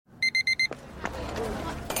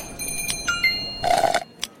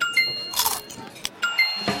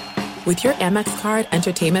With your Amex card,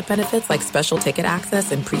 entertainment benefits like special ticket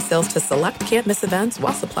access and pre-sales to select can't-miss events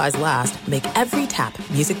while supplies last make every tap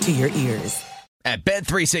music to your ears. At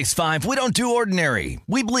Bet365, we don't do ordinary.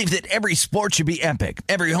 We believe that every sport should be epic.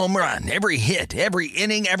 Every home run, every hit, every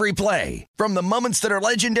inning, every play. From the moments that are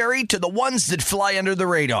legendary to the ones that fly under the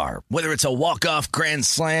radar. Whether it's a walk-off grand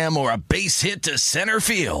slam or a base hit to center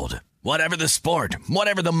field. Whatever the sport,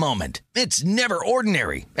 whatever the moment. It's never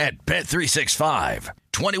ordinary at Bet365.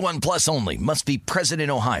 21 plus only. Must be present in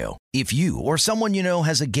Ohio. If you or someone you know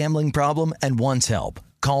has a gambling problem and wants help,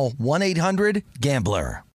 call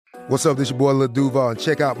 1-800-GAMBLER. What's up, this your boy Lil Duval, and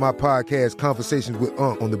check out my podcast, Conversations with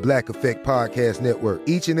Unc, on the Black Effect Podcast Network.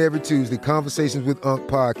 Each and every Tuesday, Conversations with Unc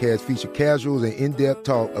podcast feature casuals and in-depth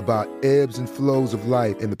talk about ebbs and flows of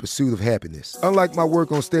life and the pursuit of happiness. Unlike my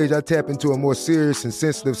work on stage, I tap into a more serious and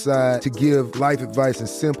sensitive side to give life advice and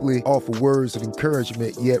simply offer words of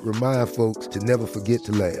encouragement, yet remind folks to never forget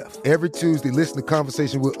to laugh. Every Tuesday, listen to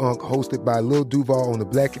Conversations with Unc, hosted by Lil Duval on the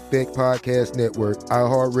Black Effect Podcast Network,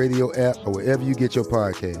 iHeartRadio app, or wherever you get your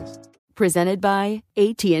podcasts. Presented by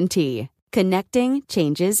AT&T. Connecting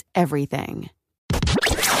changes everything.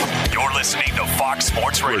 You're listening to Fox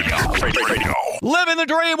Sports Radio. Living the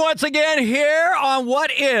dream once again here on what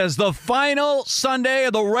is the final Sunday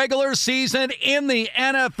of the regular season in the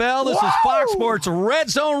NFL. This is Fox Sports Red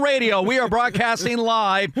Zone Radio. We are broadcasting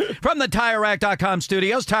live from the TireRack.com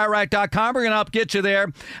studios. TireRack.com, we're going to get you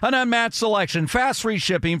there. An unmatched selection, fast free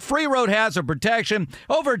shipping, free road hazard protection,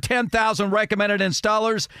 over 10,000 recommended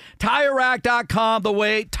installers. TireRack.com, the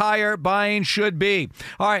way tire buying should be.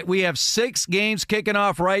 All right, we have 6 games kicking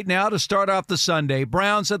off right now to start off the Sunday.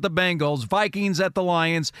 Browns at the Bengals, Vikings at the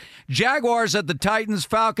Lions, Jaguars at the Titans,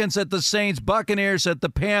 Falcons at the Saints, Buccaneers at the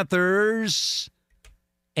Panthers,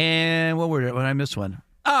 and I missed one.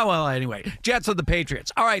 Oh, well, anyway, Jets at the Patriots.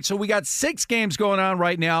 All right, so we got 6 games going on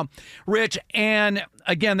right now, Rich, and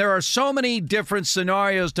again, there are so many different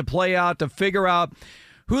scenarios to play out to figure out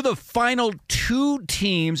who the final 2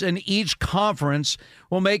 teams in each conference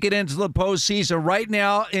will make it into the postseason. Right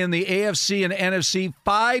now in the AFC and NFC,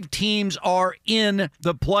 5 teams are in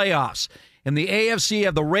the playoffs. In the AFC, you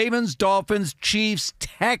have the Ravens, Dolphins, Chiefs,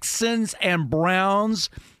 Texans, and Browns.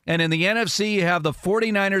 And in the NFC, you have the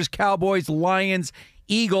 49ers, Cowboys, Lions,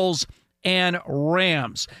 Eagles, and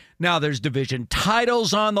Rams. Now, there's division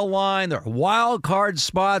titles on the line. There are wild card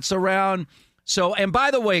spots around. So, and by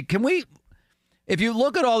the way, if you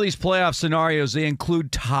look at all these playoff scenarios, they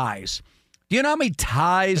include ties. Do you know how many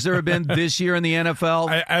ties there have been this year in the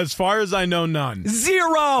NFL? As far as I know, none.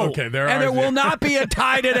 0. Okay, there will not be a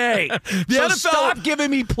tie today. NFL, stop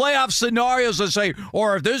giving me playoff scenarios to say,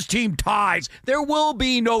 or if this team ties, there will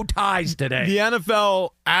be no ties today. The NFL,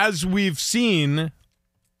 as we've seen,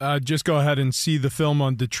 just go ahead and see the film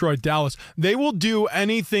on Detroit, Dallas. They will do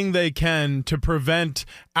anything they can to prevent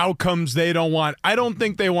outcomes they don't want. I don't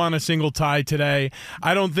think they want a single tie today.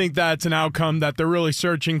 I don't think that's an outcome that they're really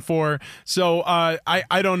searching for. So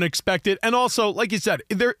I don't expect it. And also, like you said,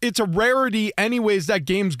 it's a rarity anyways that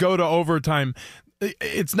games go to overtime.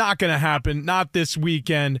 It's not going to happen, not this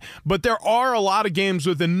weekend, but there are a lot of games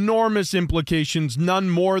with enormous implications, none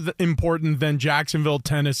more important than Jacksonville,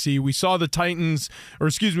 Tennessee. We saw the Texans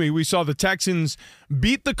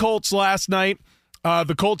beat the Colts last night.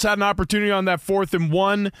 The Colts had an opportunity on that 4th and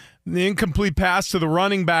 1, the incomplete pass to the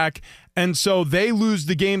running back, and so they lose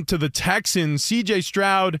the game to the Texans. C.J.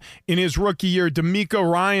 Stroud in his rookie year, DeMeco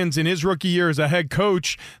Ryans in his rookie year as a head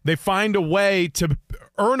coach, they find a way to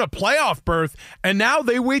earn a playoff berth, and now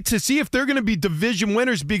they wait to see if they're going to be division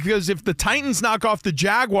winners, because if the Titans knock off the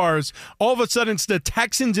Jaguars, all of a sudden it's the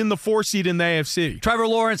Texans in the 4 seed in the AFC. Trevor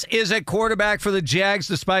Lawrence is at quarterback for the Jags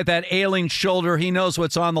despite that ailing shoulder. He knows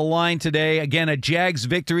what's on the line today. Again, a Jags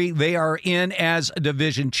victory. They are in as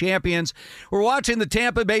division champions. We're watching the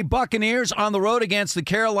Tampa Bay Buccaneers on the road against the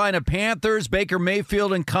Carolina Panthers. Baker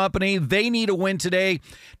Mayfield and company, they need a win today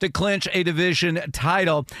to clinch a division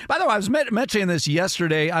title. By the way, I was mentioning this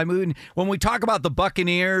yesterday. I mean, when we talk about the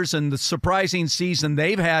Buccaneers and the surprising season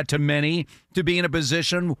they've had to many to be in a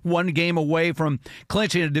position 1 game away from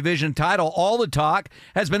clinching a division title, all the talk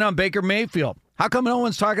has been on Baker Mayfield. How come no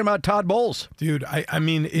one's talking about Todd Bowles? Dude, I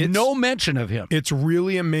mean, no mention of him. It's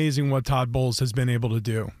really amazing what Todd Bowles has been able to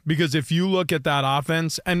do. Because if you look at that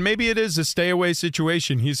offense, and maybe it is a stay-away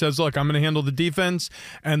situation. He says, look, I'm going to handle the defense,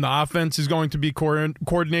 and the offense is going to be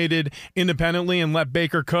coordinated independently and let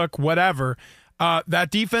Baker cook, whatever. That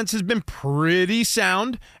defense has been pretty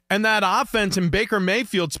sound, and that offense, and Baker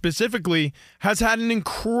Mayfield specifically, has had an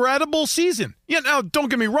incredible season. Yeah, now, don't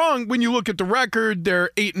get me wrong, when you look at the record, they're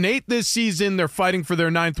 8-8 this season, they're fighting for their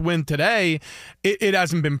 9th win today. It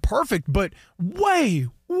hasn't been perfect, but way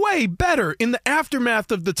way better in the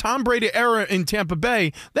aftermath of the Tom Brady era in Tampa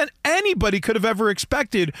Bay than anybody could have ever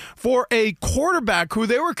expected for a quarterback who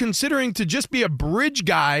they were considering to just be a bridge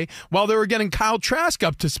guy while they were getting Kyle Trask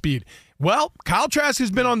up to speed. Well, Kyle Trask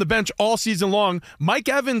has been on the bench all season long. Mike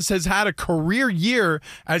Evans has had a career year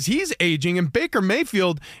as he's aging, and Baker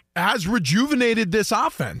Mayfield has rejuvenated this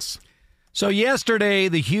offense. So yesterday,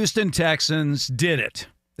 the Houston Texans did it.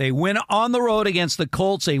 They went on the road against the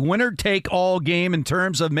Colts, a winner-take-all game in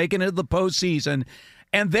terms of making it to the postseason,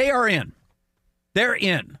 and they are in. They're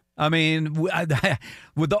in. I mean,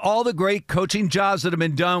 with all the great coaching jobs that have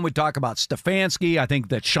been done, we talk about Stefanski. I think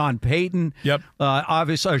that Sean Payton,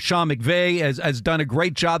 obviously, Sean McVay has done a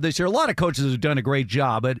great job this year. A lot of coaches have done a great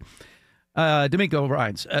job, but DeMeco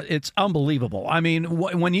Ryans, it's unbelievable. I mean,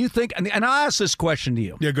 when you think, and I'll ask this question to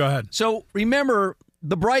you. Yeah, go ahead. So remember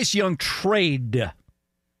the Bryce Young trade.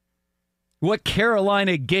 What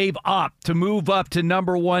Carolina gave up to move up to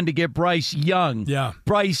number one to get Bryce Young. Yeah.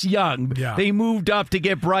 Bryce Young. Yeah. They moved up to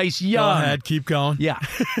get Bryce Young. Go ahead. Keep going. Yeah.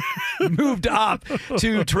 Moved up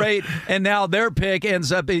to trade, and now their pick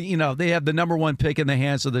ends up, they have the number one pick in the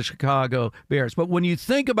hands of the Chicago Bears. But when you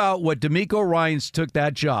think about what DeMeco Ryans took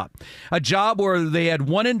that job, a job where they had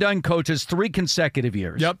one-and-done coaches 3 consecutive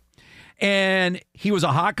years. Yep. And he was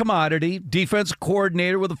a hot commodity, defense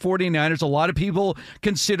coordinator with the 49ers. A lot of people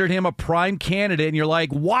considered him a prime candidate. And you're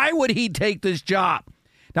like, why would he take this job?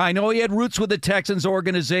 Now, I know he had roots with the Texans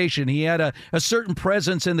organization. He had a certain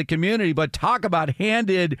presence in the community. But talk about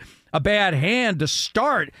handed a bad hand to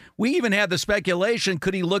start. We even had the speculation,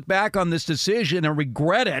 could he look back on this decision and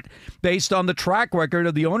regret it based on the track record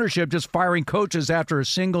of the ownership just firing coaches after a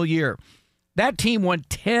single year? That team went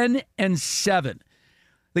 10-7.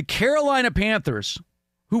 The Carolina Panthers,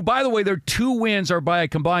 who, by the way, their 2 wins are by a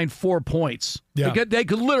combined 4 points. Yeah. They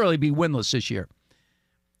could literally be winless this year,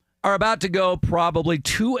 are about to go probably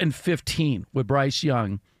 2-15 with Bryce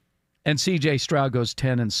Young, and C.J. Stroud goes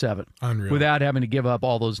 10-7. Unreal. Without having to give up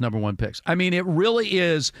all those number one picks. I mean, it really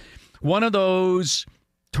is one of those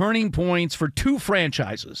turning points for 2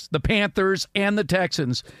 franchises, the Panthers and the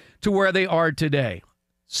Texans, to where they are today.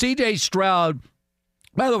 C.J. Stroud.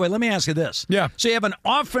 By the way, let me ask you this. Yeah. So you have an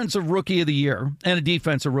offensive rookie of the year and a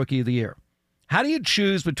defensive rookie of the year. How do you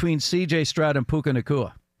choose between C.J. Stroud and Puka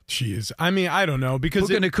Nacua? Jeez. I mean, I don't know. Because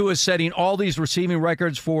Puka Nacua is setting all these receiving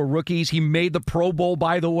records for rookies. He made the Pro Bowl,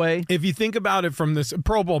 by the way. If you think about it from this,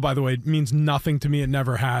 Pro Bowl, by the way, means nothing to me. It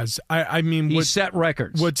never has. I mean, he set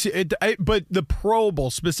records. But the Pro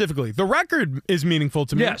Bowl specifically, the record is meaningful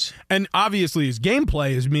to me. Yes. And obviously his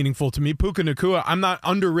gameplay is meaningful to me. Puka Nacua, I'm not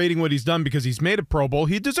underrating what he's done because he's made a Pro Bowl.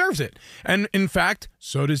 He deserves it. And in fact,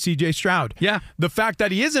 so does C.J. Stroud. Yeah. The fact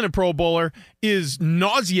that he isn't a Pro Bowler is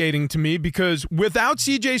nauseating to me because without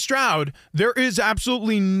C.J. Stroud, there is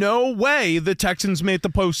absolutely no way the Texans made the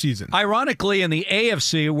postseason. Ironically, in the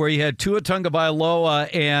AFC, where you had Tua Tagovailoa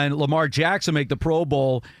and Lamar Jackson make the Pro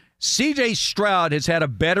Bowl, C.J. Stroud has had a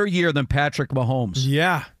better year than Patrick Mahomes.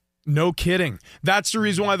 Yeah, no kidding. That's the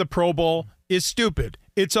reason why the Pro Bowl is stupid.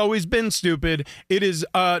 It's always been stupid. It is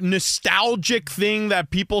a nostalgic thing that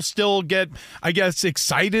people still get, I guess,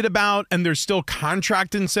 excited about, and there's still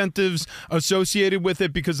contract incentives associated with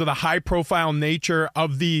it because of the high-profile nature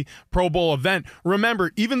of the Pro Bowl event.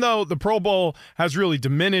 Remember, even though the Pro Bowl has really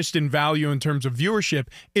diminished in value in terms of viewership,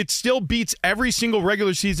 it still beats every single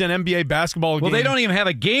regular season NBA basketball game. Well, they don't even have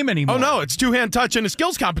a game anymore. Oh, no, it's two-hand touch and a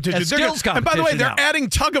skills competition. And by the way, they're adding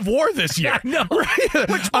tug of war this year. I know. Right?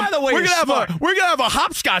 Which, by the way, we're gonna have a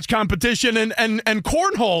hopscotch competition and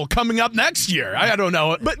cornhole coming up next year. I don't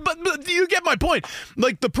know, but you get my point.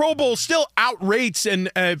 Like the Pro Bowl still outrates,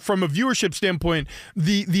 and from a viewership standpoint,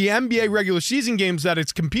 the NBA regular season games that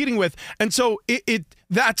it's competing with, and so it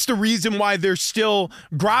that's the reason why there's still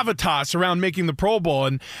gravitas around making the Pro Bowl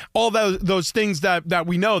and all those things that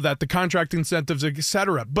we know, that the contract incentives,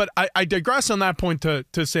 etc. But I digress on that point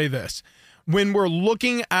to say this: when we're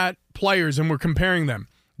looking at players and we're comparing them,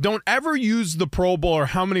 don't ever use the Pro Bowl or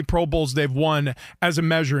how many Pro Bowls they've won as a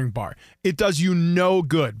measuring bar. It does you no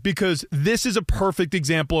good, because this is a perfect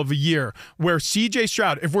example of a year where C.J.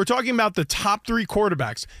 Stroud, if we're talking about the top 3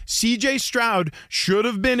 quarterbacks, C.J. Stroud should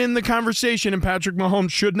have been in the conversation and Patrick Mahomes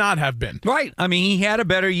should not have been. Right. I mean, he had a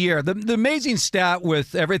better year. The amazing stat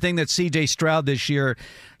with everything that C.J. Stroud this year,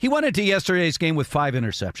 he went into yesterday's game with 5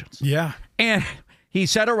 interceptions. Yeah. And he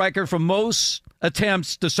set a record for most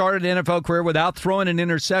attempts to start an NFL career without throwing an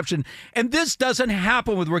interception. And this doesn't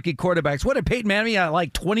happen with rookie quarterbacks. What did Peyton Manning have,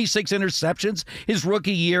 like 26 interceptions his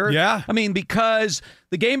rookie year? Yeah. I mean, because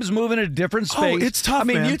the game is moving at a different space. Oh, it's tough, I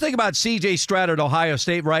mean, man. you think about C.J. Stroud at Ohio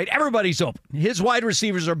State, right? Everybody's open. His wide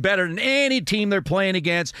receivers are better than any team they're playing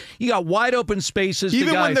against. You got wide open spaces.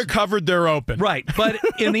 Even when they're covered, they're open. Right. But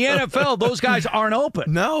in the NFL, those guys aren't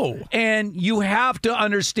open. No. And you have to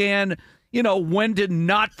understand, when to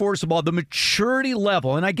not force the ball, the maturity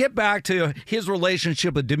level. And I get back to his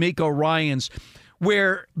relationship with D'Amico Ryans,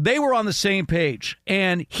 where they were on the same page.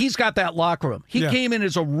 And he's got that locker room. He came in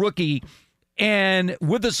as a rookie and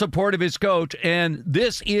with the support of his coach, and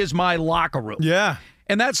this is my locker room. Yeah.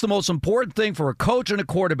 And that's the most important thing for a coach and a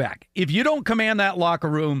quarterback. If you don't command that locker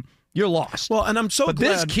room, you're lost. Well, and I'm so glad. But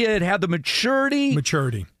this kid had the maturity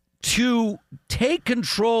to take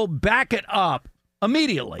control, back it up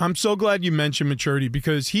immediately. I'm so glad you mentioned maturity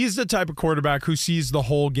because he's the type of quarterback who sees the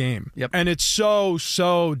whole game. Yep. And it's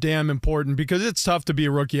so damn important because it's tough to be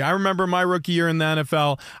a rookie. I remember my rookie year in the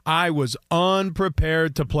NFL, I was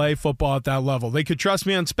unprepared to play football at that level. They could trust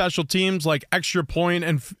me on special teams like extra point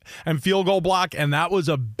and field goal block, and that was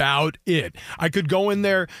about it. I could go in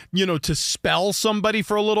there, to spell somebody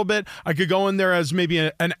for a little bit. I could go in there as maybe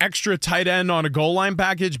an extra tight end on a goal line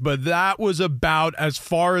package, but that was about as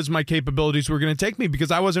far as my capabilities were going to take me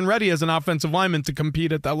because I wasn't ready as an offensive lineman to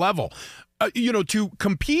compete at that level. To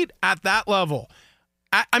compete at that level,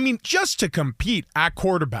 I mean, just to compete at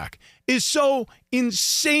quarterback is so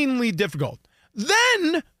insanely difficult.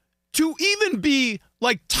 Then to even be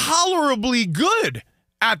like tolerably good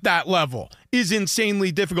at that level is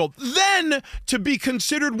insanely difficult. Then to be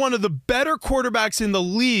considered one of the better quarterbacks in the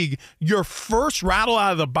league, your first rattle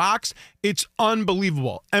out of the box, it's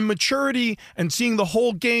unbelievable. And maturity and seeing the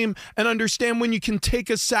whole game and understand when you can take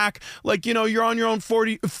a sack, like, you're on your own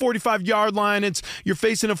 45-yard line, you're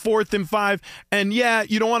facing a 4th and 5, and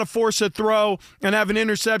you don't want to force a throw and have an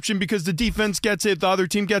interception because the defense gets it, the other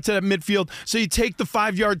team gets it at midfield, so you take the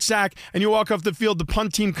 5-yard sack and you walk off the field, the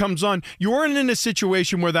punt team comes on. You weren't in a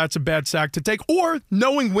situation where that's a bad sack to take, or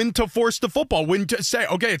knowing when to force the football, when to say,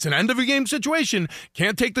 okay, it's an end of a game situation,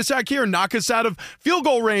 can't take the sack here, knock us out of field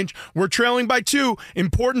goal range, we're trailing by 2,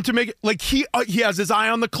 important to make it, like he has his eye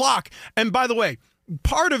on the clock. And by the way,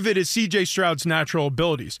 part of it is C.J. Stroud's natural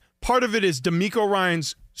abilities. Part of it is D'Amico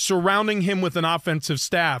Ryans surrounding him with an offensive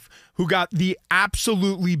staff who got the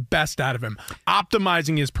absolutely best out of him,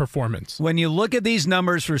 optimizing his performance. When you look at these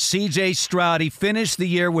numbers for C.J. Stroud, he finished the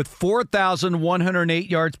year with 4,108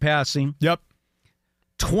 yards passing. Yep.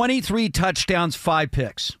 23 touchdowns, 5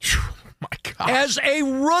 picks. My God. As a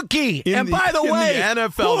rookie. And by the way, the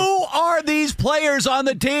NFL, who are these players on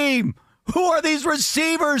the team? Who are these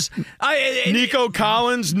receivers? Nico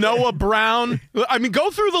Collins, Noah Brown. I mean,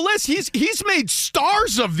 go through the list. He's made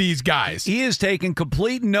stars of these guys. He has taken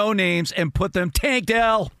complete no-names and put them Tank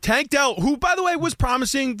Dell. Tank Dell, who, by the way, was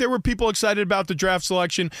promising. There were people excited about the draft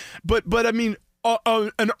selection. But I mean,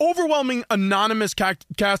 an overwhelming anonymous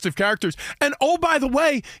cast of characters. And oh, by the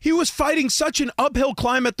way, he was fighting such an uphill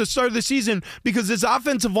climb at the start of the season because his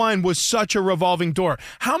offensive line was such a revolving door.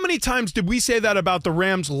 How many times did we say that about the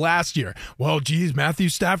Rams last year? Well, geez, Matthew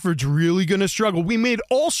Stafford's really going to struggle. We made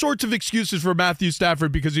all sorts of excuses for Matthew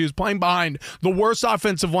Stafford because he was playing behind the worst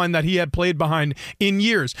offensive line that he had played behind in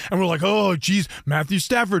years. And we're like, oh, geez, Matthew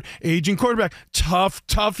Stafford, aging quarterback,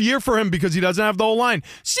 tough year for him because he doesn't have the whole line.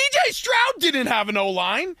 C.J. Stroud didn't have an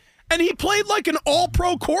O-line, and he played like an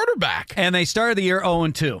all-pro quarterback. And they started the year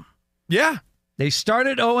 0-2. Yeah. They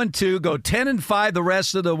started 0-2, go 10-5 the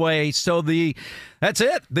rest of the way. So that's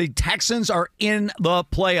it. The Texans are in the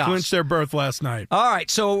playoffs. Clinched their berth last night. All right.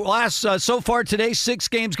 So so far today, 6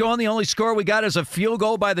 games going. The only score we got is a field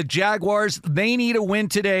goal by the Jaguars. They need a win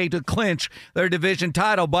today to clinch their division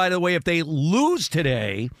title. By the way, if they lose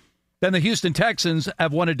today, then the Houston Texans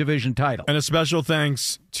have won a division title. And a special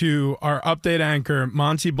thanks to our update anchor,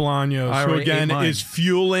 Monty Bolaños, who again is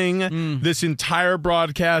fueling this entire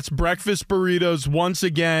broadcast. Breakfast burritos once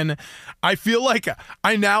again. I feel like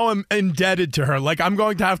I now am indebted to her. Like I'm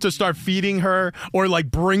going to have to start feeding her or like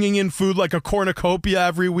bringing in food like a cornucopia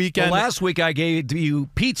every weekend. Well, last week I gave you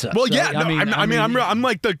pizza. Well, so, yeah, no, I'm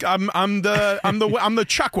like I'm the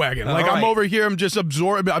chuck wagon. Like I'm over here. I'm just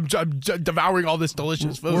absorbing. I'm devouring all this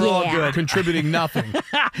delicious food. We're all good, contributing nothing.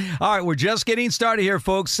 All right, we're just getting started here,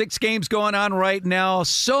 folks. 6 games going on right now.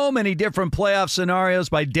 So many different playoff scenarios.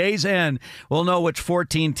 By day's end, we'll know which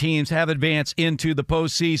 14 teams have advanced into the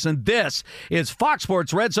postseason. This is Fox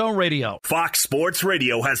Sports Red Zone Radio. Fox Sports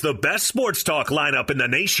Radio has the best sports talk lineup in the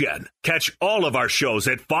nation. Catch all of our shows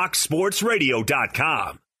at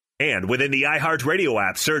foxsportsradio.com. And within the iHeartRadio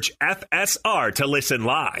app, search FSR to listen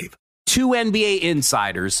live. Two NBA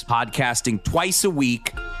insiders podcasting twice a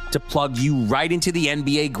week to plug you right into the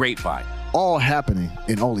NBA grapevine. All happening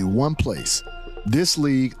in only one place. This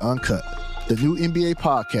League Uncut, the new NBA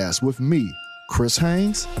podcast with me, Chris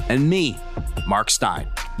Haynes, and me, Mark Stein.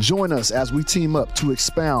 Join us as we team up to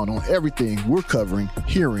expound on everything we're covering,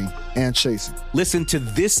 hearing, and chasing. Listen to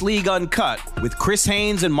This League Uncut with Chris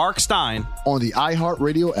Haynes and Mark Stein on the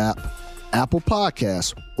iHeartRadio app, Apple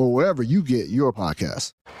Podcasts, or wherever you get your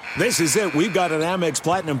podcasts. This is it. We've got an Amex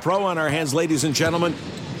Platinum Pro on our hands, ladies and gentlemen.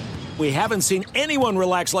 We haven't seen anyone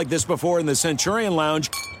relax like this before in the Centurion Lounge.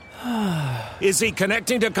 Is he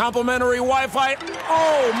connecting to complimentary Wi-Fi?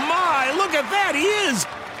 Oh, my! Look at that! He is!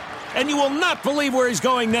 And you will not believe where he's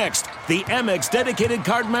going next. The Amex dedicated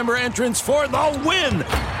card member entrance for the win!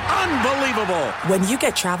 Unbelievable! When you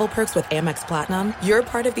get travel perks with Amex Platinum, you're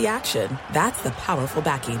part of the action. That's the powerful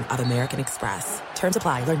backing of American Express. Terms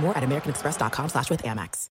apply. Learn more at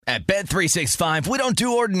americanexpress.com/withAmex. At Bet365, we don't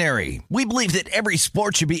do ordinary. We believe that every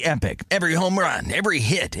sport should be epic. Every home run, every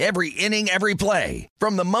hit, every inning, every play.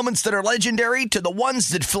 From the moments that are legendary to the ones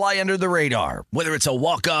that fly under the radar. Whether it's a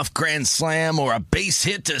walk-off grand slam or a base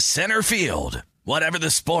hit to center field. Whatever the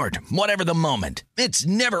sport, whatever the moment. It's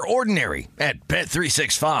never ordinary at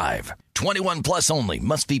Bet365. 21 plus only.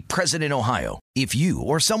 Must be present in Ohio. If you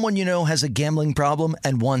or someone you know has a gambling problem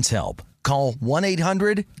and wants help, call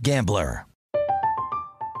 1-800-GAMBLER.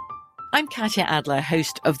 I'm Katya Adler,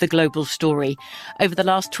 host of The Global Story. Over the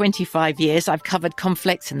last 25 years, I've covered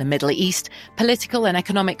conflicts in the Middle East, political and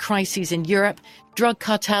economic crises in Europe, drug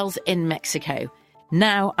cartels in Mexico.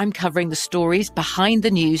 Now I'm covering the stories behind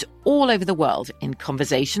the news all over the world in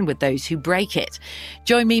conversation with those who break it.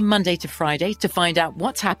 Join me Monday to Friday to find out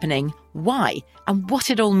what's happening, why, and what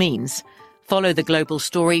it all means. Follow The Global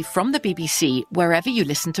Story from the BBC wherever you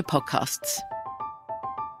listen to podcasts.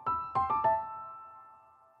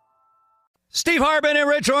 Steve Hartman and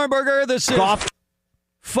Rich Ohrnberger. This is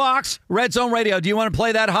Fox Red Zone Radio. Do you want to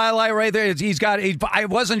play that highlight right there? I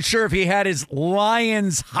wasn't sure if he had his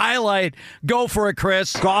Lions highlight. Go for it,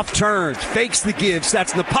 Chris. Goff turns, fakes the gives.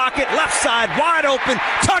 That's in the pocket. Left side, wide open.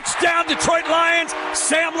 Touchdown, Detroit Lions.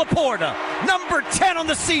 Sam Laporta, number 10 on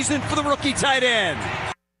the season for the rookie tight end.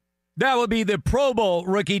 That would be the Pro Bowl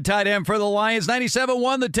rookie tight end for the Lions.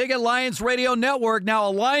 97.1, the Ticket Lions Radio Network. Now,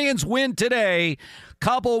 a Lions win today,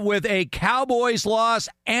 coupled with a Cowboys loss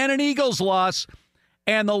and an Eagles loss,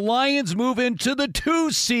 and the Lions move into the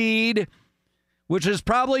 2 seed, which is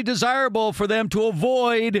probably desirable for them to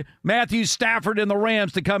avoid Matthew Stafford and the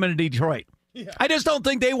Rams to come into Detroit. Yeah. I just don't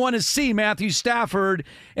think they want to see Matthew Stafford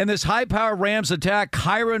in this high-powered Rams attack.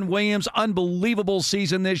 Kyron Williams, unbelievable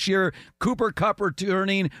season this year. Cooper Kupp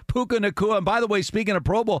returning. Puka Nacua. And by the way, speaking of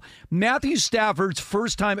Pro Bowl, Matthew Stafford's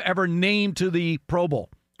first time ever named to the Pro Bowl.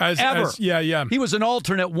 Ever. Yeah. He was an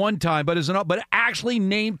alternate one time, but actually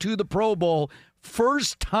named to the Pro Bowl.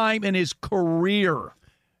 First time in his career.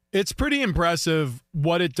 It's pretty impressive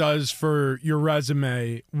what it does for your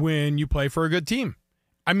resume when you play for a good team.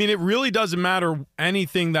 I mean, it really doesn't matter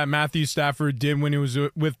anything that Matthew Stafford did when he was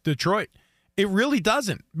with Detroit. It really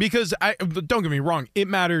doesn't, because don't get me wrong, it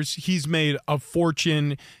matters. He's made a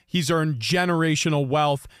fortune. He's earned generational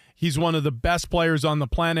wealth. He's one of the best players on the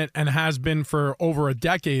planet and has been for over a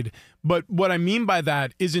decade. But what I mean by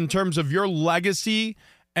that is in terms of your legacy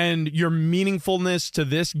and your meaningfulness to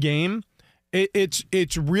this game,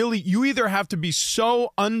 it's really, you either have to be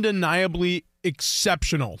so undeniably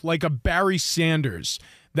exceptional, like a Barry Sanders,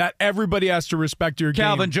 that everybody has to respect your game.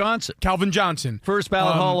 Calvin Johnson. First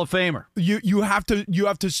ballot Hall of Famer. You have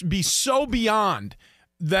to be so beyond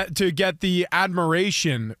that to get the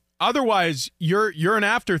admiration. Otherwise, you're an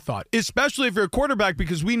afterthought, especially if you're a quarterback,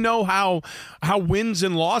 because we know how wins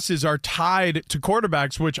and losses are tied to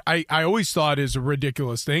quarterbacks, which I always thought is a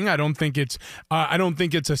ridiculous thing. I don't think it's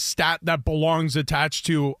a stat that belongs attached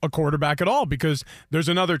to a quarterback at all, because there's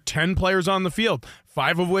another 10 players on the field,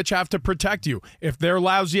 5 of which have to protect you. If they're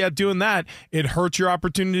lousy at doing that, it hurts your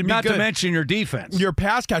opportunity to be good. Not to mention your defense. Your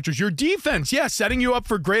pass catchers, your defense, setting you up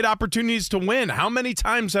for great opportunities to win. How many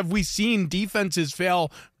times have we seen defenses fail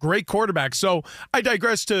great quarterbacks? So I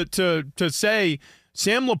digress to say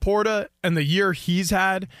Sam Laporta and the year he's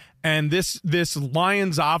had, and this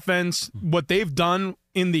Lions offense, what they've done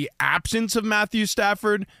in the absence of Matthew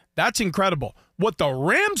Stafford, that's incredible. What the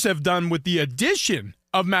Rams have done with the addition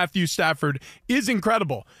of Matthew Stafford is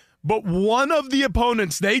incredible. But one of the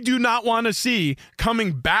opponents they do not want to see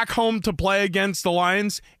coming back home to play against the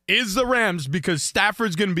Lions is the Rams, because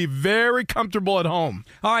Stafford's going to be very comfortable at home.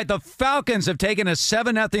 All right, the Falcons have taken a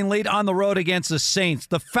 7-0 lead on the road against the Saints.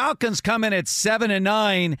 The Falcons come in at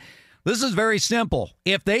 7-9. This is very simple.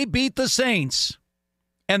 If they beat the Saints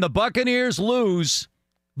and the Buccaneers lose,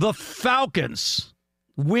 the Falcons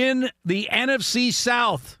win the NFC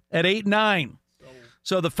South at 8-9.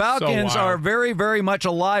 So the Falcons are very, very much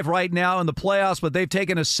alive right now in the playoffs, but they've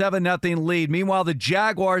taken a 7-0 lead. Meanwhile, the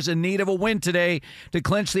Jaguars, in need of a win today to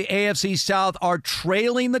clinch the AFC South, are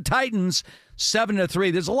trailing the Titans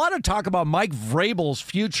 7-3. There's a lot of talk about Mike Vrabel's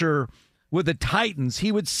future with the Titans.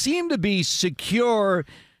 He would seem to be secure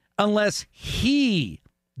unless he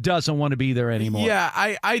doesn't want to be there anymore. Yeah,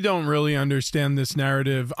 I don't really understand this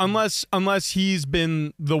narrative unless he's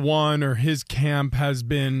been the one, or his camp has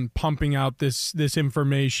been pumping out this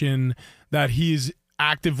information that he's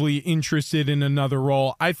actively interested in another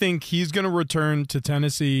role. I think he's going to return to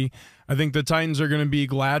Tennessee. I think the Titans are going to be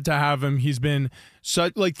glad to have him. He's been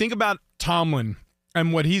such, think about Tomlin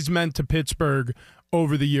and what he's meant to Pittsburgh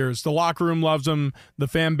over the years. The locker room loves him. The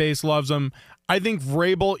fan base loves him. I think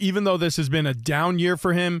Vrabel, even though this has been a down year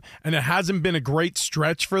for him and it hasn't been a great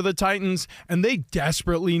stretch for the Titans, and they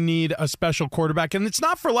desperately need a special quarterback, and it's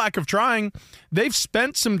not for lack of trying. They've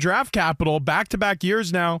spent some draft capital back-to-back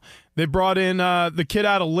years now. They brought in the kid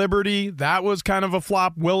out of Liberty. That was kind of a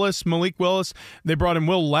flop. Malik Willis. They brought in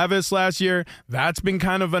Will Levis last year. That's been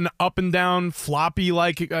kind of an up and down, floppy,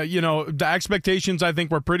 the expectations I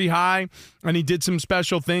think were pretty high, and he did some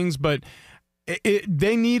special things, but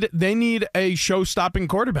they need a show-stopping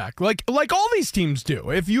quarterback, like all these teams do.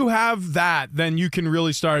 If you have that, then you can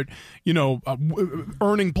really start,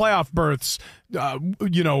 earning playoff berths,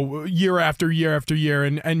 year after year after year,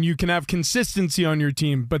 and you can have consistency on your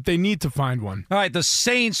team. But they need to find one. All right, the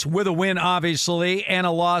Saints with a win, obviously, and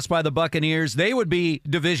a loss by the Buccaneers. They would be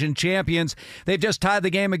division champions. They've just tied the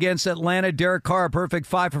game against Atlanta. Derek Carr, a perfect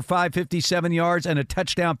 5 for 5, 57 yards, and a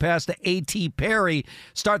touchdown pass to A.T. Perry.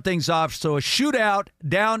 Start things off. So a shootout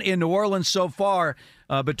down in New Orleans so far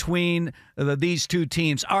between these two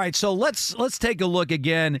teams. All right, so let's take a look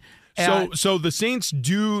again. So the Saints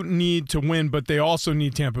do need to win, but they also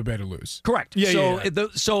need Tampa Bay to lose. Correct. Yeah,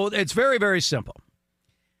 so it's very, very simple.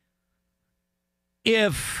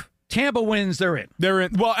 If Tampa wins, they're in. They're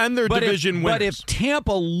in. Well, and their division wins. But if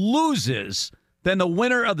Tampa loses, then the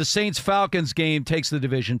winner of the Saints-Falcons game takes the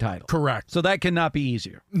division title. Correct. So that cannot be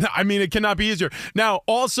easier. I mean, it cannot be easier. Now,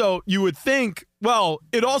 also, you would think,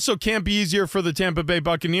 it also can't be easier for the Tampa Bay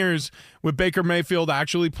Buccaneers with Baker Mayfield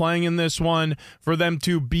actually playing in this one for them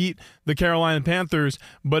to beat the Carolina Panthers,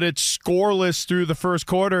 but it's scoreless through the first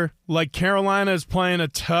quarter. Carolina is playing a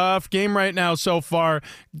tough game right now so far.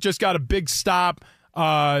 Just got a big stop.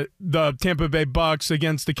 The Tampa Bay Bucks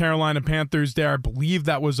against the Carolina Panthers there. I believe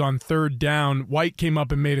that was on third down. White came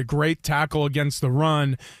up and made a great tackle against the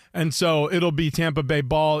run. And so it'll be Tampa Bay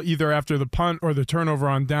ball either after the punt or the turnover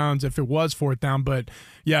on downs if it was fourth down. But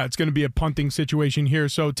yeah, it's going to be a punting situation here.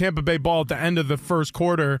 So Tampa Bay ball at the end of the first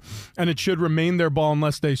quarter, and it should remain their ball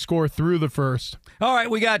unless they score through the first. All right,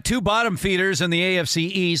 we got two bottom feeders in the AFC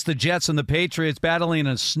East, the Jets and the Patriots, battling in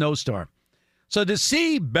a snowstorm. So to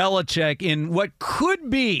see Belichick in what could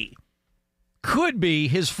be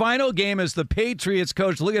his final game as the Patriots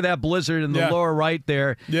coach, look at that blizzard in the lower right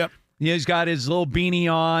there. Yep. He's got his little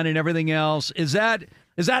beanie on and everything else. Is that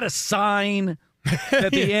a sign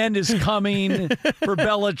that the end is coming for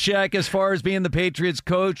Belichick as far as being the Patriots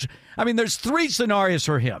coach? I mean, there's three scenarios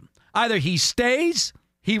for him. Either he stays,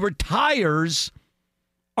 he retires,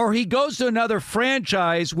 or he goes to another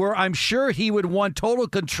franchise where I'm sure he would want total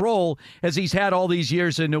control as he's had all these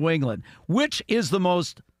years in New England. Which is the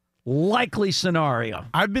most likely scenario?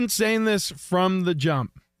 I've been saying this from the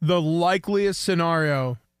jump. The likeliest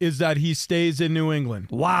scenario is that he stays in New England.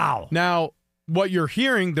 Wow. Now, what you're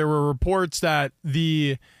hearing, there were reports that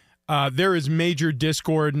there is major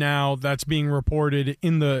discord now that's being reported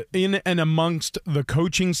in and amongst the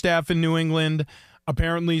coaching staff in New England.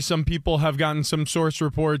 Apparently, some people have gotten some source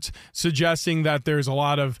reports suggesting that there's a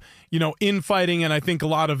lot of, infighting, and I think a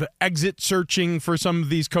lot of exit searching for some of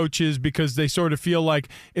these coaches because they sort of feel like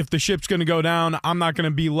if the ship's going to go down, I'm not going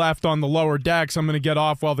to be left on the lower decks. I'm going to get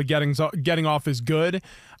off while the getting off is good.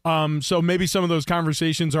 So maybe some of those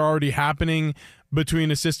conversations are already happening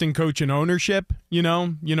between assistant coach and ownership.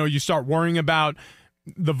 You start worrying about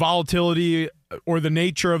the volatility or the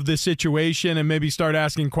nature of the situation and maybe start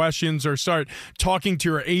asking questions or start talking to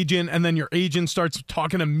your agent, and then your agent starts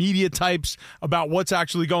talking to media types about what's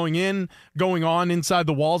actually going on inside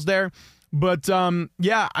the walls there. But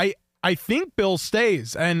I think Bill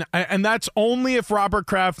stays, and that's only if Robert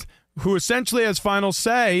Kraft, who essentially has final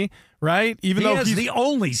say, right? Even though he's the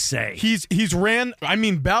only say. He's ran. I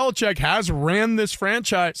mean, Belichick has ran this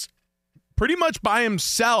franchise pretty much by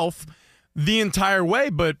himself the entire way,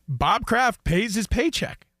 but Bob Kraft pays his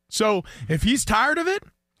paycheck. So if he's tired of it,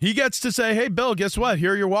 he gets to say, hey, Bill, guess what?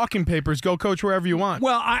 Here are your walking papers. Go coach wherever you want.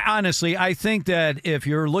 Well, I think that if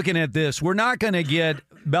you're looking at this, we're not going to get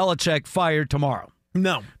Belichick fired tomorrow.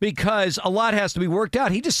 No. Because a lot has to be worked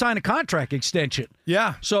out. He just signed a contract extension.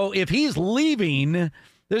 Yeah. So if he's leaving,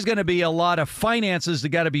 there's going to be a lot of finances that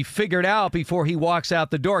got to be figured out before he walks out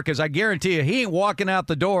the door, because I guarantee you he ain't walking out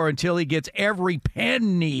the door until he gets every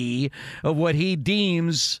penny of what he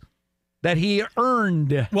deems that he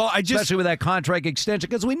earned. Well, especially with that contract extension,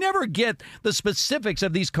 because we never get the specifics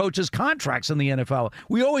of these coaches' contracts in the NFL.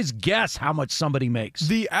 We always guess how much somebody makes.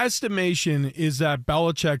 The estimation is that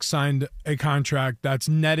Belichick signed a contract that's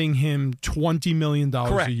netting him $20 million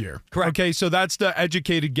a year. Correct. Okay, so that's the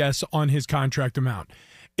educated guess on his contract amount.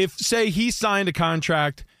 If, say, he signed a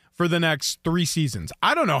contract for the next 3 seasons,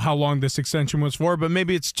 I don't know how long this extension was for, but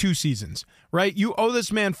maybe it's 2 seasons, right? You owe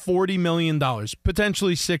this man $40 million,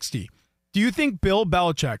 potentially $60. Do you think Bill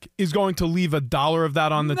Belichick is going to leave $1 of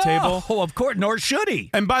that on the table? No, of course, nor should he.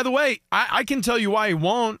 And by the way, I can tell you why he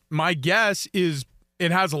won't. My guess is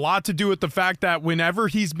it has a lot to do with the fact that whenever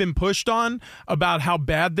he's been pushed on about how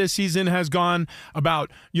bad this season has gone, about,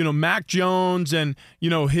 Mac Jones and,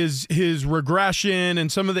 his regression and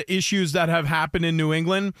some of the issues that have happened in New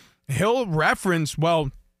England, he'll reference,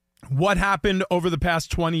 well, what happened over the past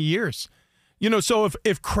 20 years. So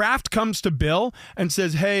if Kraft comes to Bill and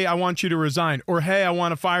says, hey, I want you to resign, or hey, I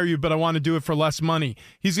want to fire you, but I want to do it for less money,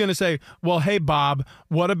 he's going to say, well, hey, Bob,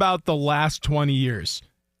 what about the last 20 years?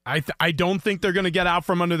 I don't think they're going to get out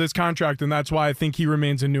from under this contract, and that's why I think he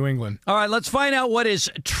remains in New England. All right, let's find out what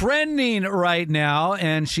is trending right now.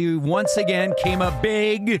 And she once again came up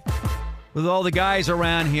big with all the guys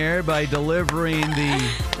around here by delivering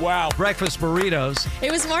the breakfast burritos. It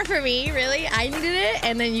was more for me, really. I needed it,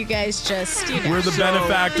 and then you guys just, We're the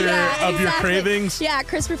benefactor of your cravings. Yeah,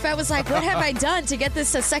 Chris Buffett was like, what have I done to get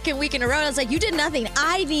this a second week in a row? I was like, you did nothing.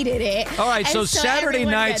 I needed it. All right, and so Saturday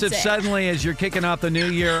nights, if it. suddenly as you're kicking off the new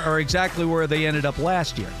year, are exactly where they ended up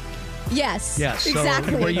last year. Yes. Yes.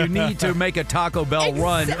 Exactly. So where you need to make a Taco Bell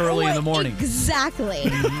run early in the morning. Exactly.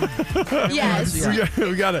 Yes.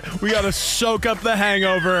 We gotta soak up the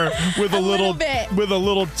hangover with a little bit. With a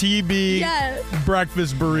little TB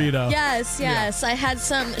breakfast burrito. Yes. Yeah. I had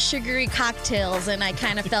some sugary cocktails and I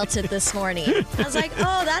kind of felt it this morning. I was like,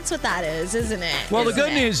 oh, that's what that is, isn't it? Well, the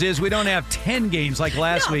good news is we don't have 10 games like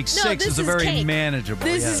last week. 6 is a very manageable.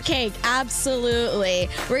 This is cake. Absolutely.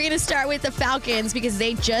 We're going to start with the Falcons because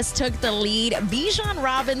they just took the lead. Bijan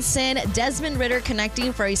Robinson, Desmond Ridder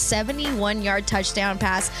connecting for a 71-yard touchdown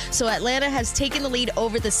pass. So Atlanta has taken the lead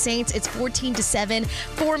over the Saints. It's 14-7,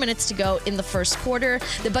 4 minutes to go in the first quarter.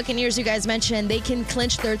 The Buccaneers, you guys mentioned, they can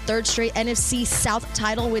clinch their third straight NFC South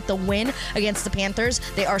title with the win against the Panthers.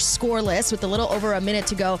 They are scoreless with a little over a minute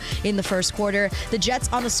to go in the first quarter. The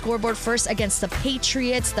Jets on the scoreboard first against the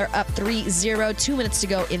Patriots. They're up 3-0, 2 minutes to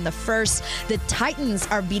go in the first. The Titans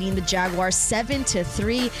are beating the Jaguars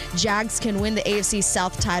 7-3. Jags can win the AFC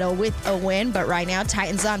South title with a win, but right now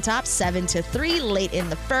Titans on top 7-3 late in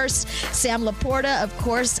the first. Sam Laporta, of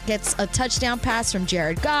course, gets a touchdown pass from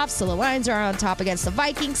Jared Goff. So the Lions are on top against the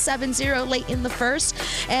Vikings 7-0 late in the first,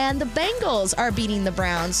 and the Bengals are beating the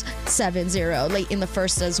Browns 7-0 late in the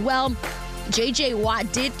first as well. J.J.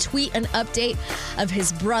 Watt did tweet an update of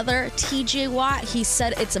his brother, T.J. Watt. He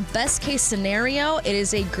said it's a best-case scenario. It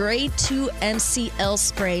is a grade 2 MCL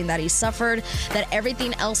sprain that he suffered, that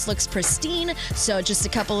everything else looks pristine. So just a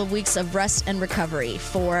couple of weeks of rest and recovery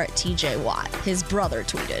for T.J. Watt. His brother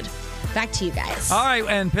tweeted. Back to you guys. All right,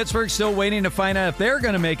 and Pittsburgh's still waiting to find out if they're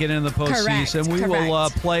going to make it in the postseason. We will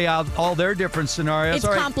play out all their different scenarios.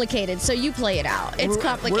 It's complicated, so you play it out. It's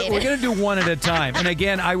complicated. We're going to do one at a time. And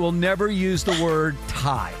again, I will never use the word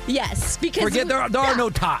tie. Yes, because there are no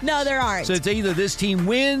ties. No, there aren't. So it's either this team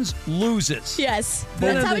wins, loses. Yes,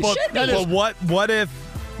 that's how it should be. But what if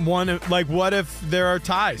what if there are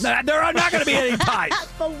ties? There are not going to be any ties.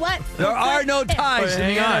 But what? There are no ties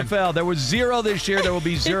in the on. NFL. There was 0 this year. There will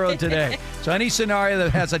be 0 today. So any scenario that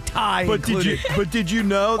has a tie included. Did you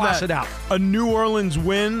know Toss that it out. a New Orleans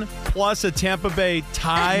win plus a Tampa Bay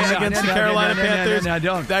tie against the Carolina Panthers,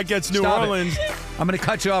 that gets New Orleans I'm going to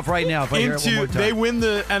cut you off right now if I hear it one more time. They win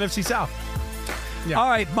the NFC South. Yeah. All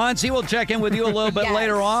right, Monty, we'll check in with you a little bit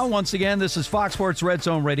later on. Once again, this is Fox Sports Red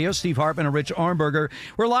Zone Radio. Steve Hartman and Rich Ohrnberger.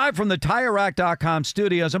 We're live from the TireRack.com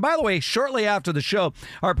studios. And by the way, shortly after the show,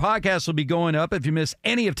 our podcast will be going up. If you missed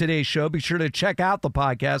any of today's show, be sure to check out the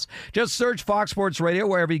podcast. Just search Fox Sports Radio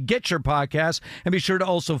wherever you get your podcasts. And be sure to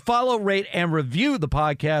also follow, rate, and review the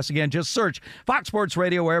podcast. Again, just search Fox Sports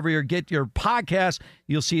Radio wherever you get your podcasts.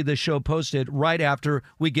 You'll see the show posted right after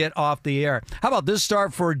we get off the air. How about this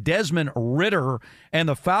start for Desmond Ridder and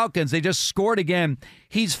the Falcons? They just scored again.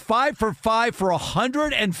 He's 5 for 5 for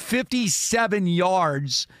 157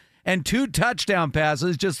 yards and 2 touchdown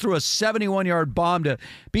passes. Just threw a 71-yard bomb to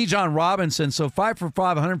Bijan Robinson. So 5 for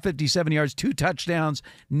 5, 157 yards, 2 touchdowns,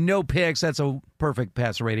 no picks. That's a perfect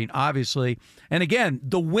passer rating, obviously. And again,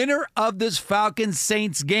 the winner of this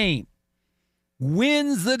Falcons-Saints game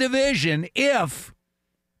wins the division if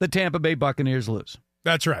the Tampa Bay Buccaneers lose.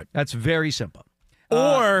 That's right. That's very simple.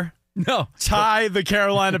 Or no, tie the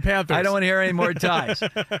Carolina Panthers. I don't want to hear any more ties.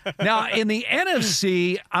 Now, in the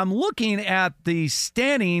NFC, I'm looking at the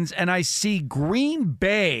standings, and I see Green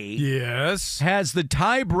Bay has the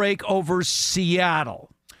tie break over Seattle.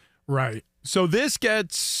 Right. So this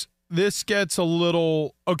gets a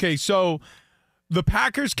little okay. So the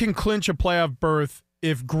Packers can clinch a playoff berth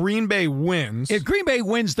if Green Bay wins. If Green Bay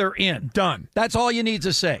wins, they're in. Done. That's all you need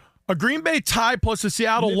to say. A Green Bay tie plus a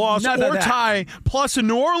Seattle loss None or tie plus a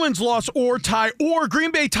New Orleans loss or tie, or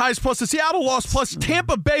Green Bay ties plus a Seattle loss plus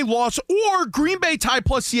Tampa Bay loss, or Green Bay tie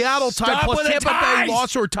plus Seattle tie plus Tampa Bay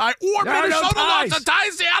loss or tie, or Minnesota loss, a tie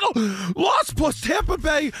Seattle loss plus Tampa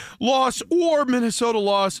Bay loss, or Minnesota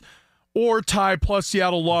loss, or tie plus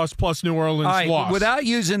Seattle loss plus New Orleans loss. Without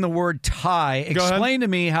using the word tie, explain to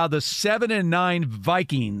me how the 7-9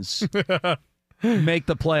 Vikings make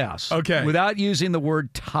the playoffs. Okay. Without using the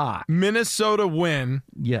word tie. Minnesota win.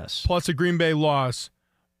 Yes. Plus a Green Bay loss,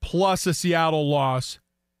 plus a Seattle loss,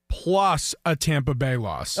 plus a Tampa Bay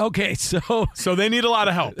loss. Okay, so they need a lot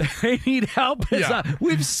of help. They need help.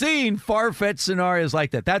 We've seen far-fetched scenarios like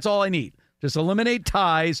that. That's all I need. Just eliminate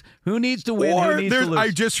ties. Who needs to win? Who needs to lose? I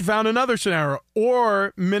just found another scenario.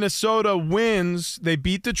 Or Minnesota wins. They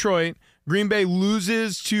beat Detroit. Green Bay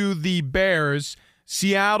loses to the Bears.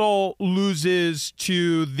 Seattle loses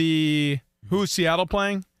to the... Who's Seattle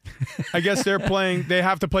playing? I guess they're playing... They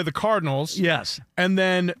have to play the Cardinals. Yes. And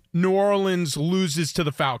then New Orleans loses to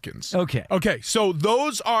the Falcons. Okay. Okay, so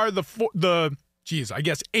those are the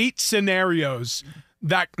 8 scenarios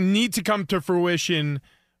that need to come to fruition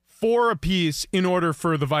 4 apiece in order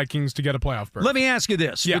for the Vikings to get a playoff berth. Let me ask you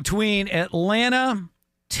this. Yeah. Between Atlanta,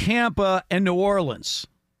 Tampa, and New Orleans,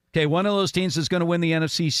 okay, one of those teams is going to win the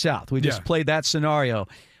NFC South. We just played that scenario.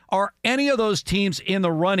 Are any of those teams in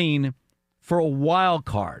the running for a wild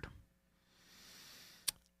card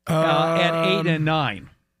at 8 and 9?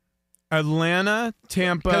 Atlanta,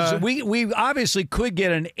 Tampa. Because we obviously could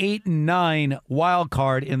get an 8 and 9 wild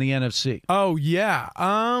card in the NFC. Oh yeah.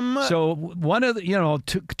 So one of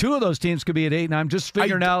the, two of those teams could be at 8 and 9. I'm just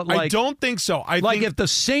figuring out. I don't think so. I think if the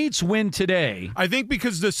Saints win today. I think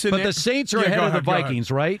because the Saints are ahead of the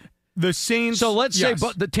Vikings, right? The Saints. So let's say,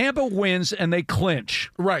 but the Tampa wins and they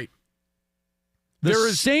clinch. Right. The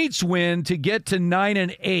Saints win to get to 9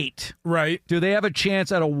 and 8. Right. Do they have a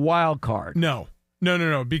chance at a wild card? No,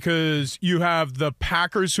 because you have the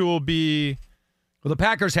Packers who will be. Well, the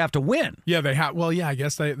Packers have to win. Yeah, they have. Well, yeah, I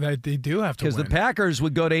guess they do have to win. Because the Packers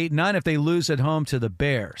would go to 8 and 9 if they lose at home to the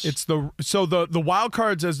Bears. It's the wild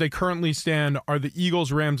cards as they currently stand are the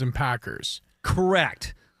Eagles, Rams, and Packers.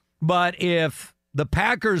 Correct. But if the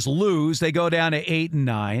Packers lose, they go down to 8 and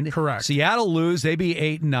 9. Correct. Seattle lose, they be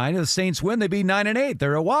 8 and 9. If the Saints win, they be 9 and 8.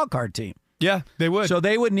 They're a wild card team. Yeah, they would. So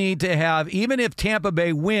they would need to have, even if Tampa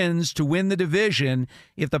Bay wins to win the division,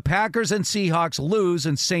 if the Packers and Seahawks lose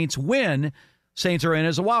and Saints win, Saints are in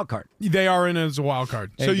as a wild card. They are in as a wild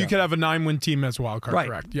card. There so you you go. could have a 9-win team as a wild card, right.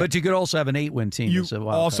 correct? Yeah. But you could also have an 8-win team You as a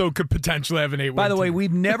wild also card. could potentially have an 8-win By the way, team.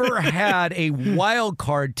 we've never had a wild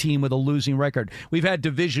card team with a losing record. We've had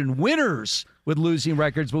division winners with losing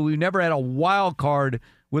records, but we've never had a wild card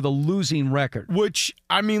with a losing record. Which,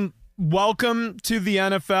 I mean, welcome to the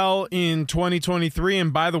NFL in 2023.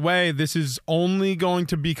 And by the way, this is only going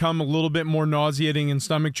to become a little bit more nauseating and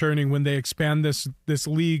stomach churning when they expand this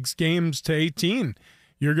league's games to 18.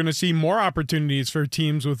 You're going to see more opportunities for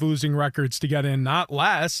teams with losing records to get in, not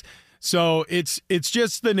less. So it's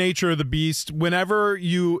just the nature of the beast. Whenever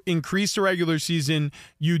you increase the regular season,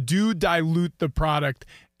 you do dilute the product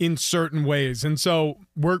in certain ways. And so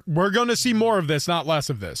we're going to see more of this, not less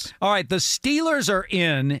of this. All right, the Steelers are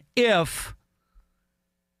in if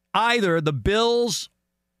either the Bills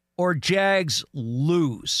or Jags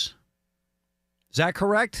lose. Is that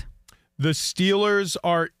correct? The Steelers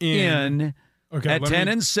are in at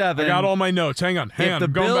 10-7. I got all my notes. Hang on. If the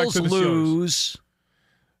I'm going Bills back to the Steelers. lose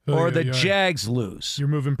or the Jags lose. You're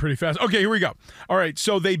moving pretty fast. Okay, here we go. All right,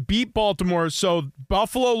 so they beat Baltimore. So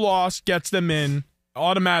Buffalo loss gets them in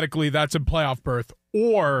automatically. That's a playoff berth.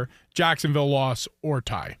 Or Jacksonville loss or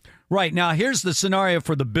tie. Right. Now, here's the scenario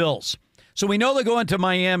for the Bills. So we know they're going to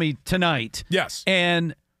Miami tonight. Yes.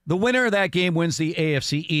 And the winner of that game wins the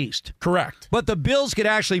AFC East. Correct. But the Bills could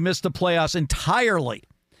actually miss the playoffs entirely.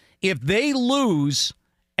 If they lose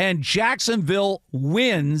and Jacksonville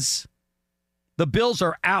wins, the Bills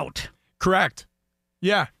are out. Correct.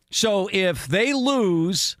 Yeah. So if they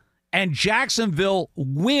lose and Jacksonville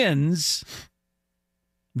wins,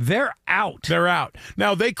 they're out. They're out.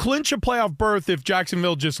 Now, they clinch a playoff berth if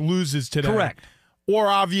Jacksonville just loses today. Correct. Or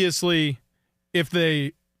obviously, if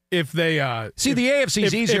they see, the AFC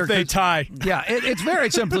is easier if they tie. Yeah, it's very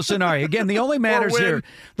simple scenario. Again, the only matters here,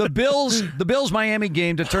 the Bills Miami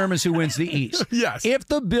game determines who wins the East. Yes. If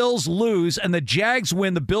the Bills lose and the Jags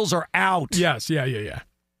win, the Bills are out. Yes, yeah.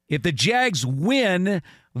 If the Jags win,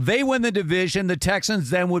 they win the division. The Texans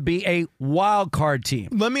then would be a wild card team.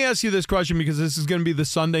 Let me ask you this question because this is going to be the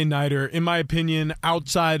Sunday nighter. In my opinion,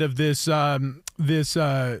 outside of this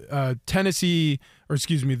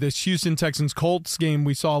Houston Texans Colts game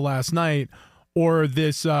we saw last night, or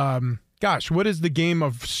this, what is the game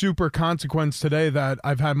of super consequence today that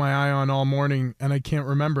I've had my eye on all morning and I can't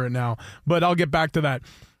remember it now, but I'll get back to that.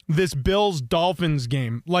 This Bills-Dolphins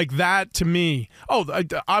game, like that to me. Oh,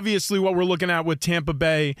 obviously what we're looking at with Tampa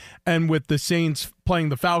Bay and with the Saints playing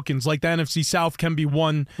the Falcons, like the NFC South can be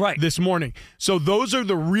won this morning. So those are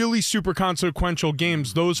the really super consequential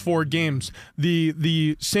games, those 4 games.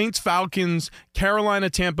 The Saints-Falcons,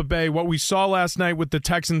 Carolina-Tampa Bay, what we saw last night with the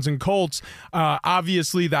Texans and Colts,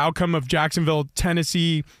 obviously the outcome of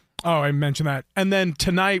Jacksonville-Tennessee. Oh, I mentioned that. And then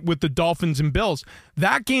tonight with the Dolphins and Bills.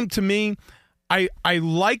 That game to me, I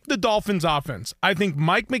like the Dolphins' offense. I think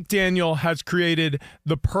Mike McDaniel has created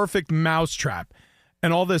the perfect mousetrap.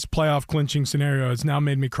 And all this playoff clinching scenario has now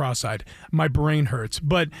made me cross-eyed. My brain hurts.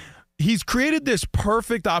 But he's created this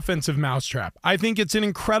perfect offensive mousetrap. I think it's an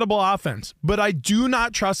incredible offense. But I do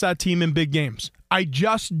not trust that team in big games. I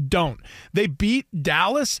just don't. They beat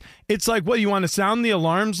Dallas. It's like, what, you want to sound the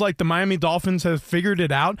alarms like the Miami Dolphins have figured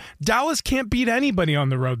it out? Dallas can't beat anybody on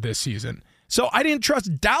the road this season. So I didn't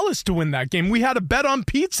trust Dallas to win that game. We had a bet on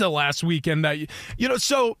pizza last weekend that,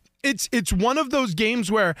 so it's one of those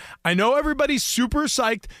games where I know everybody's super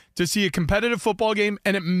psyched to see a competitive football game,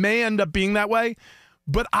 and it may end up being that way,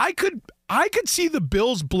 but I could see the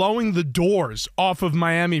Bills blowing the doors off of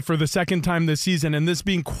Miami for the second time this season, and this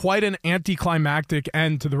being quite an anticlimactic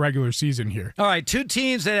end to the regular season here. All right, 2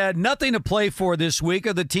 teams that had nothing to play for this week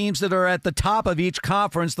are the teams that are at the top of each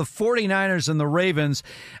conference, the 49ers and the Ravens.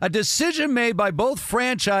 A decision made by both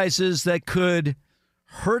franchises that could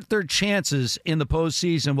hurt their chances in the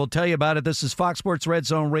postseason. We'll tell you about it. This is Fox Sports Red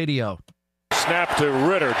Zone Radio. Snap to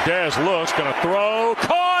Ritter. Dez looks, going to throw.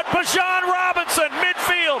 Caught. Bijan Robinson,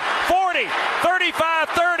 midfield. 40, 35,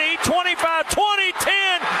 30, 25, 20,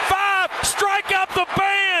 10, 5. Strike up the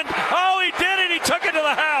band. Oh, he did it. He took it to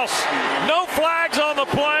the house. No flags on the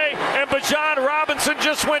play, and Bijan Robinson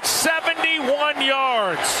just went 71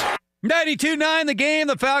 yards. 92-9 the game,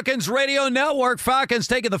 the Falcons Radio Network. Falcons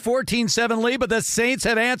taking the 14-7 lead, but the Saints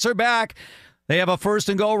have answered back. They have a 1st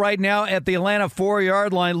and goal right now at the Atlanta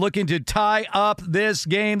 4-yard line, looking to tie up this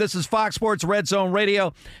game. This is Fox Sports Red Zone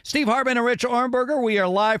Radio. Steve Hartman and Rich Ohrnberger. We are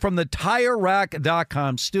live from the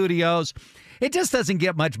TireRack.com studios. It just doesn't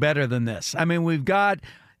get much better than this. I mean, we've got,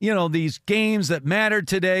 these games that matter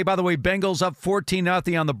today. By the way, Bengals up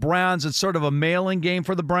 14-0 on the Browns. It's sort of a mail-in game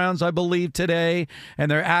for the Browns, I believe, today, and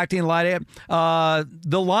they're acting like it.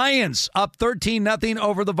 The Lions up 13-0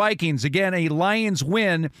 over the Vikings. Again, a Lions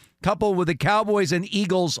win coupled with the Cowboys and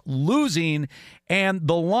Eagles losing, and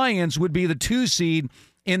the Lions would be the 2 seed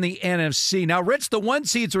in the NFC. Now, Rich, the 1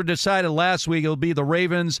 seeds were decided last week. It'll be the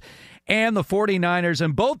Ravens and the 49ers,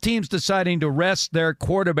 and both teams deciding to rest their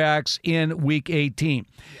quarterbacks in Week 18.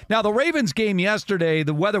 Now, the Ravens game yesterday,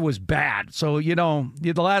 the weather was bad. So,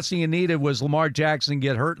 the last thing you needed was Lamar Jackson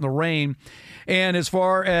get hurt in the rain. And as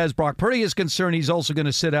far as Brock Purdy is concerned, he's also going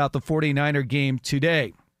to sit out the 49er game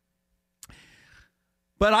today.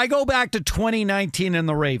 But I go back to 2019 and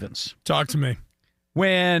the Ravens. Talk to me.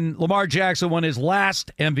 When Lamar Jackson won his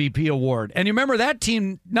last MVP award. And you remember that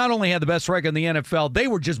team not only had the best record in the NFL, they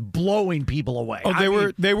were just blowing people away. Oh,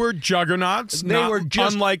 they were juggernauts. They were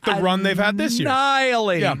just unlike the run they've had this year.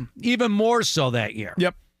 Annihilating, even more so that year.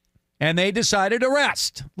 Yep. And they decided to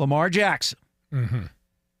rest Lamar Jackson. Mm-hmm.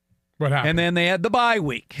 What happened? And then they had the bye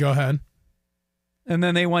week. Go ahead. And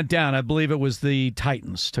then they went down. I believe it was the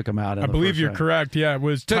Titans took them out. I believe you're correct. Yeah, it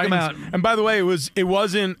was took Titans. them out. And by the way, it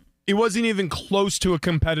wasn't even close to a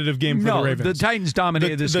competitive game for the Ravens. The Titans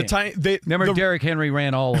dominated this game. Remember, Derrick Henry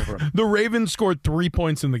ran all over them. The Ravens scored 3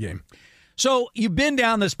 points in the game. So you've been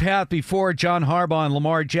down this path before, John Harbaugh and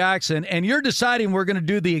Lamar Jackson, and you're deciding we're going to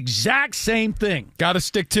do the exact same thing. Got to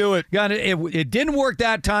stick to it. It didn't work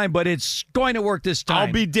that time, but it's going to work this time.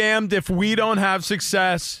 I'll be damned if we don't have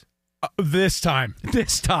success this time.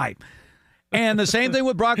 And the same thing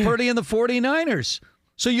with Brock Purdy and the 49ers.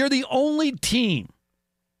 So you're the only team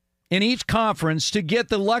in each conference to get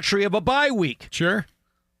the luxury of a bye week. Sure.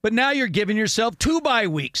 But now you're giving yourself 2 bye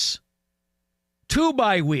weeks. 2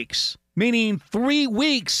 bye weeks. Meaning 3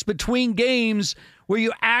 weeks between games where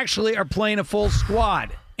you actually are playing a full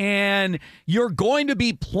squad. And you're going to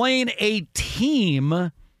be playing a team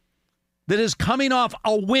that is coming off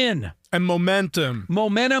a win. And momentum.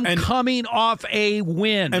 Coming off a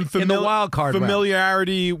win and in the wild card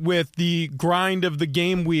familiarity round. With the grind of the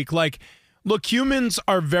game week. Like, look, humans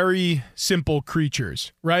are very simple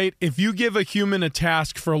creatures, right? If you give a human a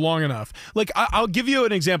task for long enough. Like, I'll give you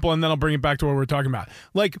an example, and then I'll bring it back to what we're talking about.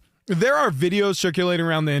 Like, there are videos circulating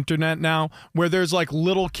around the internet now where there's like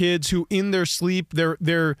little kids who in their sleep,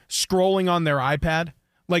 they're scrolling on their iPad.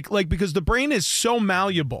 Like because the brain is so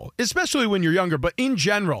malleable, especially when you're younger, but in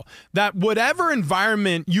general, that whatever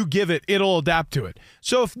environment you give it, it'll adapt to it.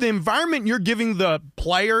 So if the environment you're giving the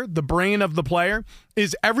player, the brain of the player,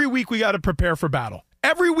 is every week we got to prepare for battle.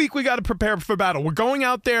 Every week we got to prepare for battle. We're going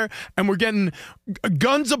out there and we're getting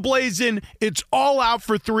guns a-blazing. It's all out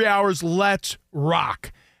for 3 hours. Let's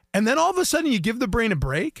rock. And then all of a sudden you give the brain a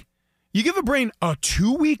break. You give the brain a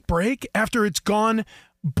 2-week break after it's gone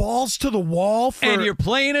balls to the wall. And you're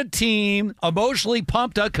playing a team emotionally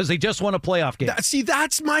pumped up because they just won a playoff game. See,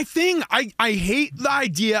 that's my thing. I hate the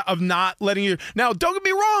idea of not letting you. Now, don't get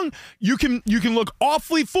me wrong. You can look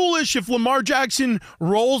awfully foolish if Lamar Jackson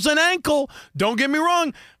rolls an ankle. Don't get me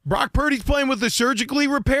wrong. Brock Purdy's playing with a surgically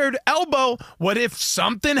repaired elbow. What if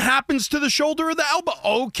something happens to the shoulder of the elbow?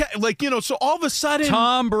 Okay. So all of a sudden.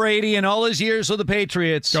 Tom Brady in all his years with the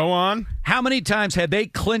Patriots. Go on. How many times had they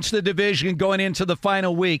clinched the division going into the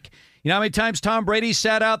final week? You know how many times Tom Brady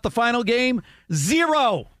sat out the final game?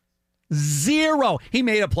 0. He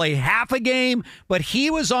made a play half a game, but he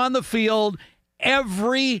was on the field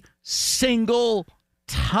every single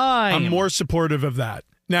time. I'm more supportive of that.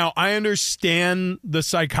 Now, I understand the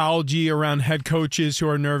psychology around head coaches who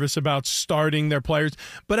are nervous about starting their players,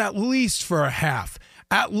 but at least for a half.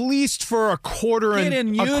 At least for a quarter and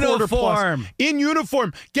a quarter plus. In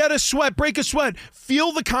uniform. Get a sweat, break a sweat.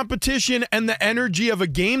 Feel the competition and the energy of a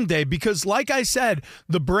game day because, like I said,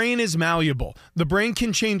 the brain is malleable. The brain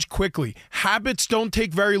can change quickly. Habits don't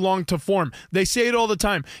take very long to form. They say it all the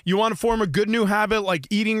time. You want to form a good new habit like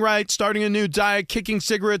eating right, starting a new diet, kicking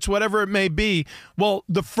cigarettes, whatever it may be. Well,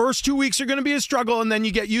 the first 2 weeks are going to be a struggle and then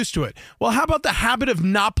you get used to it. Well, how about the habit of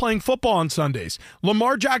not playing football on Sundays?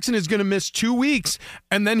 Lamar Jackson is going to miss 2 weeks.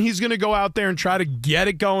 And then he's going to go out there and try to get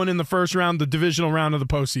it going in the first round, the divisional round of the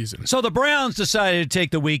postseason. So the Browns decided to take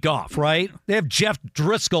the week off, right? They have Jeff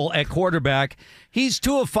Driscoll at quarterback. He's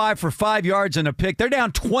 2 of 5 for 5 yards and a pick. They're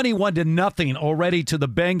down 21-0 already to the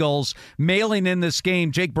Bengals, mailing in this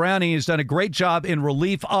game. Jake Browning has done a great job in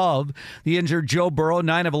relief of the injured Joe Burrow,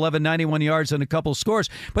 9 of 11, 91 yards and a couple scores.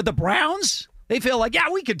 But the Browns, they feel like,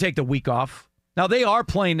 we could take the week off. Now, they are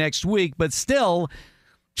playing next week, but still,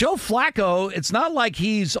 Joe Flacco, it's not like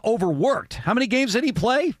he's overworked. How many games did he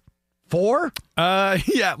play? 4?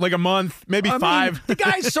 Yeah, like a month, maybe 5. The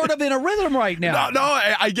guy's sort of in a rhythm right now. No,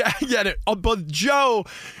 I get it. But Joe,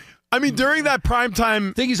 during that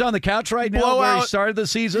primetime... Think he's on the couch right now where he started the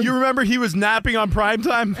season? You remember he was napping on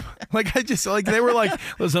primetime? They were like,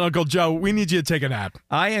 listen, Uncle Joe, we need you to take a nap.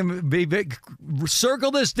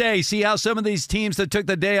 Circle this day. See how some of these teams that took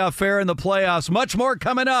the day off fare in the playoffs. Much more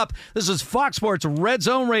coming up. This is Fox Sports Red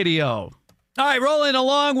Zone Radio. All right, rolling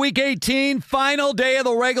along, Week 18, final day of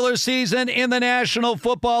the regular season in the National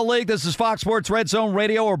Football League. This is Fox Sports Red Zone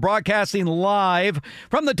Radio. We're broadcasting live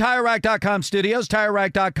from the TireRack.com studios.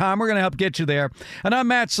 TireRack.com, we're going to help get you there. An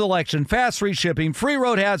unmatched selection, fast free shipping, free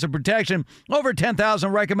road hazard protection, over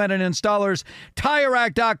 10,000 recommended installers.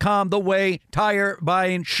 TireRack.com, the way tire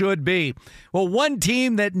buying should be. Well, one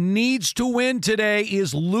team that needs to win today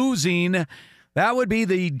is losing. That would be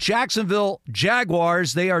the Jacksonville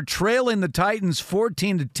Jaguars. They are trailing the Titans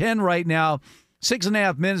 14-10 right now.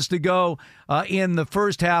 6.5 minutes to go in the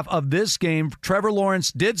first half of this game. Trevor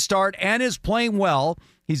Lawrence did start and is playing well.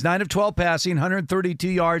 He's 9 of 12 passing, 132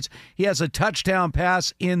 yards. He has a touchdown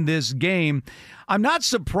pass in this game. I'm not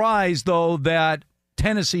surprised, though, that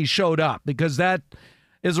Tennessee showed up, because that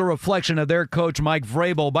is a reflection of their coach, Mike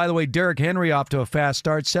Vrabel. By the way, Derrick Henry off to a fast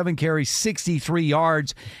start, 7 carries, 63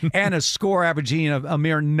 yards, and a score averaging a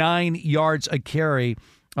mere 9 yards a carry.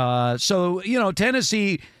 So,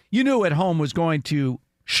 Tennessee, you knew at home was going to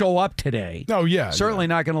show up today. Oh, yeah. Certainly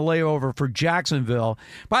not going to lay over for Jacksonville.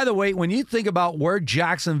 By the way, when you think about where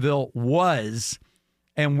Jacksonville was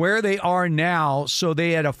and where they are now, so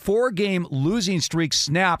they had a 4-game losing streak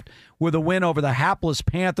snapped with a win over the hapless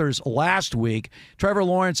Panthers last week. Trevor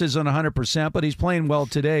Lawrence isn't 100%, but he's playing well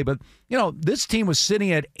today. But, this team was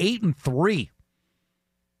sitting at 8-3.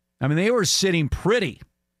 I mean, they were sitting pretty.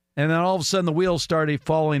 And then all of a sudden the wheels started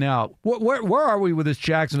falling out. Where are we with this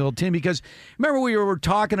Jacksonville team? Because remember, we were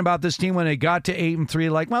talking about this team when they got to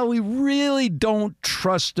 8-3, like, well, we really don't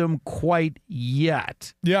trust them quite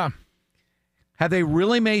yet. Yeah. Have they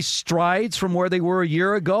really made strides from where they were a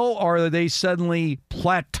year ago, or are they suddenly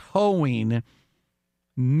plateauing,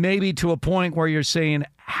 maybe to a point where you're saying,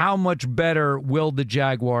 how much better will the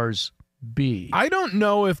Jaguars be? I don't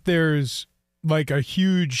know if there's like a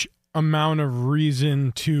huge amount of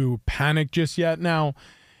reason to panic just yet. Now,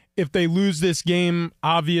 if they lose this game,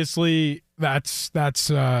 obviously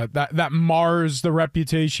that mars the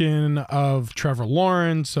reputation of Trevor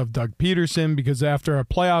Lawrence, of Doug Peterson, because after a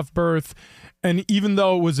playoff berth, and even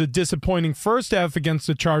though it was a disappointing first half against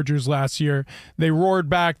the Chargers last year, they roared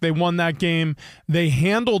back. They won that game. They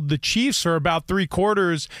handled the Chiefs for about 3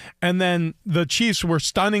 quarters, and then the Chiefs were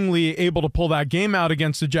stunningly able to pull that game out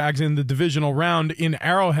against the Jags in the divisional round in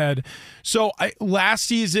Arrowhead. So last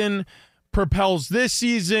season propels this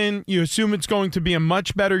season. You assume it's going to be a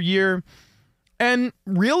much better year. And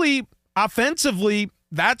really, offensively,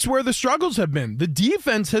 that's where the struggles have been. The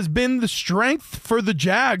defense has been the strength for the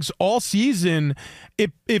Jags all season.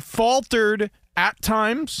 It faltered at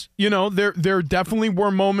times. There definitely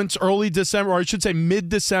were moments early December, or I should say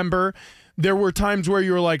mid-December. There were times where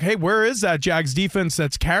you were like, hey, where is that Jags defense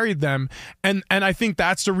that's carried them? And I think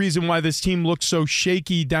that's the reason why this team looks so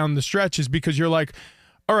shaky down the stretch, is because you're like,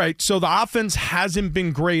 all right, so the offense hasn't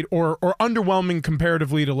been great or underwhelming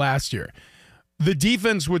comparatively to last year. The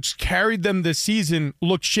defense, which carried them this season,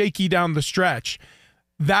 looked shaky down the stretch.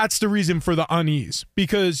 That's the reason for the unease,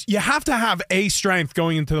 because you have to have a strength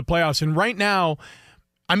going into the playoffs. And right now,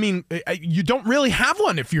 I mean, you don't really have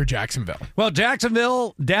one if you're Jacksonville. Well,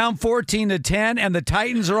 Jacksonville down 14-10, and the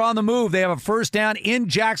Titans are on the move. They have a first down in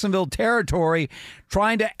Jacksonville territory,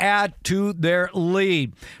 trying to add to their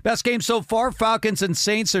lead. Best game so far, Falcons and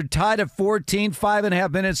Saints are tied at 14,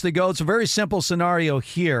 5.5 minutes to go. It's a very simple scenario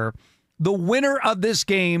here. The winner of this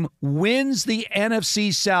game wins the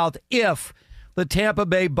NFC South if the Tampa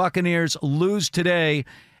Bay Buccaneers lose today.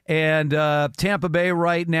 And Tampa Bay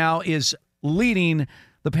right now is leading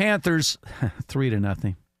the Panthers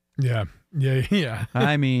 3-0. Yeah.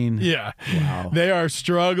 I mean, yeah. Wow. They are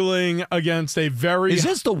struggling against a very... Is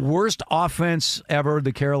this the worst offense ever,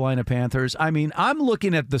 the Carolina Panthers? I mean, I'm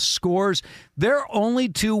looking at the scores. They're only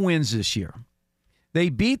 2 wins this year. They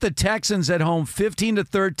beat the Texans at home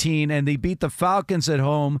 15-13, and they beat the Falcons at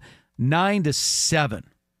home 9-7.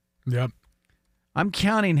 Yep. I'm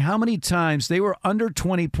counting how many times they were under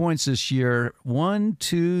 20 points this year. 1,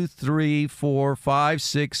 2, 3, 4, 5,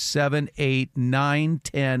 6, 7, 8, 9,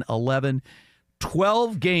 10, 11,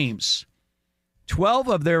 12 games. 12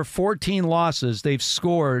 of their 14 losses they've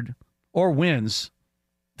scored, or wins,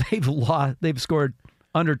 they've scored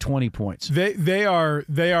under 20 points. They are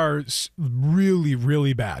really,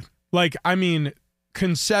 really bad. Like, I mean,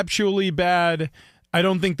 conceptually bad. I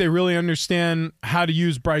don't think they really understand how to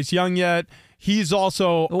use Bryce Young yet. He's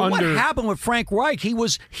also What happened with Frank Reich? He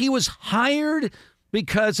was hired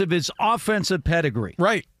because of his offensive pedigree.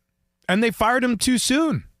 Right. And they fired him too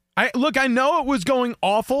soon. I know it was going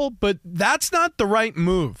awful, but that's not the right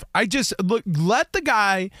move. Let the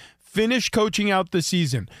guy finish coaching out the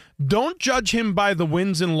season. Don't judge him by the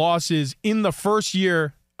wins and losses in the first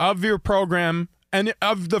year of your program and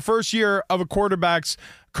of the first year of a quarterback's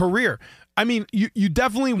career. I mean, you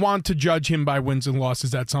definitely want to judge him by wins and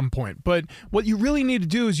losses at some point. But what you really need to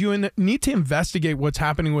do is you need to investigate what's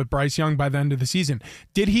happening with Bryce Young by the end of the season.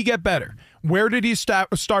 Did he get better? Where did he start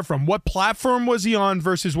from? What platform was he on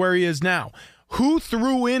versus where he is now? Who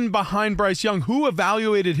threw in behind Bryce Young? Who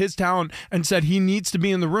evaluated his talent and said he needs to be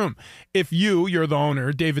in the room? If you're the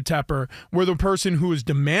owner, David Tepper, were the person who is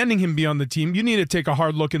demanding him be on the team, you need to take a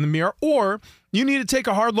hard look in the mirror, or you need to take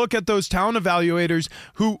a hard look at those talent evaluators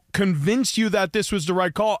who convinced you that this was the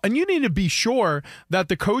right call. And you need to be sure that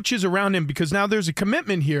the coaches around him, because now there's a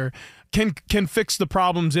commitment here, can fix the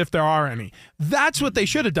problems if there are any. That's what they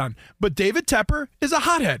should have done. But David Tepper is a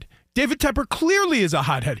hothead. David Tepper clearly is a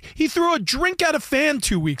hothead. He threw a drink at a fan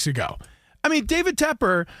 2 weeks ago. I mean, David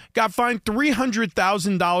Tepper got fined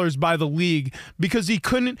 $300,000 by the league because he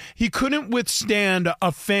couldn't withstand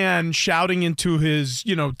a fan shouting into his,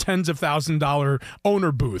 tens of $1,000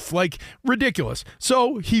 owner booth. Like, ridiculous.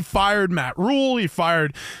 So he fired Matt Rule. He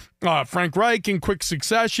fired Frank Reich in quick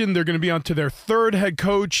succession. They're going to be on to their third head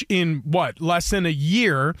coach in, less than a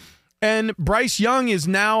year. And Bryce Young has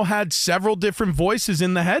now had several different voices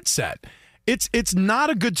in the headset. It's not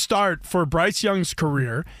a good start for Bryce Young's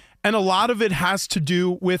career. And a lot of it has to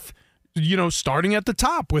do with, starting at the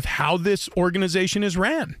top with how this organization is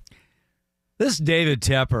ran. This David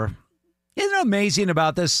Tepper, isn't it amazing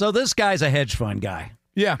about this? So this guy's a hedge fund guy.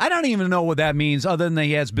 Yeah. I don't even know what that means other than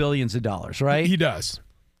he has billions of dollars, right? He does.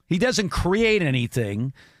 He doesn't create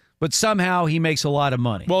anything, but somehow he makes a lot of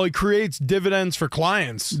money. Well, he creates dividends for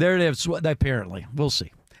clients. There it is, apparently. We'll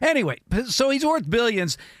see. Anyway, so he's worth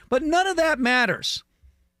billions, but none of that matters.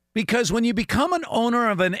 Because when you become an owner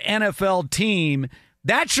of an NFL team,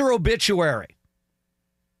 that's your obituary.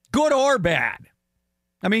 Good or bad.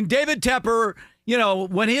 I mean, David Tepper,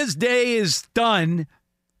 when his day is done,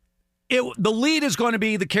 the lead is going to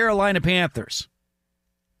be the Carolina Panthers.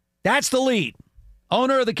 That's the lead.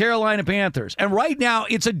 Owner of the Carolina Panthers. And right now,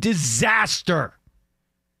 it's a disaster.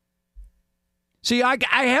 See, I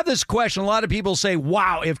have this question. A lot of people say,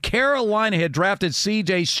 wow, if Carolina had drafted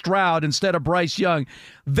C.J. Stroud instead of Bryce Young,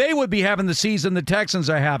 they would be having the season the Texans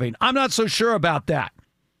are having. I'm not so sure about that.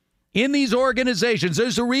 In these organizations,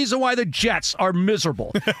 there's a reason why the Jets are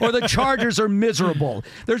miserable or the Chargers are miserable.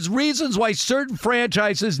 There's reasons why certain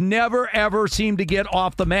franchises never, ever seem to get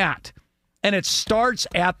off the mat. And it starts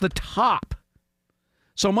at the top.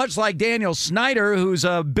 So much like Daniel Snyder, who's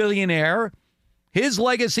a billionaire, his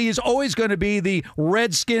legacy is always going to be the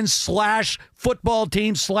Redskins / football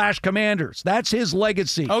team / Commanders. That's his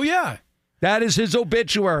legacy. Oh, yeah. That is his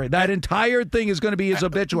obituary. That entire thing is going to be his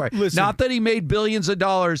obituary. Listen. Not that he made billions of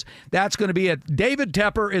dollars. That's going to be it. David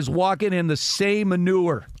Tepper is walking in the same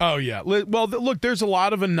manure. Oh, yeah. Well, look, there's a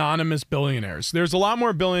lot of anonymous billionaires. There's a lot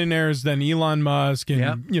more billionaires than Elon Musk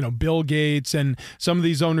and, Bill Gates and some of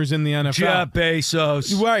these owners in the NFL. Jeff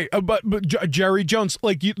Bezos. Right. But Jerry Jones,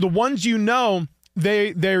 the ones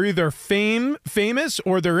they're either famous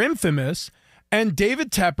or they're infamous. And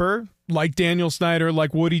David Tepper, like Daniel Snyder,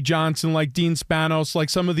 like Woody Johnson, like Dean Spanos, like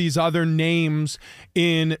some of these other names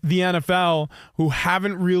in the NFL who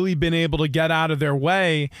haven't really been able to get out of their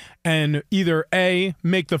way and either A,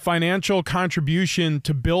 make the financial contribution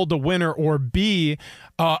to build a winner, or B,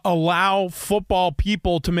 allow football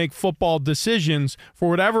people to make football decisions. For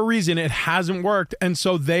whatever reason, it hasn't worked. And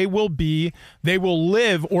so they will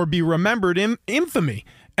live or be remembered in infamy.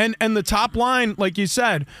 And the top line, like you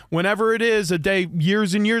said, whenever it is a day,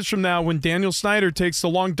 years and years from now, when Daniel Snyder takes the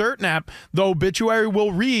long dirt nap, the obituary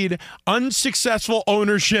will read unsuccessful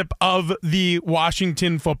ownership of the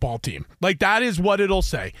Washington football team. Like, that is what it'll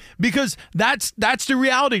say. Because that's the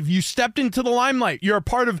reality. If you stepped into the limelight, you're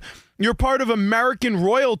part of American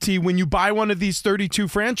royalty when you buy one of these 32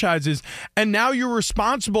 franchises, and now you're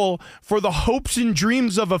responsible for the hopes and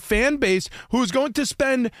dreams of a fan base who's going to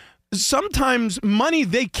spend sometimes money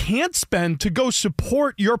they can't spend to go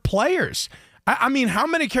support your players. I mean, how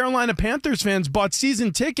many Carolina Panthers fans bought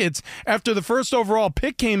season tickets after the first overall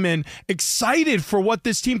pick came in, excited for what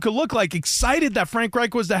this team could look like, excited that Frank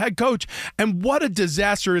Reich was the head coach, and what a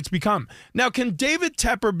disaster it's become. Now, can David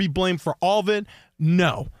Tepper be blamed for all of it?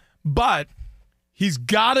 No. But he's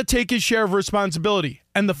got to take his share of responsibility.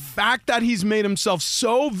 And the fact that he's made himself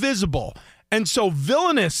so visible and so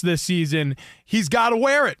villainous this season, he's got to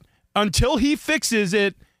wear it. Until he fixes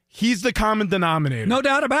it, he's the common denominator. No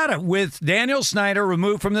doubt about it. With Daniel Snyder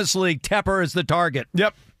removed from this league, Tepper is the target.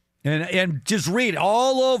 Yep. And just read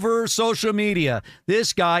all over social media.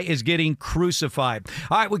 This guy is getting crucified.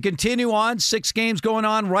 All right, we continue on. 6 games going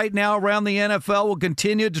on right now around the NFL. We'll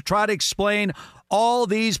continue to try to explain all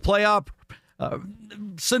these playoff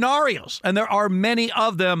scenarios, and there are many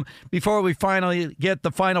of them before we finally get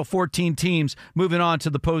the final 14 teams moving on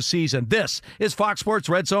to the postseason. This is Fox Sports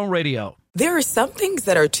Red Zone Radio. There are some things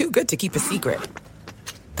that are too good to keep a secret.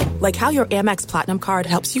 Like how your Amex Platinum card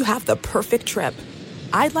helps you have the perfect trip.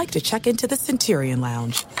 I'd like to check into the Centurion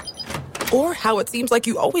Lounge. Or how it seems like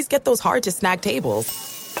you always get those hard-to-snag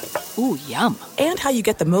tables. Ooh, yum. And how you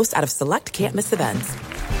get the most out of select can't-miss events.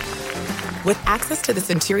 With access to the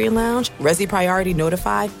Centurion Lounge, Resi Priority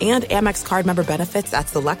Notified, and Amex card member benefits at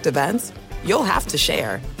select events, you'll have to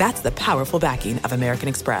share. That's the powerful backing of American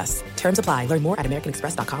Express. Terms apply. Learn more at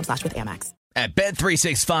americanexpress.com/withAmex. At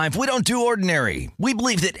Bet365, we don't do ordinary. We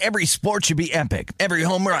believe that every sport should be epic. Every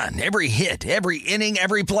home run, every hit, every inning,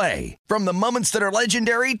 every play. From the moments that are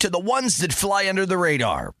legendary to the ones that fly under the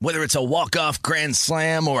radar. Whether it's a walk-off grand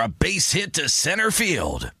slam or a base hit to center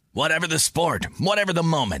field. Whatever the sport, whatever the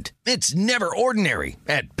moment. It's never ordinary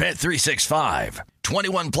at Bet365.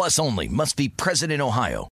 21 plus only. Must be present in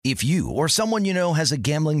Ohio. If you or someone you know has a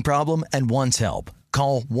gambling problem and wants help,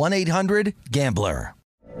 call 1-800-GAMBLER.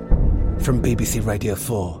 From BBC Radio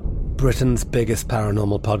 4, Britain's biggest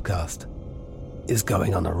paranormal podcast is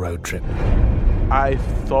going on a road trip. I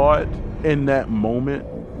thought in that moment,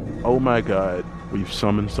 oh my God, we've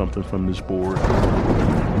summoned something from this board.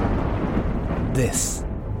 This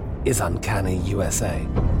is Uncanny USA.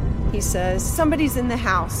 He says, somebody's in the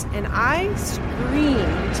house, and I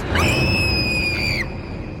screamed.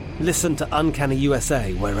 Listen to Uncanny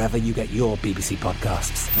USA wherever you get your BBC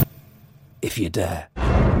podcasts, if you dare.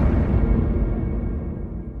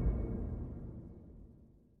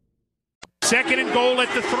 Second and goal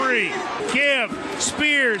at the 3. Give.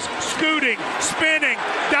 Spears. Scooting. Spinning.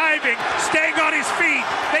 Diving. Staying on his feet.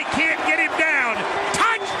 They can't get him down.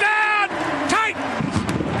 Touchdown! Titans!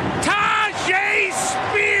 Tajay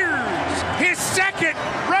Spears! His second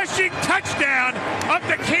rushing touchdown of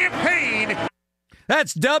the campaign.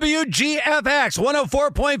 That's WGFX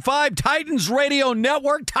 104.5 Titans Radio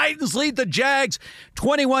Network. Titans lead the Jags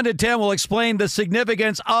 21-10. We'll explain the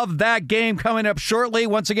significance of that game coming up shortly.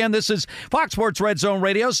 Once again, this is Fox Sports Red Zone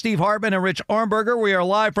Radio. Steve Hartman and Rich Ohrnberger. We are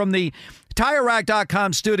live from the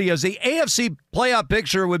TireRack.com studios. The AFC playoff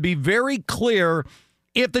picture would be very clear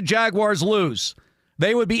if the Jaguars lose.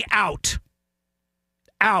 They would be out.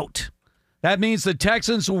 Out. That means the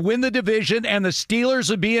Texans will win the division and the Steelers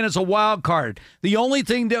would be in as a wild card. The only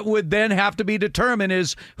thing that would then have to be determined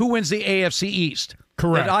is who wins the AFC East.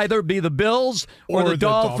 Correct. It'd either be the Bills or the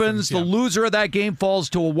Dolphins. Yeah. The loser of that game falls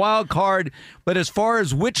to a wild card. But as far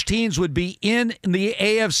as which teams would be in the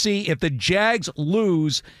AFC, if the Jags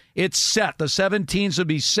lose, it's set. The 7 teams would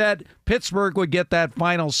be set. Pittsburgh would get that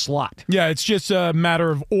final slot. Yeah, it's just a matter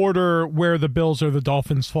of order where the Bills or the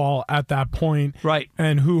Dolphins fall at that point. Right.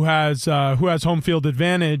 And who has home field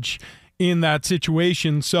advantage in that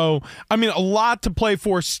situation. So, I mean, a lot to play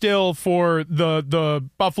for still for the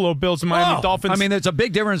Buffalo Bills and Miami Dolphins. I mean, there's a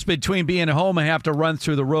big difference between being at home and have to run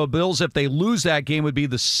through the road. Bills, if they lose that game, would be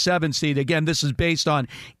the 7th seed. Again, this is based on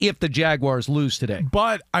if the Jaguars lose today.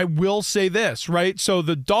 But I will say this, right? So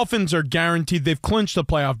the Dolphins are guaranteed. They've clinched the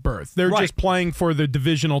playoff berth. They're just playing for the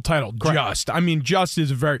divisional title. Correct. Just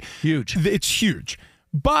is very huge. It's huge.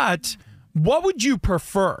 But what would you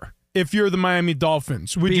prefer? If you're the Miami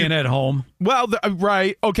Dolphins, would being at home? Well,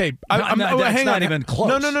 right. Okay. That's not even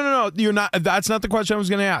close. No. You're not. That's not the question I was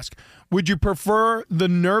going to ask. Would you prefer the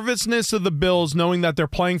nervousness of the Bills knowing that they're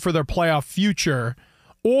playing for their playoff future,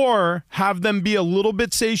 or have them be a little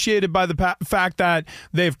bit satiated by the fact that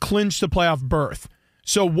they've clinched the playoff berth?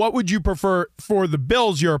 So what would you prefer for the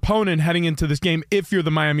Bills, your opponent, heading into this game if you're the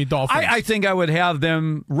Miami Dolphins? I think I would have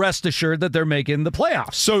them rest assured that they're making the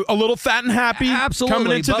playoffs. So a little fat and happy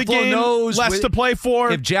coming into Buffalo the game, knows less to play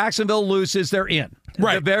for. If Jacksonville loses, they're in.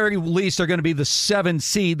 Right. At the very least, they're going to be the 7th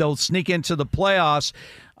seed. They'll sneak into the playoffs.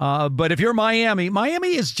 But if you're Miami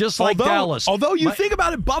is just like Dallas. Although you think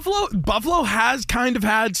about it, Buffalo has kind of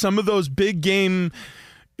had some of those big game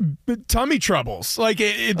tummy troubles.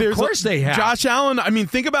 Of course they have. Josh Allen, I mean,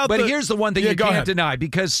 think about But here's the one thing you can't deny,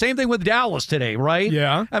 because same thing with Dallas today, right?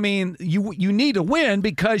 Yeah. I mean, you need to win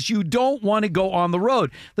because you don't want to go on the road.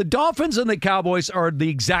 The Dolphins and the Cowboys are the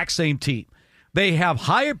exact same team. They have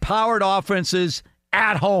higher-powered offenses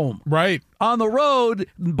at home. Right. On the road,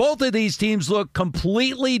 both of these teams look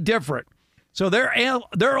completely different. So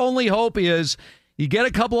their only hope is you get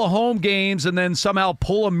a couple of home games and then somehow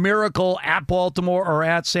pull a miracle at Baltimore or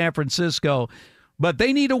at San Francisco. But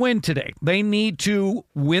they need to win today. They need to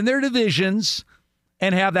win their divisions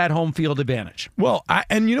and have that home field advantage. Well,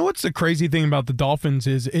 and you know what's the crazy thing about the Dolphins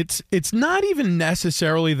is it's not even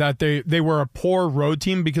necessarily that they were a poor road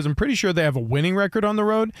team, because I'm pretty sure they have a winning record on the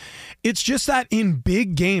road. It's just that in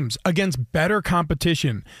big games against better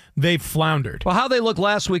competition, they've floundered. Well, how they look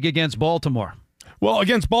last week against Baltimore? Well,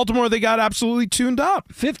 against Baltimore, they got absolutely tuned up.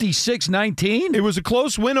 56-19? It was a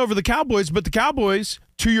close win over the Cowboys, but the Cowboys,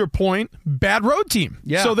 to your point, bad road team.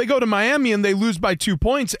 Yeah. So they go to Miami and they lose by 2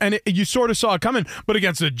 points, and you sort of saw it coming. But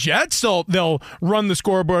against the Jets, they'll run the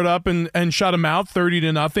scoreboard up and shut them out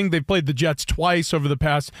 30-0. They've played the Jets twice over the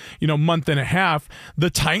past month and a half.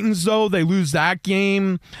 The Titans, though, they lose that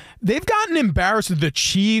game. they've gotten embarrassed. The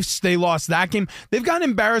Chiefs, they lost that game. They've gotten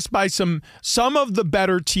embarrassed by some of the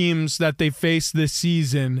better teams that they faced this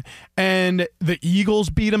season. And the Eagles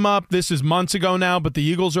beat them up. This is months ago now, but the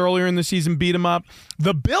Eagles earlier in the season beat them up.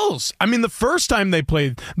 The Bills, I mean, the first time they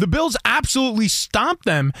played, the Bills absolutely stomped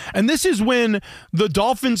them. And this is when the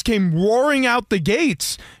Dolphins came roaring out the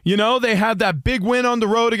gates. You know, they had that big win on the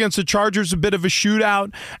road against the Chargers, a bit of a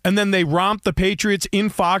shootout, and then they romped the Patriots in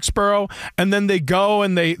Foxborough, and then they go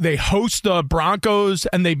and they host the Broncos,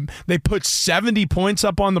 and they put 70 points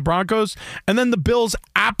up on the Broncos, and then the Bills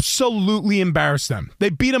absolutely embarrassed them. They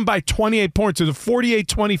beat them by 28 points. It was a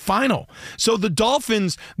 48-20 final. So the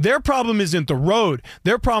Dolphins, their problem isn't the road.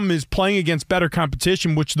 Their problem is playing against better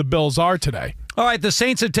competition, which the Bills are today. All right, the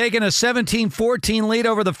Saints have taken a 17-14 lead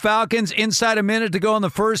over the Falcons. Inside a minute to go in the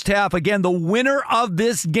first half. Again, the winner of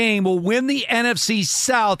this game will win the NFC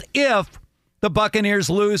South if the Buccaneers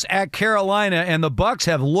lose at Carolina, and the Bucs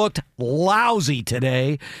have looked lousy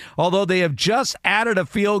today, although they have just added a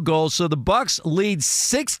field goal. So the Bucs lead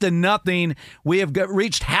 6-0. We have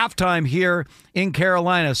reached halftime here in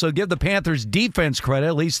Carolina. So give the Panthers defense credit.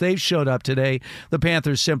 At least they've showed up today. The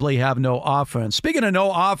Panthers simply have no offense. Speaking of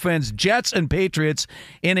no offense, Jets and Patriots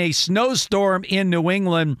in a snowstorm in New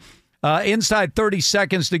England. Inside 30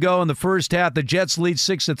 seconds to go in the first half, the Jets lead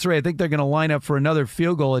 6-3. I think they're going to line up for another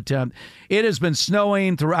field goal attempt. It has been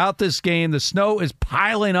snowing throughout this game. The snow is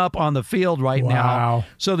piling up on the field right now.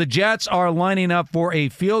 So the Jets are lining up for a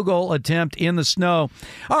field goal attempt in the snow.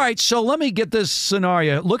 All right, so let me get this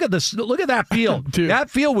scenario. Look at this. Look at that field. That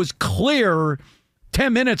field was clear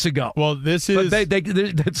 10 minutes ago. Well, this is... But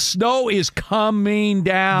the snow is coming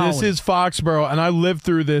down. This is Foxborough, and I lived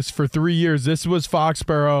through this for 3 years. This was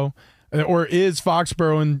Foxborough, or is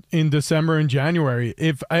Foxborough in December and January.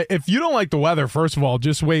 If you don't like the weather, first of all,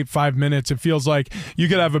 just wait 5 minutes. It feels like you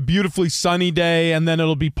could have a beautifully sunny day, and then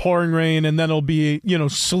it'll be pouring rain, and then it'll be,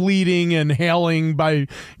 sleeting and hailing by,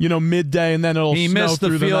 midday, and then it'll snow through the night. He missed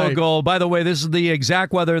the field goal. By the way, this is the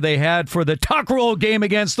exact weather they had for the tuck rule game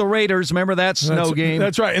against the Raiders. Remember that snow game?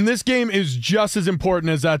 That's right. And this game is just as important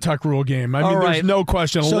as that tuck rule game. I mean, there's no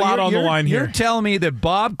question. A lot on the line here. You're telling me that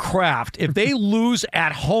Bob Kraft, if they lose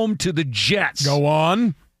at home to the Jets, go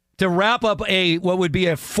on to wrap up what would be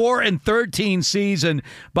a 4-13 season,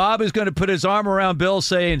 Bob is going to put his arm around Bill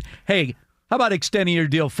saying, hey, how about extending your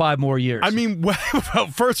deal 5 more years? I mean, well,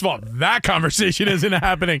 first of all, that conversation isn't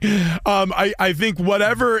happening. I think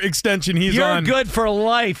whatever extension he's on... You're good for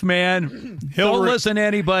life, man. Don't listen to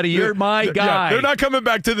anybody. You're my guy. Yeah, they're not coming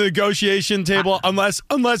back to the negotiation table unless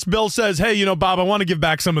Bill says, hey, Bob, I want to give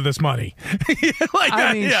back some of this money.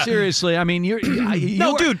 Seriously. I mean,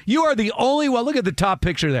 dude, you are the only one. Look at the top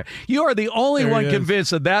picture there. You are the only one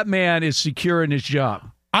convinced that man is secure in his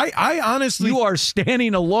job. I honestly... You are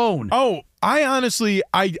standing alone. Oh, I honestly,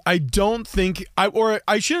 I don't think,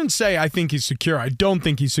 I shouldn't say I think he's secure. I don't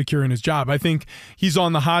think he's secure in his job. I think he's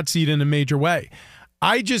on the hot seat in a major way.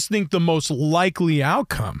 I just think the most likely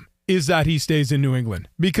outcome is that he stays in New England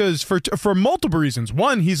because for multiple reasons.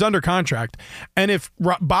 One, he's under contract, and if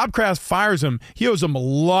Bob Kraft fires him, he owes him a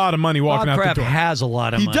lot of money walking out the door. Bob Kraft has a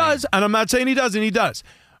lot of money. He does, and I'm not saying he doesn't. He does.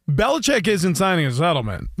 Belichick isn't signing a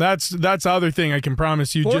settlement. That's the other thing I can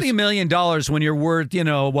promise you. $40 million when you're worth,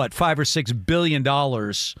 $5 or $6 billion.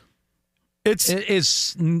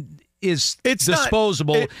 It's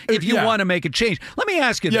disposable if you want to make a change. Let me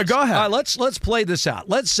ask you this. Yeah, go ahead. Let's play this out.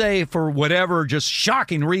 Let's say for whatever just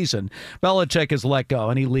shocking reason, Belichick is let go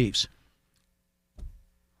and he leaves.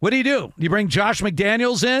 What do? Do you bring Josh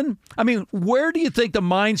McDaniels in? I mean, where do you think the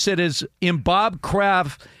mindset is in Bob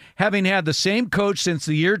Kraft, having had the same coach since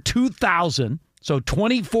the year 2000, so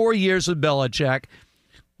 24 years with Belichick?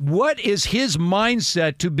 What is his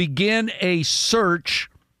mindset to begin a search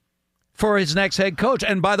for his next head coach?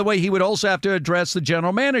 And by the way, he would also have to address the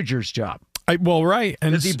general manager's job. Right.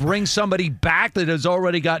 And does he bring somebody back that has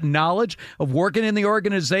already got knowledge of working in the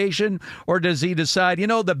organization? Or does he decide, the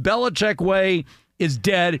Belichick way is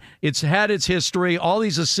dead. It's had its history. All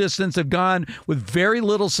these assistants have gone with very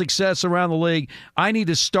little success around the league. I need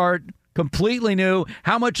to start completely new.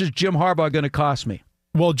 How much is Jim Harbaugh going to cost me?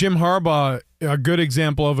 Well, Jim Harbaugh, a good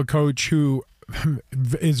example of a coach who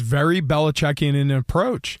is very Belichickian in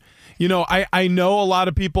approach. I know a lot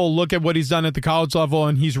of people look at what he's done at the college level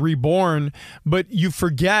and he's reborn, but you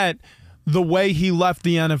forget the way he left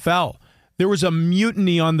the NFL. There was a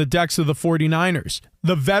mutiny on the decks of the 49ers.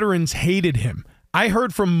 The veterans hated him. I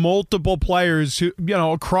heard from multiple players who,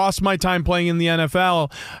 across my time playing in the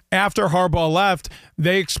NFL, after Harbaugh left,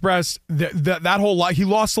 they expressed that whole lot. He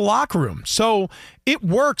lost the locker room. So it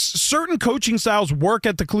works. Certain coaching styles work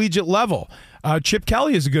at the collegiate level. Chip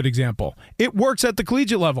Kelly is a good example. It works at the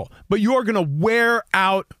collegiate level, but you are going to wear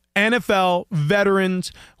out NFL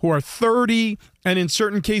veterans who are 30 and in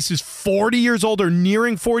certain cases 40 years old or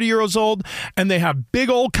nearing 40 years old, and they have big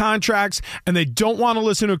old contracts, and they don't want to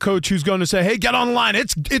listen to a coach who's going to say, hey, get on the line.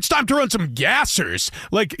 It's time to run some gassers.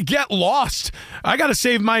 Like, get lost. I got to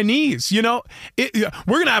save my knees. We're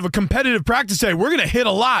going to have a competitive practice day. We're going to hit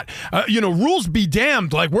a lot. Rules be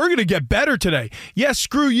damned. Like, we're going to get better today. Yes,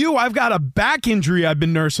 screw you. I've got a back injury I've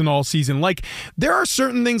been nursing all season. Like, there are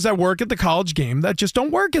certain things that work at the college game that just don't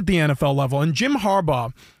work at the NFL level. And Jim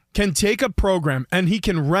Harbaugh can take a program and he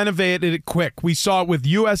can renovate it quick. We saw it with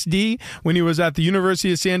USD when he was at the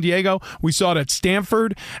University of San Diego. We saw it at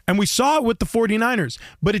Stanford, and we saw it with the 49ers.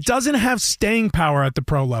 But it doesn't have staying power at the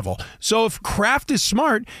pro level. So if Kraft is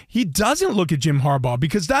smart, he doesn't look at Jim Harbaugh,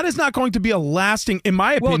 because that is not going to be a lasting, in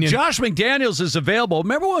my opinion. Well, Josh McDaniels is available.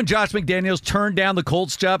 Remember when Josh McDaniels turned down the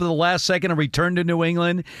Colts job at the last second and returned to New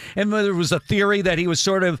England? And there was a theory that he was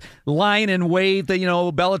sort of lying in wait that,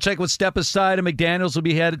 Belichick would step aside and McDaniels would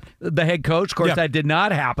be the head coach. Of course, that did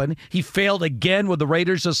not happen. He failed again with the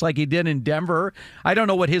Raiders, just like he did in Denver. I don't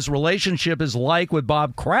know what his relationship is like with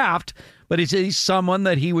Bob Kraft, but he's someone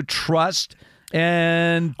that he would trust.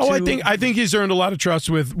 And I think he's earned a lot of trust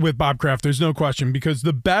with Bob Kraft. There's no question, because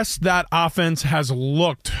the best that offense has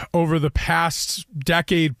looked over the past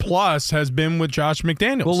decade plus has been with Josh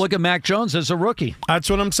McDaniels. Well, look at Mac Jones as a rookie. That's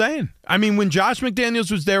what I'm saying. I mean, when Josh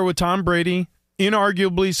McDaniels was there with Tom Brady,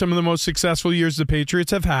 inarguably some of the most successful years the Patriots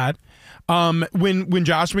have had. When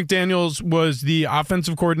Josh McDaniels was the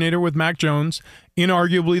offensive coordinator with Mac Jones,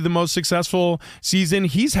 inarguably the most successful season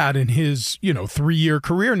he's had in his 3-year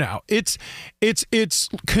career now. It's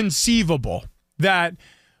conceivable that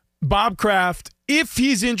Bob Kraft, if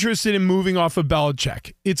he's interested in moving off of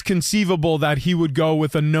Belichick, it's conceivable that he would go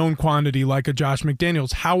with a known quantity like a Josh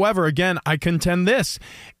McDaniels. However, again, I contend this.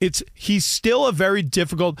 He's still a very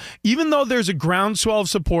difficult, even though there's a groundswell of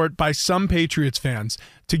support by some Patriots fans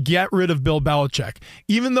to get rid of Bill Belichick,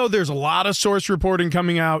 even though there's a lot of source reporting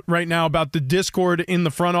coming out right now about the discord in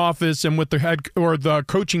the front office and with the head or the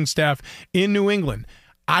coaching staff in New England,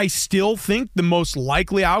 I still think the most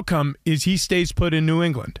likely outcome is he stays put in New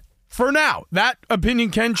England. For now, that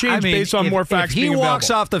opinion can change based on more facts being available. If he walks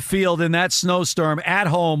off the field in that snowstorm at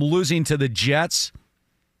home losing to the Jets,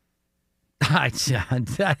 if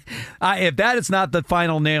that is not the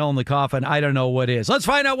final nail in the coffin, I don't know what is. Let's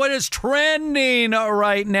find out what is trending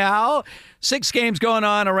right now. 6 games going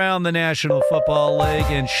on around the National Football League,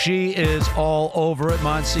 and she is all over it.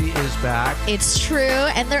 Monsi is back. It's true,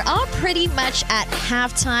 and they're all pretty much at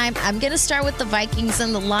halftime. I'm going to start with the Vikings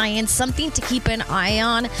and the Lions. Something to keep an eye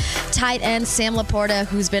on. Tight end Sam Laporta,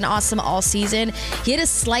 who's been awesome all season, he had a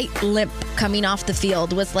slight limp coming off the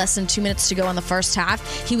field with less than 2 minutes to go in the first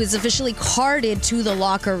half. He was officially carted to the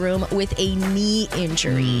locker room with a knee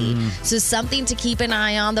injury. So something to keep an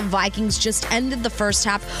eye on. The Vikings just ended the first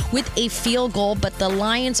half with a field goal, but the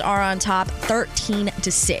Lions are on top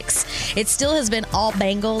 13-6. It still has been all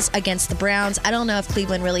Bengals against the Browns. I don't know if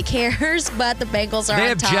Cleveland really cares, but the Bengals are on top.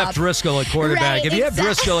 They have Jeff Driscoll at quarterback. Right, if you have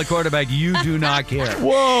Driscoll at quarterback, you do not care.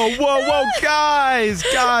 Whoa, guys,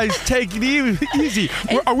 take it easy.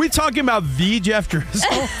 Are we talking about the Jeff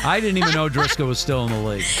Driscoll? I didn't even know Driscoll was still in the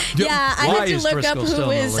league. Yeah, I had to look up who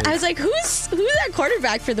was. I was like, who's that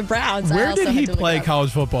quarterback for the Browns? Where did he play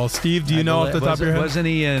college football? Steve, do you know off the top of your head? Wasn't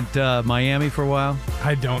he at Miami for a while?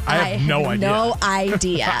 I don't. I have no idea. No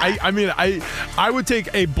idea. I would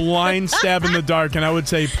take a blind stab in the dark, and I would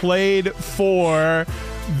say played for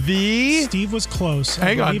the... Steve was close.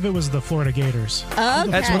 I believe it was the Florida Gators.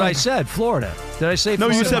 Okay. That's what I said, Florida. Did I say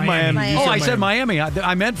Florida? No, you said Miami. I said Miami.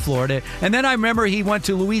 I meant Florida. And then I remember he went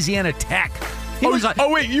to Louisiana Tech.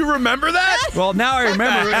 Wait, you remember that? Well, now I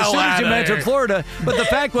remember as soon as you mentioned here. Florida. But the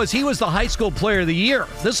fact was, he was the high school player of the year.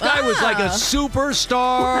 This guy was like a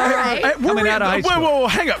superstar coming out of high school. Whoa,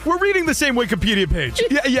 hang up. We're reading the same Wikipedia page.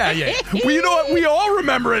 Yeah. Well, you know what? We all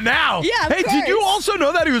remember it now. Yeah, Hey, did you also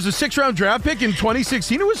know that he was a 6th-round draft pick in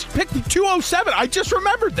 2016? It was picked 207. I just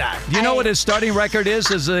remembered that. You know what his starting record is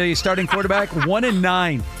as a starting quarterback?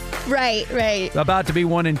 1-9. Right. About to be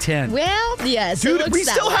 1-10. Well, yes. Dude, it looks we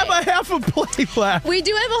still that have way. a half a play left. We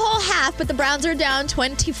do have a whole half, but the Browns are down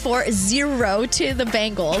 24-0 to the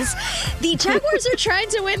Bengals. The Jaguars are trying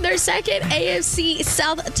to win their second AFC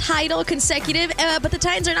South title consecutive, but the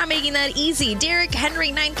Titans are not making that easy. Derrick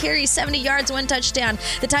Henry, 9 carries, 70 yards, 1 touchdown.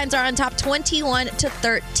 The Titans are on top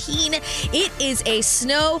 21-13. It is a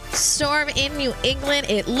snowstorm in New England.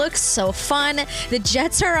 It looks so fun. The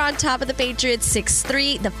Jets are on top of the Patriots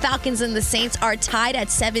 6-3. The Falcons and the Saints are tied at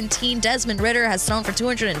 17. Desmond Ridder has thrown for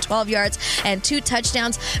 212 yards and 2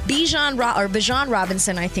 touchdowns. Bijan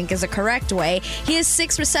Robinson, I think is a correct way. He has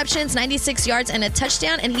 6 receptions, 96 yards, and a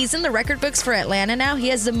touchdown, and he's in the record books for Atlanta now. He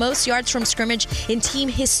has the most yards from scrimmage in team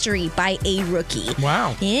history by a rookie.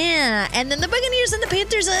 Wow. Yeah, and then the Buccaneers and the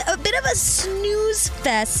Panthers, a bit of a snooze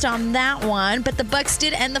fest on that one, but the Bucs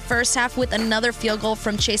did end the first half with another field goal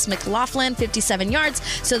from Chase McLaughlin, 57 yards,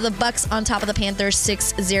 so the Bucs on top of the Panthers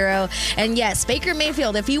 6-0. And yes, Baker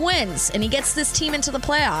Mayfield, if he wins and he gets this team into the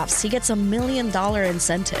playoffs, he gets $1 million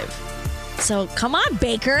incentive. So come on,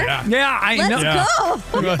 Baker. Yeah, I know.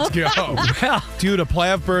 Let's go. Let's go. Dude, a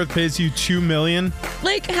playoff berth pays you $2 million.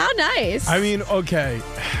 Like, how nice. I mean, okay.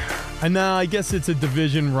 And now I guess it's a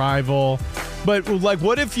division rival. But, like,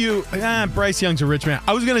 what if you... Bryce Young's a rich man.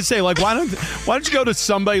 I was going to say, like, why don't you go to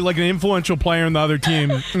somebody, like an influential player on the other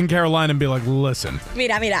team in Carolina and be like, listen.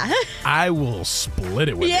 Mira. I will split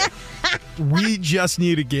it with you. We just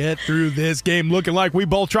need to get through this game looking like we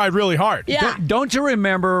both tried really hard. Yeah. Don't you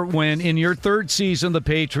remember when in your third season, the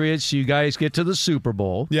Patriots, you guys get to the Super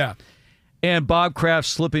Bowl? Yeah. And Bob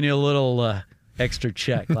Kraft's slipping you a little... extra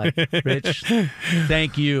check, like, Rich,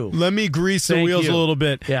 thank you. Let me grease the wheels a little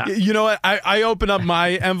bit. Yeah. You know what? I open up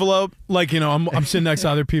my envelope, like, you know, I'm sitting next to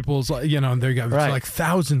other people's, you know, they got like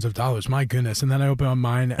thousands of dollars. My goodness. And then I open up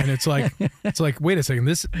mine, and it's like, wait a second.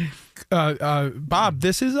 This, Bob,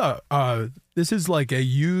 this is like a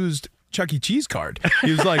used Chuck E. Cheese card.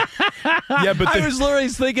 He was like, yeah, but I was literally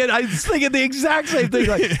thinking the exact same thing,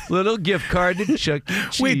 like little gift card to Chuck E.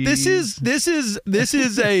 Cheese. Wait, this is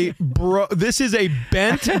a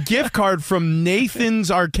bent gift card from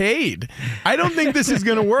Nathan's Arcade. I don't think this is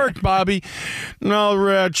gonna work, Bobby. No,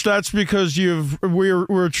 Rich, that's because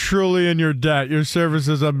we're truly in your debt. Your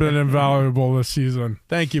services have been invaluable this season.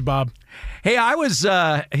 Thank you, Bob. Hey, I was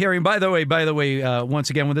hearing, by the way, once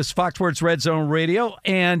again, with this Fox Sports Red Zone Radio,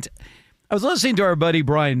 and I was listening to our buddy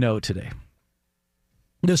Brian Noe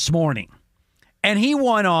this morning, and he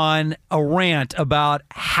went on a rant about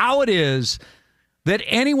how it is that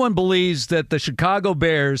anyone believes that the Chicago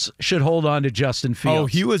Bears should hold on to Justin Fields. Oh,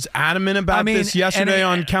 he was adamant about this yesterday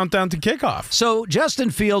on Countdown to Kickoff. So Justin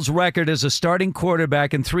Fields' record as a starting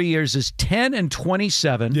quarterback in 3 years is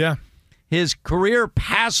 10-27. Yeah. His career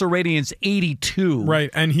passer rating is 82. Right,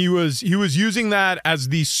 and he was using that as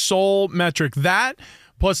the sole metric. That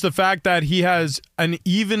plus the fact that he has an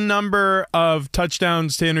even number of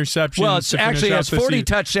touchdowns to interceptions. Well, it's actually has 40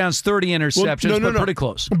 touchdowns, 30 interceptions, but pretty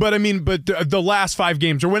close. But I mean, the last 5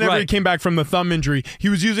 games, or whenever he came back from the thumb injury, he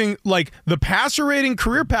was using like the passer rating,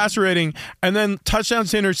 career passer rating, and then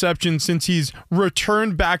touchdowns to interceptions since he's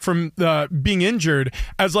returned back from being injured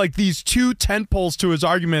as like these 2 tentpoles to his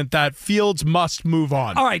argument that Fields must move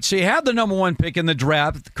on. All right, so you have the number 1 pick in the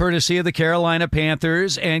draft, courtesy of the Carolina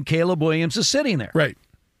Panthers, and Caleb Williams is sitting there. Right.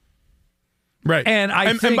 Right. And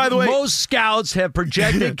I think by the way, most scouts have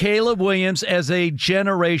projected Caleb Williams as a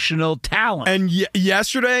generational talent. And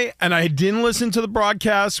yesterday, and I didn't listen to the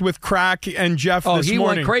broadcast with Crack and Jeff this morning. Oh, he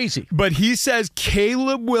went crazy. But he says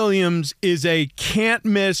Caleb Williams is a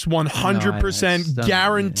can't-miss 100%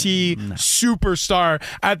 guarantee superstar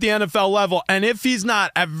at the NFL level. And if he's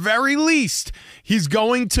not, at very least, he's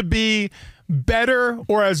going to be better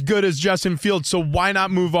or as good as Justin Fields, so why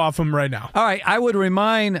not move off him right now? All right, I would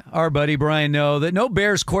remind our buddy Brian Noe that no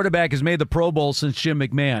Bears quarterback has made the Pro Bowl since Jim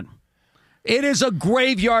McMahon. It is a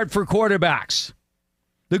graveyard for quarterbacks.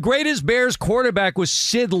 The greatest Bears quarterback was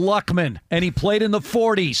Sid Luckman, and he played in the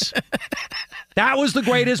 40s. That was the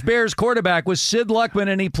greatest Bears quarterback, was Sid Luckman,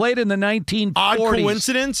 and he played in the 1940s. Odd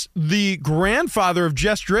coincidence, the grandfather of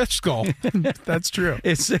Jess Driscoll. That's true.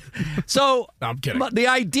 So no, I'm kidding. The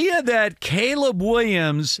idea that Caleb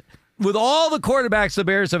Williams, with all the quarterbacks the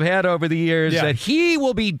Bears have had over the years, that he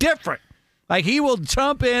will be different. Like he will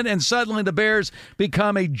jump in and suddenly the Bears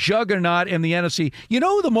become a juggernaut in the NFC. You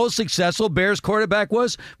know who the most successful Bears quarterback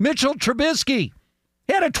was? Mitchell Trubisky.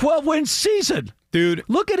 He had a 12-win season. Dude,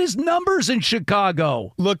 look at his numbers in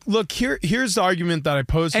Chicago. Look, here's the argument that I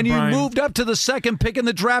posed to Brian. And you moved up to the 2nd pick in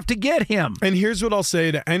the draft to get him. And here's what I'll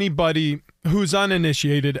say to anybody who's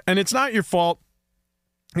uninitiated, and it's not your fault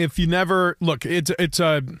if you never look, it's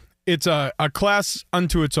a class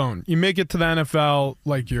unto its own. You make it to the NFL,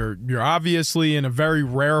 like you're obviously in a very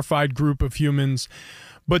rarefied group of humans,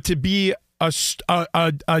 but to be a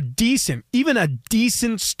decent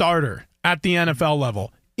starter at the NFL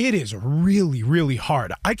level, it is really, really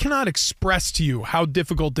hard. I cannot express to you how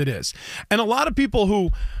difficult it is. And a lot of people who,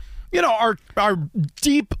 you know, are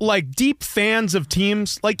deep fans of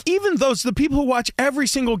teams, like even the people who watch every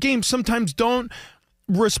single game sometimes don't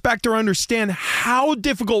respect or understand how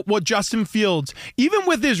difficult what Justin Fields, even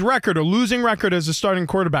with his record, a losing record as a starting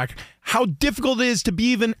quarterback, how difficult it is to be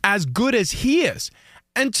even as good as he is.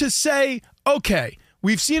 And to say, okay,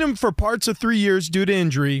 we've seen him for parts of 3 years due to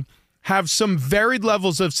injury, have some varied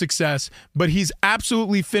levels of success, but he's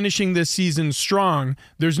absolutely finishing this season strong.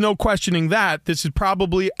 There's no questioning that. This is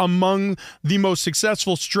probably among the most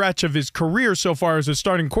successful stretch of his career so far as a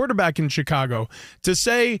starting quarterback in Chicago. To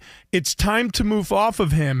say it's time to move off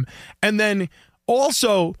of him and then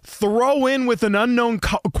also throw in with an unknown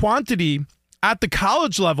quantity at the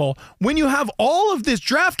college level when you have all of this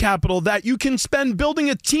draft capital that you can spend building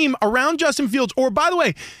a team around Justin Fields, or by the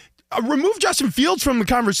way, remove Justin Fields from the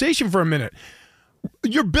conversation for a minute.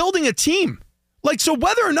 You're building a team. So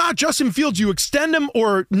whether or not Justin Fields, you extend him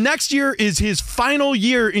or next year is his final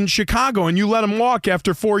year in Chicago and you let him walk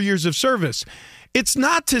after 4 years of service, it's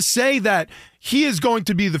not to say that he is going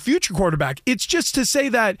to be the future quarterback. It's just to say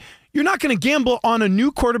that you're not going to gamble on a new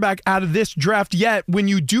quarterback out of this draft yet when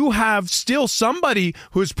you do have still somebody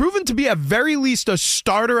who has proven to be at very least a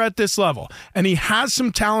starter at this level, and he has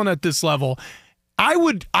some talent at this level. I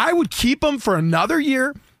would keep him for another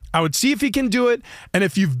year. I would see if he can do it. And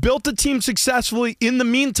if you've built a team successfully in the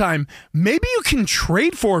meantime, maybe you can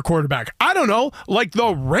trade for a quarterback. I don't know, like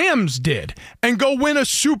the Rams did, and go win a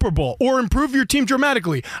Super Bowl or improve your team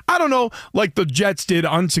dramatically. I don't know, like the Jets did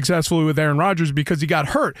unsuccessfully with Aaron Rodgers because he got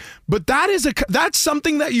hurt. But that's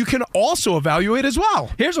something that you can also evaluate as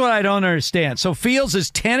well. Here's what I don't understand. So Fields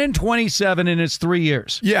is 10-27 in his 3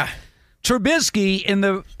 years. Yeah. Trubisky in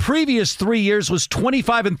the previous 3 years was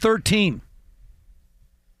 25-13.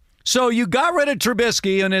 So you got rid of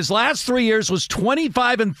Trubisky, and his last 3 years was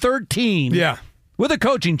 25-13. Yeah. With a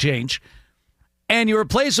coaching change. And you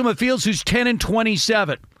replace him with Fields, who's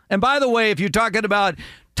 10-27. And by the way, if you're talking about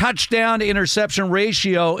touchdown to interception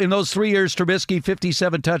ratio, in those 3 years, Trubisky,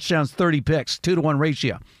 57 touchdowns, 30 picks, 2-to-1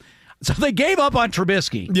 ratio. So they gave up on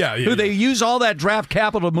Trubisky, who they use all that draft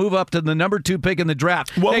capital to move up to the number 2 pick in the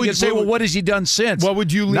draft. What has he done since? What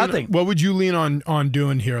would you lean? Nothing. What would you lean on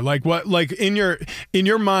doing here? Like what? Like in your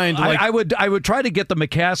mind? Like I would try to get the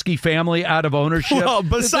McCaskey family out of ownership. Well,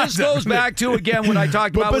 besides this goes back to again what I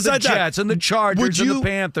talked about with the Jets and the Chargers and the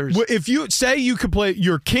Panthers. If you say you could play,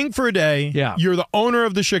 you're king for a day. Yeah. You're the owner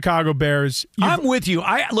of the Chicago Bears. I'm with you.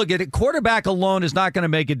 I look at it. Quarterback alone is not going to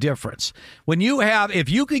make a difference. If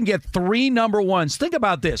you can get 3 number ones, think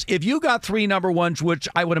about this. If you got 3 number ones, which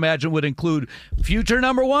I would imagine would include future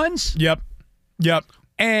number ones. Yep.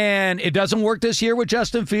 And it doesn't work this year with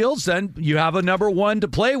Justin Fields, then you have a number 1 to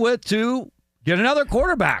play with to get another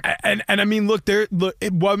quarterback. And I mean, look,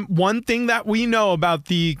 one thing that we know about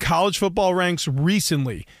the college football ranks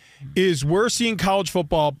recently is we're seeing college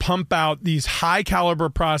football pump out these high caliber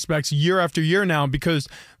prospects year after year now, because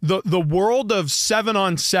the world of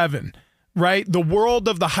 7-on-7, right? The world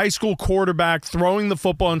of the high school quarterback throwing the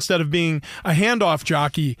football instead of being a handoff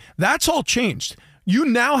jockey, that's all changed. You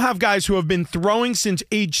now have guys who have been throwing since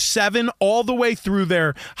age 7 all the way through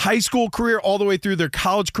their high school career, all the way through their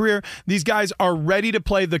college career. These guys are ready to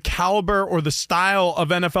play the caliber or the style of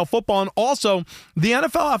NFL football. And also, the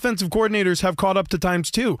NFL offensive coordinators have caught up to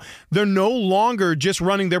times too. They're no longer just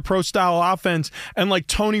running their pro-style offense and like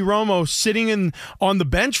Tony Romo sitting on the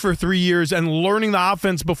bench for 3 years and learning the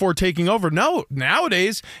offense before taking over. No,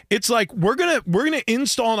 nowadays, it's like we're gonna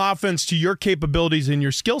install an offense to your capabilities and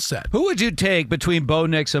your skill set. Who would you take between Bo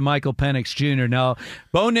Nix and Michael Penix Jr.? Now,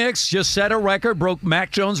 Bo Nix just set a record, broke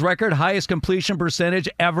Mac Jones' record, highest completion percentage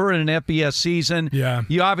ever in an FBS season. Yeah.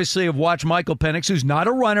 You obviously have watched Michael Penix, who's not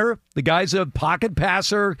a runner. The guy's a pocket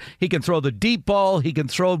passer. He can throw the deep ball. He can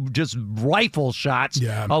throw just rifle shots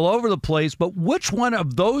all over the place. But which one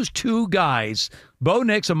of those two guys, Bo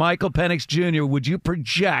Nix and Michael Penix Jr., would you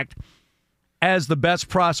project as the best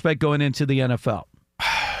prospect going into the NFL?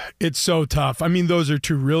 It's so tough. I mean, those are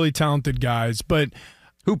two really talented guys, but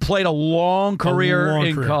who played a long career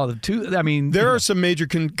in college. There are some major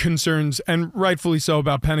concerns, and rightfully so,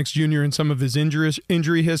 about Penix Jr. and some of his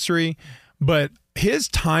injury history. But his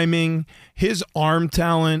timing, his arm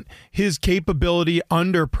talent, his capability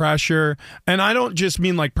under pressure, and I don't just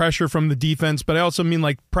mean like pressure from the defense, but I also mean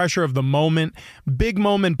like pressure of the moment, big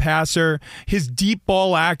moment passer, his deep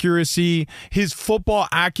ball accuracy, his football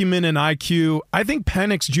acumen and IQ. I think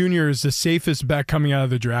Penix Jr. is the safest bet coming out of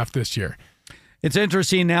the draft this year. It's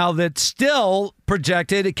interesting now that still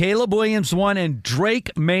projected Caleb Williams 1 and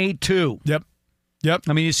Drake May 2. Yep. Yep.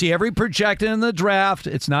 I mean, you see every projected in the draft.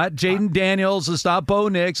 It's not Jaden Daniels. It's not Bo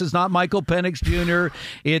Nix. It's not Michael Penix Jr.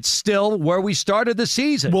 It's still where we started the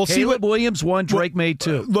season. We'll Caleb Williams won, Drake made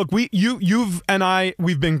 2. Look, you've and I,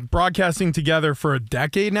 we've been broadcasting together for a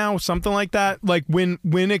decade now, something like that. Like when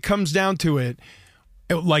it comes down to it,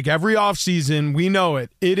 like every offseason, we know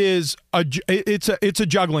it. It's a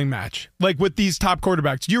juggling match. Like with these top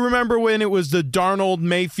quarterbacks. Do you remember when it was the Darnold,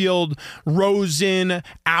 Mayfield, Rosen,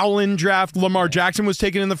 Allen draft? Lamar Jackson was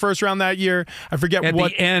taken in the first round that year. I forget at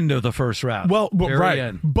the end of the first round. Well, right.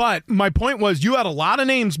 End. But my point was, you had a lot of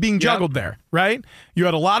names being juggled there, right? You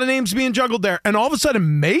had a lot of names being juggled there, and all of a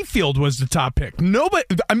sudden Mayfield was the top pick.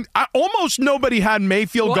 Almost nobody had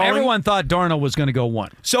Mayfield going. Everyone thought Darnold was going to go 1.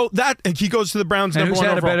 So he goes to the Browns. And number who's 1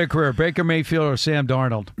 had overall. a better career, Baker Mayfield or Sam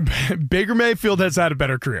Darnold? Baker Mayfield has had a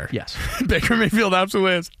better career. Yes. Baker Mayfield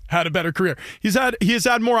absolutely has had a better career. He has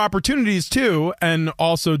had more opportunities too, and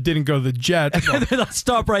also didn't go to the Jets. Let's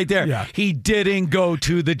stop right there. Yeah. He didn't go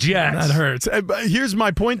to the Jets. That hurts. But here's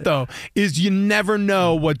my point, though, is you never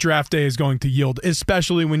know what draft day is going to yield,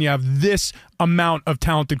 especially when you have this amount of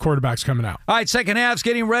talented quarterbacks coming out. All right, second half's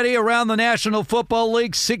getting ready around the National Football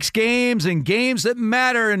League. 6 games and games that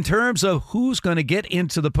matter in terms of who's going to get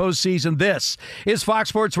into the postseason. This is Fox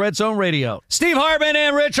Sports Red Zone Radio. Steve Hartman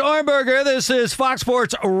and Rich Ohrnberger. This is Fox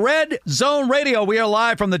Sports Red Zone Radio. We are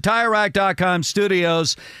live from the TireRack.com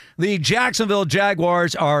studios. The Jacksonville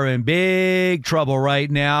Jaguars are in big trouble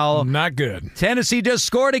right now. Not good. Tennessee just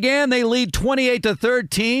scored again. They lead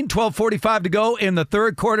 28-13, 12:45 to go in the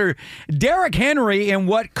third quarter. Derrick Henry, in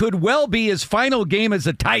what could well be his final game as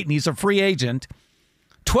a Titan, he's a free agent,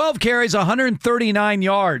 12 carries, 139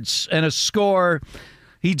 yards, and a score.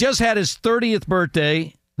 He just had his 30th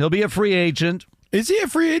birthday. He'll be a free agent. Is he a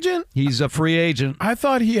free agent? He's a free agent. I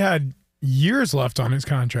thought he had years left on his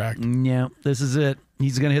contract. Yeah, this is it.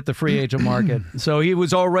 He's going to hit the free agent market. So he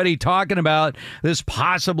was already talking about this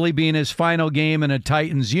possibly being his final game in a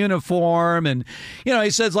Titans uniform. And, he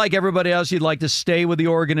says, like everybody else, he'd like to stay with the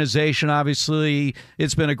organization. Obviously,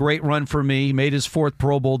 it's been a great run for me. He made his 4th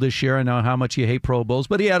Pro Bowl this year. I know how much you hate Pro Bowls,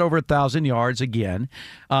 but he had over 1,000 yards again.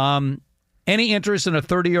 Any interest in a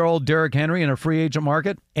 30-year-old Derrick Henry in a free agent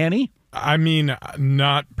market? Any? I mean,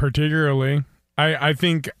 not particularly. I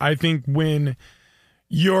think when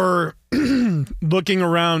you're looking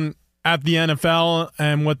around at the NFL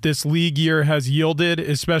and what this league year has yielded,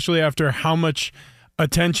 especially after how much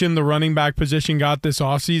attention the running back position got this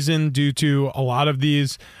offseason due to a lot of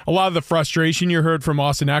the frustration you heard from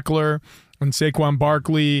Austin Eckler and Saquon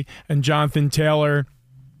Barkley and Jonathan Taylor,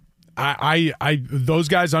 those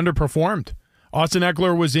guys underperformed. Austin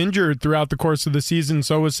Eckler was injured throughout the course of the season.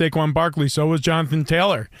 So was Saquon Barkley. So was Jonathan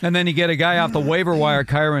Taylor. And then you get a guy off the waiver wire,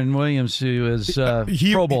 Kyron Williams, who is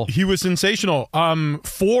Pro Bowl. He was sensational.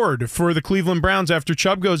 Ford for the Cleveland Browns after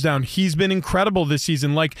Chubb goes down. He's been incredible this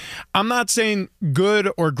season. Like, I'm not saying good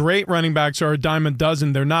or great running backs are a dime a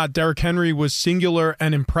dozen. They're not. Derrick Henry was singular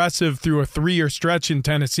and impressive through a 3-year stretch in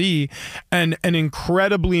Tennessee, and an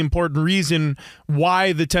incredibly important reason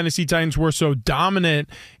why the Tennessee Titans were so dominant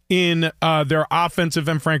in their offensive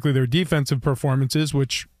and, frankly, their defensive performances,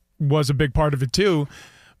 which was a big part of it too.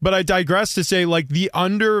 But I digress to say, like, the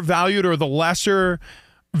undervalued or the lesser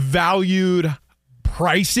valued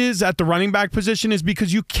prices at the running back position is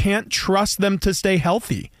because you can't trust them to stay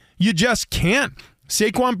healthy. You just can't.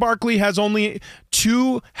 Saquon Barkley has only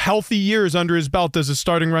 2 healthy years under his belt as a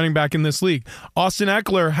starting running back in this league. Austin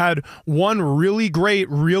Eckler had 1 really great,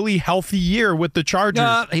 really healthy year with the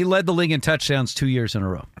Chargers. He led the league in touchdowns 2 years in a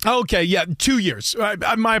row. Okay, yeah, 2 years.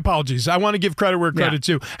 My apologies. I want to give credit where credit's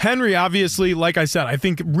due. Henry, obviously, like I said, I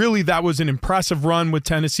think really that was an impressive run with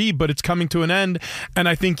Tennessee, but it's coming to an end, and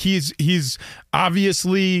I think he's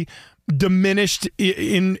obviously diminished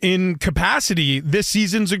in capacity. This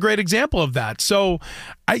season's a great example of that. So,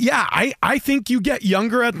 I think you get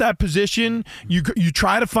younger at that position. You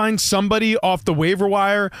try to find somebody off the waiver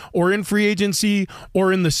wire or in free agency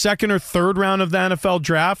or in the 2nd or 3rd round of the NFL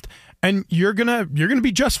draft, and you're gonna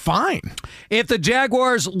be just fine. If the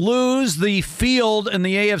Jaguars lose, the field and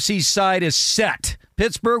the AFC side is set.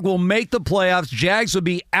 Pittsburgh will make the playoffs. Jags will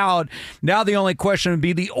be out. Now the only question would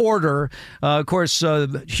be the order. Of course,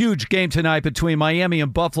 huge game tonight between Miami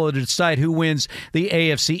and Buffalo to decide who wins the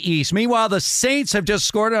AFC East. Meanwhile, the Saints have just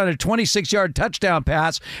scored on a 26-yard touchdown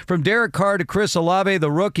pass from Derek Carr to Chris Olave, the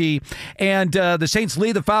rookie. And the Saints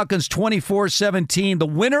lead the Falcons 24-17. The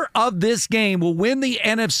winner of this game will win the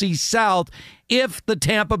NFC South if the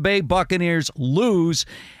Tampa Bay Buccaneers lose.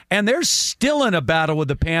 And they're still in a battle with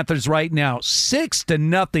the Panthers right now.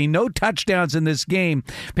 6-0. No touchdowns in this game.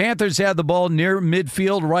 Panthers have the ball near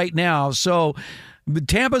midfield right now. So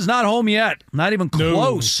Tampa's not home yet. Not even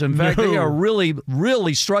close. In fact, they are really,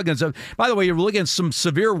 really struggling. So, by the way, you're looking at some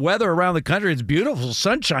severe weather around the country. It's beautiful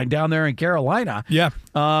sunshine down there in Carolina. Yeah.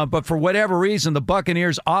 But for whatever reason, the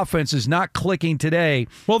Buccaneers offense is not clicking today.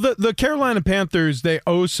 Well, the Carolina Panthers, they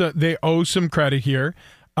owe some credit here.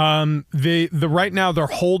 Right now they're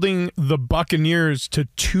holding the Buccaneers to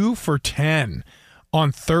 2 for 10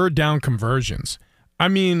 on third down conversions. I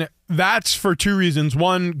mean, that's for two reasons.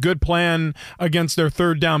 One, good plan against their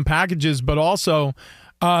third down packages, but also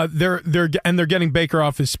they're getting Baker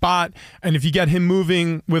off his spot. And if you get him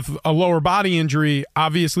moving with a lower body injury,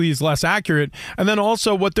 obviously he's less accurate. And then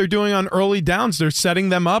also what they're doing on early downs, they're setting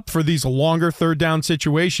them up for these longer third down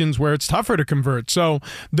situations where it's tougher to convert. So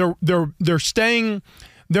they're staying.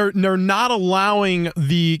 They're not allowing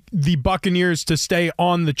the Buccaneers to stay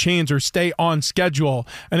on the chains or stay on schedule,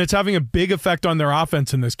 and it's having a big effect on their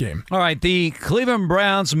offense in this game. All right, the Cleveland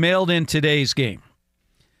Browns mailed in today's game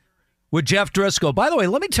with Jeff Driscoll. By the way,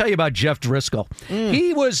 let me tell you about Jeff Driscoll.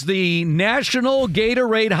 He was the National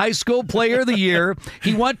Gatorade High School Player of the Year.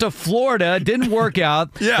 He went to Florida, didn't work out.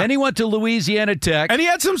 Yeah. Then he went to Louisiana Tech. And he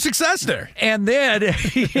had some success there. And then,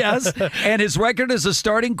 yes, and his record as a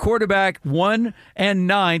starting quarterback,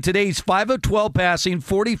 1-9. Today he's 5 of 12 passing,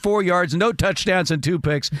 44 yards, no touchdowns and 2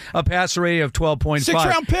 picks, a passer rating of 12.5.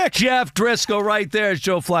 6th-round pick. Jeff Driscoll right there as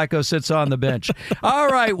Joe Flacco sits on the bench. All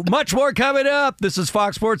right, much more coming up. This is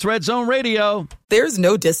Fox Sports Red Zone Radio. There's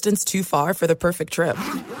no distance too far for the perfect trip.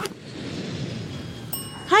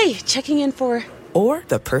 Hi, checking in for... Or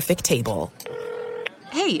the perfect table.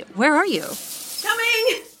 Hey, where are you?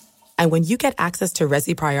 Coming! And when you get access to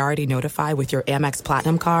Resi Priority Notify with your Amex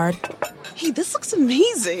Platinum card... Hey, this looks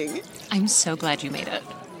amazing. I'm so glad you made it.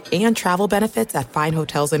 And travel benefits at fine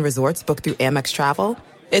hotels and resorts booked through Amex Travel,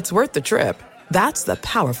 it's worth the trip. That's the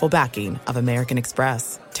powerful backing of American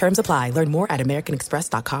Express. Terms apply. Learn more at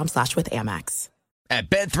americanexpress.com/withAmex. At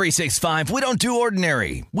Bet365, we don't do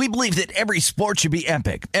ordinary. We believe that every sport should be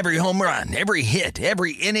epic. Every home run, every hit,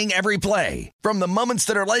 every inning, every play. From the moments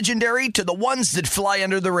that are legendary to the ones that fly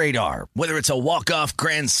under the radar. Whether it's a walk-off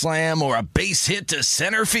grand slam or a base hit to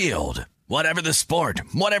center field. Whatever the sport,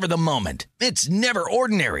 whatever the moment. It's never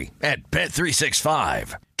ordinary at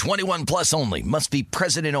Bet365. 21 plus only. Must be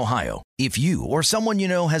present in Ohio. If you or someone you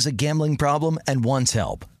know has a gambling problem and wants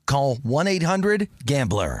help, call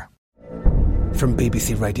 1-800-GAMBLER. From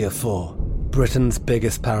BBC Radio 4, Britain's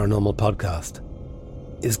biggest paranormal podcast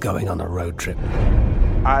is going on a road trip.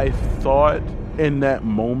 I thought in that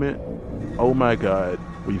moment, oh my God,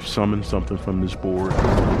 we've summoned something from this board.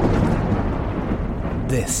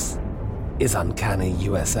 This is Uncanny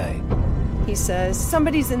USA. He says,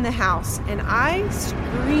 somebody's in the house, and I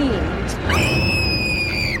screamed.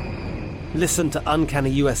 Listen to Uncanny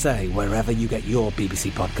USA wherever you get your BBC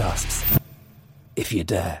podcasts, if you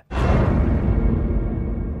dare.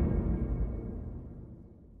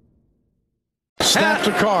 Snaps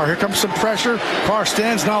the car. Here comes some pressure. Car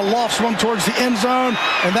stands now, lofts one towards the end zone,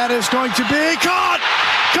 and that is going to be caught,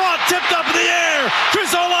 tipped up in the air.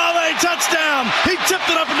 Chris Olave, touchdown. He tipped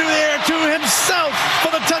it up into the air to himself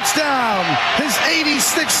for the touchdown. His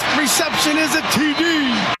 86th reception is a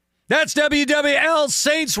TD. That's WWL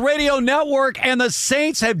Saints Radio Network, and the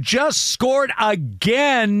Saints have just scored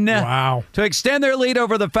again. Wow. To extend their lead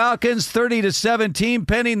over the Falcons, 30-17,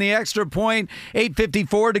 pending the extra point,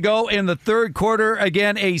 8:54 to go in the third quarter.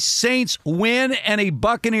 Again, a Saints win and a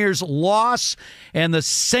Buccaneers loss, and the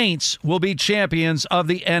Saints will be champions of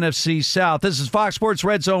the NFC South. This is Fox Sports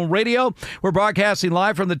Red Zone Radio. We're broadcasting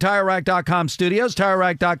live from the TireRack.com studios,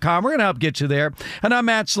 TireRack.com. We're going to help get you there. An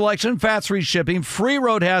unmatched selection, fast-free shipping, free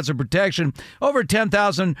road hazard protection, over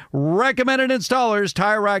 10,000 recommended installers,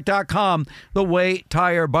 TireRack.com, the way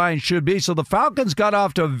tire buying should be. So the Falcons got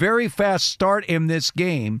off to a very fast start in this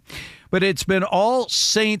game, but it's been all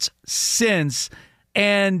Saints since.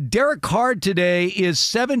 And Derek Carr today is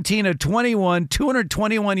 17 of 21,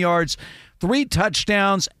 221 yards, 3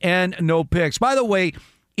 touchdowns, and no picks. By the way,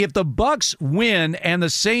 if the Bucs win and the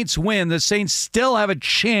Saints win, the Saints still have a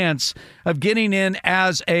chance of getting in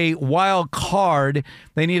as a wild card.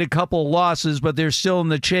 They need a couple losses, but they're still in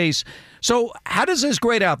the chase. So how does this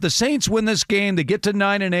grade out? The Saints win this game. They get to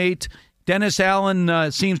 9-8. Dennis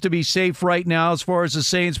Allen seems to be safe right now as far as the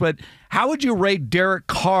Saints, but how would you rate Derek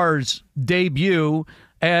Carr's debut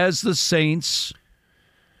as the Saints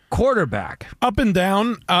quarterback? Up and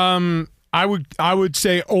down. I would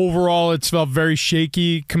say overall it's felt very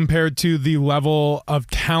shaky compared to the level of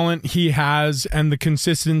talent he has and the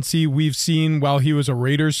consistency we've seen while he was a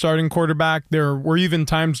Raiders starting quarterback. There were even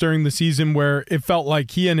times during the season where it felt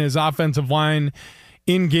like he and his offensive line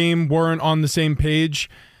in game weren't on the same page.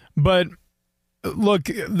 But look,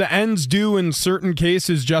 the ends do in certain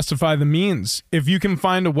cases justify the means. If you can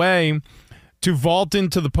find a way to vault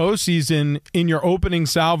into the postseason in your opening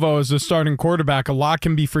salvo as a starting quarterback, a lot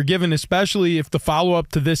can be forgiven, especially if the follow-up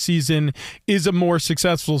to this season is a more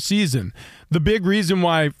successful season. The big reason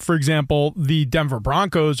why, for example, the Denver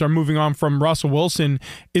Broncos are moving on from Russell Wilson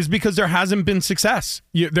is because there hasn't been success.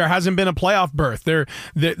 There hasn't been a playoff berth.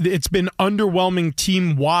 It's been underwhelming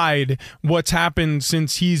team-wide what's happened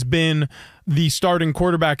since he's been the starting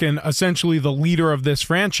quarterback and essentially the leader of this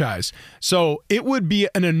franchise. So it would be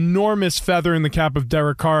an enormous feather in the cap of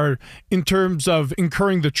Derek Carr in terms of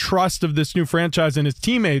incurring the trust of this new franchise and his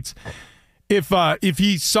teammates if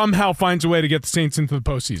he somehow finds a way to get the Saints into the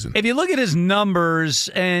postseason. If you look at his numbers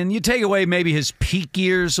and you take away maybe his peak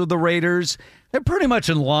years with the Raiders, they're pretty much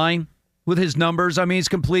in line with his numbers. I mean, he's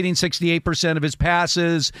completing 68% of his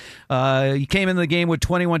passes. He came into the game with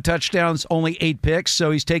 21 touchdowns, only 8 picks,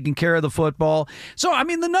 so he's taking care of the football. So, I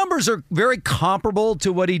mean, the numbers are very comparable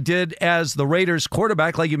to what he did as the Raiders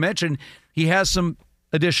quarterback. Like you mentioned, he has some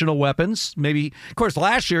additional weapons. Maybe, of course,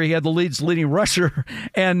 last year he had the league's leading rusher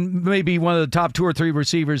and maybe one of the top 2 or 3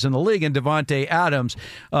 receivers in the league in Devontae Adams.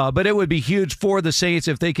 But it would be huge for the Saints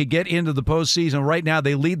if they could get into the postseason. Right now,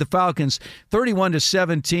 they lead the Falcons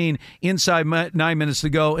 31-17 inside 9 minutes to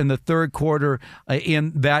go in the third quarter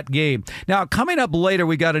in that game. Now, coming up later,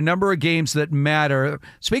 we got a number of games that matter.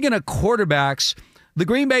 Speaking of quarterbacks, the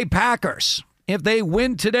Green Bay Packers, if they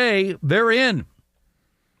win today, they're in.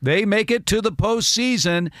 They make it to the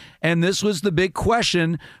postseason, and this was the big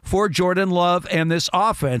question for Jordan Love and this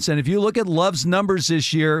offense. And if you look at Love's numbers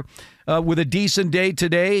this year, with a decent day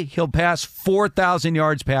today, he'll pass 4,000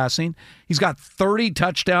 yards passing. He's got 30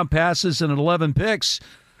 touchdown passes and 11 picks.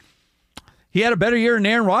 He had a better year than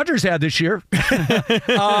Aaron Rodgers had this year.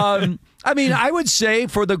 I mean, I would say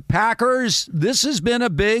for the Packers, this has been a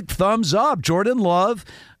big thumbs up. Jordan Love,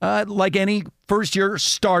 like any first-year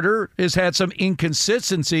starter, has had some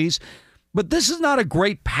inconsistencies, but this is not a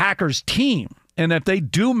great Packers team. And if they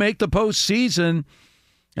do make the postseason,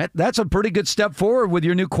 that's a pretty good step forward with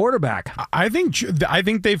your new quarterback. I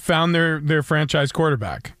think they've found their franchise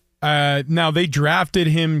quarterback. Now, they drafted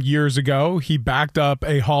him years ago. He backed up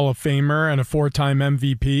a Hall of Famer and a 4-time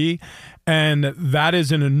MVP, and that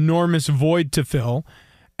is an enormous void to fill.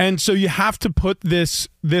 And so you have to put this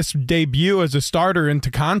debut as a starter into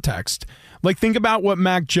context. Like, think about what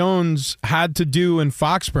Mac Jones had to do in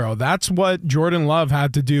Foxborough. That's what Jordan Love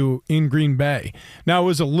had to do in Green Bay. Now, it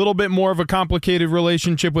was a little bit more of a complicated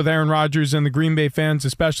relationship with Aaron Rodgers and the Green Bay fans,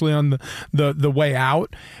 especially on the way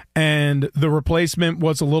out. And the replacement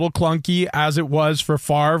was a little clunky, as it was for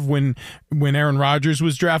Favre when Aaron Rodgers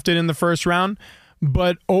was drafted in the first round.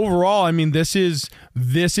 But overall, I mean, this is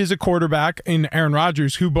a quarterback in Aaron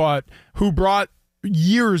Rodgers who brought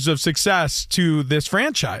years of success to this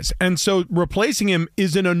franchise. And so replacing him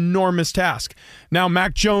is an enormous task. Now,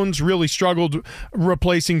 Mac Jones really struggled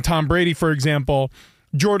replacing Tom Brady, for example.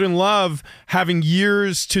 Jordan Love, having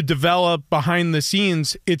years to develop behind the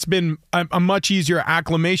scenes, it's been a much easier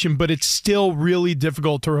acclimation, but it's still really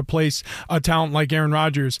difficult to replace a talent like Aaron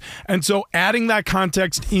Rodgers. And so adding that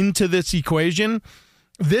context into this equation,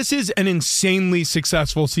 this is an insanely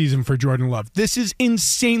successful season for Jordan Love. This is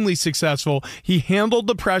insanely successful. He handled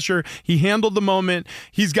the pressure. He handled the moment.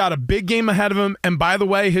 He's got a big game ahead of him. And by the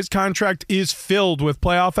way, his contract is filled with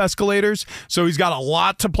playoff escalators. So he's got a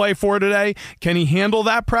lot to play for today. Can he handle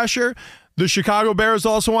that pressure? The Chicago Bears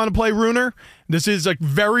also want to play Rooner. This is a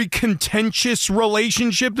very contentious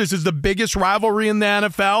relationship. This is the biggest rivalry in the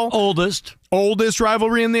NFL. Oldest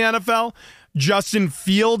rivalry in the NFL. Justin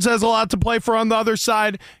Fields has a lot to play for on the other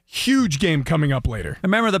side. Huge game coming up later.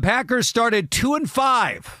 Remember, the Packers started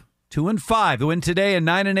 2-5. 2-5. The win today, a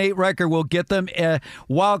 9-8 record will get them a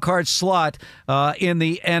wild card slot in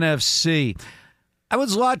the NFC. I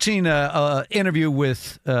was watching an interview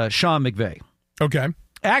with Sean McVay. Okay.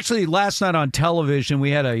 Actually, last night on television,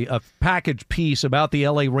 we had a package piece about the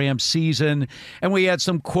LA Rams season, and we had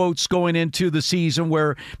some quotes going into the season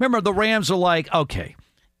where, remember, the Rams are like, okay,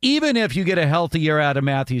 even if you get a healthy year out of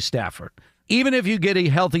Matthew Stafford, even if you get a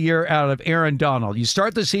healthy year out of Aaron Donald, you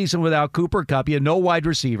start the season without Cooper Kupp, you have no wide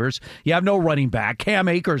receivers, you have no running back. Cam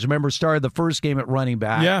Akers, remember, started the first game at running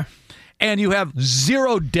back. Yeah. And you have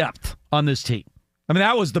zero depth on this team. I mean,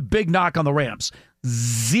 that was the big knock on the Rams.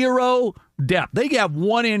 Zero depth. They have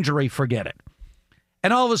one injury, forget it.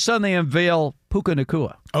 And all of a sudden they unveil Puka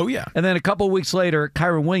Nacua. Oh, yeah. And then a couple of weeks later,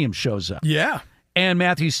 Kyron Williams shows up. Yeah. And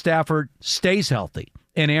Matthew Stafford stays healthy.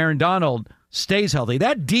 And Aaron Donald stays healthy.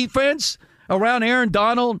 That defense around Aaron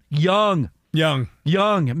Donald, young.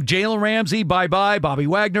 Jalen Ramsey, bye-bye. Bobby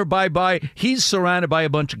Wagner, bye-bye. He's surrounded by a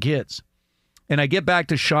bunch of kids. and I get back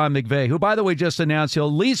to Sean McVay, who, by the way, just announced he'll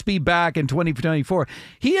at least be back in 2024,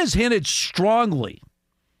 he has hinted strongly.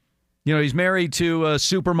 He's married to a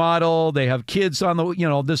supermodel. They have kids on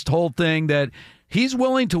the, this whole thing, that he's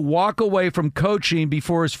willing to walk away from coaching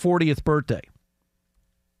before his 40th birthday.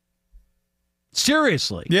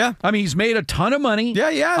 Seriously. Yeah. I mean, he's made a ton of money. Yeah,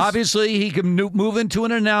 he has. Obviously, he can move into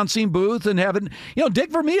an announcing booth and have it. Dick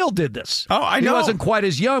Vermeil did this. Oh, I know. He wasn't quite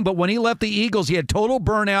as young, but when he left the Eagles, he had total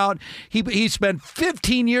burnout. He spent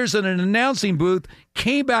 15 years in an announcing booth,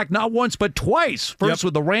 came back not once but twice. First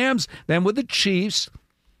with the Rams, then with the Chiefs.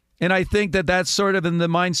 And I think that that's sort of in the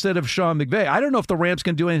mindset of Sean McVay. I don't know if the Rams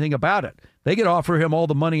can do anything about it. They could offer him all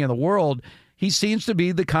the money in the world. He seems to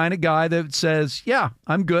be the kind of guy that says, yeah,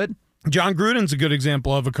 I'm good. John Gruden's a good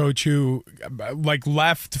example of a coach who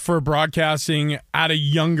left for broadcasting at a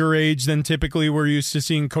younger age than typically we're used to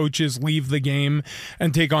seeing coaches leave the game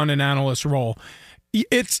and take on an analyst role.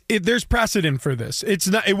 There's precedent for this.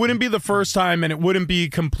 It wouldn't be the first time, and it wouldn't be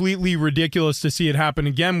completely ridiculous to see it happen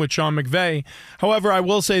again with Sean McVay. However, I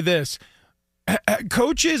will say this.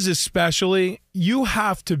 Coaches especially, you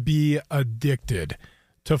have to be addicted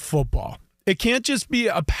to football. It can't just be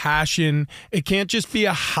a passion. It can't just be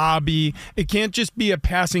a hobby. It can't just be a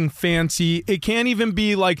passing fancy. It can't even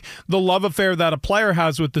be like the love affair that a player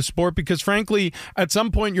has with the sport, because frankly, at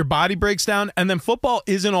some point your body breaks down, and then football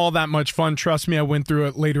isn't all that much fun. Trust me, I went through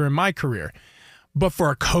it later in my career. But for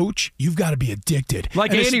a coach, you've got to be addicted.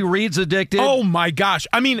 Like Andy Reid's addicted. Oh, my gosh.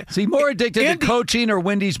 I mean, is he more addicted to coaching or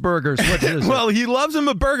Wendy's burgers? What is well, he loves him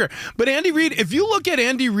a burger. But Andy Reid, if you look at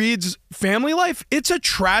Andy Reid's family life, it's a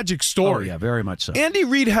tragic story. Oh, yeah, very much so. Andy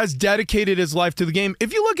Reid has dedicated his life to the game.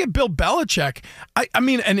 If you look at Bill Belichick, I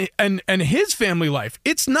mean, and his family life,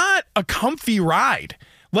 it's not a comfy ride.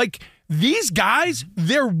 Like, these guys,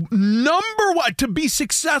 their number one, to be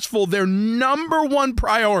successful, their number one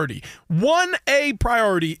priority, 1A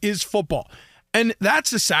priority is football. And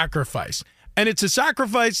that's a sacrifice. And it's a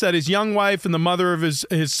sacrifice that his young wife and the mother of his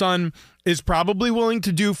son is probably willing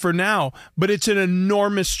to do for now, but it's an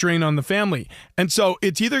enormous strain on the family. And so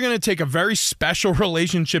it's either going to take a very special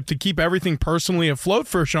relationship to keep everything personally afloat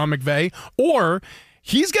for Sean McVay, or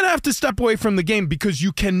he's going to have to step away from the game, because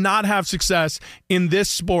you cannot have success in this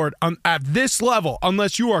sport at this level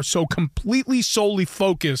unless you are so completely solely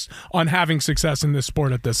focused on having success in this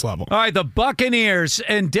sport at this level. All right, the Buccaneers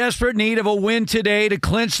in desperate need of a win today to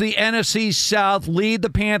clinch the NFC South, lead the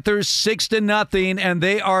Panthers 6-0, and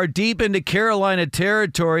they are deep into Carolina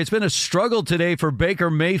territory. It's been a struggle today for Baker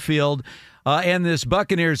Mayfield and this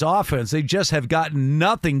Buccaneers offense. They just have gotten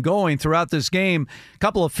nothing going throughout this game. A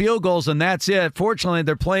couple of field goals, and that's it. Fortunately,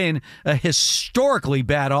 they're playing a historically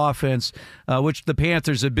bad offense, which the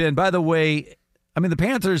Panthers have been. By the way, I mean, the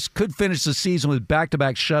Panthers could finish the season with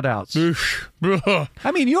back-to-back shutouts.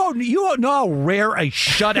 I mean, you know how rare a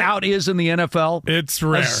shutout is in the NFL? It's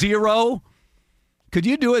rare. A 0? Could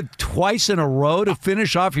you do it twice in a row to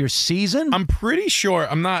finish off your season? I'm pretty sure.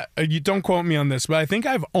 I'm not. You don't quote me on this, but I think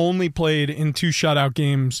I've only played in 2 shutout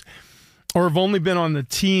games, or have only been on the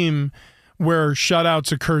team where shutouts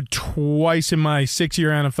occurred twice in my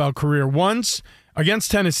 6-year NFL career. Once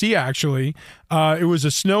against Tennessee, actually. It was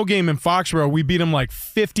a snow game in Foxborough. We beat them like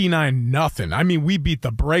 59-0. I mean, we beat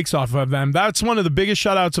the brakes off of them. That's one of the biggest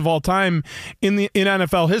shutouts of all time in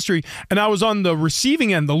NFL history. And I was on the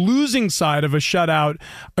receiving end, the losing side of a shutout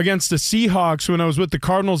against the Seahawks when I was with the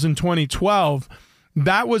Cardinals in 2012.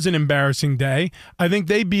 That was an embarrassing day. I think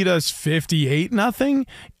they beat us 58-0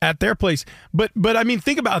 at their place. But I mean,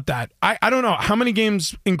 think about that. I don't know how many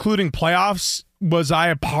games, including playoffs, was I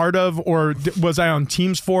a part of, or was I on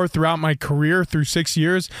teams for throughout my career through 6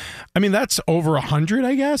 years? I mean, that's over 100,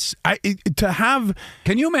 I guess. To have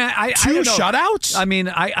Can you imagine 2 shutouts? I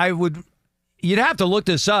mean, I would. You'd have to look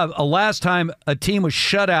this up. A last time a team was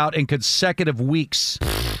shut out in consecutive weeks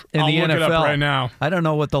in the NFL. I'll look it up right now. I don't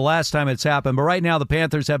know what the last time it's happened, but right now the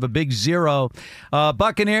Panthers have a big 0.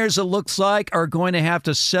 Buccaneers, it looks like, are going to have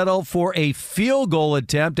to settle for a field goal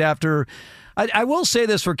attempt after. I will say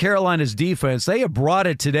this for Carolina's defense. They have brought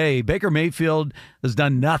it today. Baker Mayfield has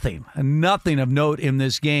done nothing of note in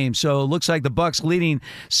this game. So it looks like the Bucs leading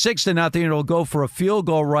 6-0. It'll go for a field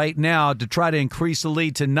goal right now to try to increase the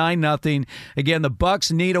lead to 9-0. Again, the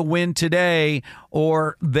Bucs need a win today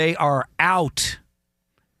or they are out.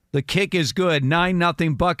 The kick is good.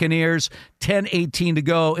 9-0 Buccaneers, 10:18 to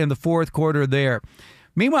go in the fourth quarter there.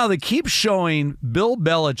 Meanwhile, they keep showing Bill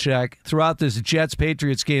Belichick throughout this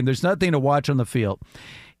Jets-Patriots game. There's nothing to watch on the field.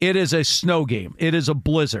 It is a snow game. It is a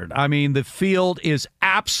blizzard. I mean, the field is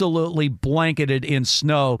absolutely blanketed in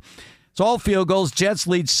snow. It's all field goals. Jets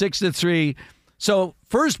lead 6-3. So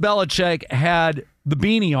first Belichick had the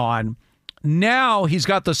beanie on, Now he's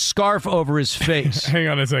got the scarf over his face. Hang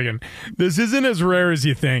on a second. This isn't as rare as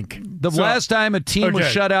you think. The last time a team was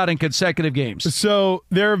shut out in consecutive games. So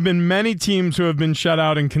there have been many teams who have been shut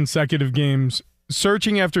out in consecutive games.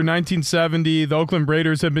 Searching after 1970, the Oakland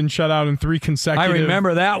Raiders have been shut out in 3 consecutive. I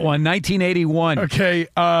remember that one, 1981. Okay,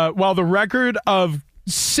 while the record of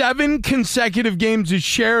 7 consecutive games is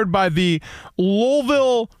shared by the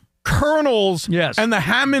Louisville Colonels and the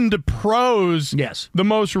Hammond Pros. Yes. The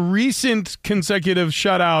most recent consecutive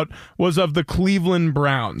shutout was of the Cleveland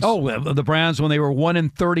Browns. Oh, the Browns when they were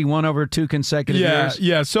 1-31 over 2 consecutive years.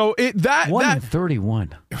 Yeah. So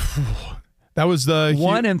 1-31. That was the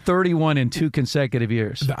 1-31 in 2 consecutive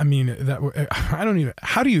years. I mean, I don't even.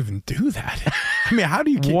 How do you even do that? I mean, how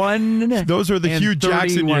do you get those are the Hugh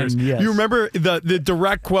Jackson years. Yes. You remember the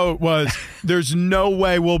direct quote was, "There's no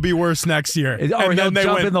way we'll be worse next year." Or he'll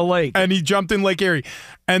jump in the lake, and he jumped in Lake Erie,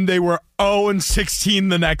 and they were 0-16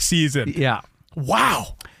 the next season. Yeah.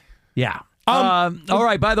 Wow. Yeah. All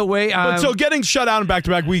right, by the way. So getting shut out in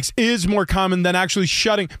back-to-back weeks is more common than actually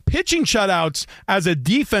pitching shutouts as a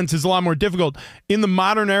defense is a lot more difficult. In the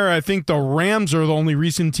modern era, I think the Rams are the only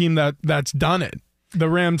recent team that's done it. The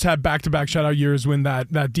Rams had back-to-back shutout years when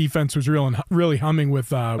that defense was really humming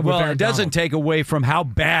with Aaron it doesn't Donald. take away from how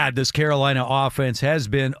bad this Carolina offense has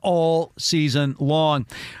been all season long.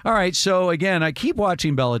 All right, so again, I keep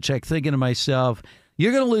watching Belichick thinking to myself,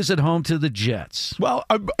 you're going to lose at home to the Jets. Well,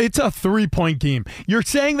 it's a 3-point game. You're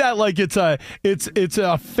saying that like it's a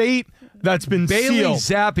fate that's been Bailey sealed.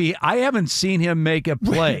 Zappi, I haven't seen him make a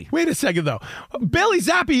play. Wait a second, though. Bailey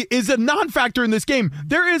Zappi is a non-factor in this game.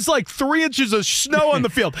 There is like 3 inches of snow on the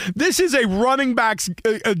field. This is a running back's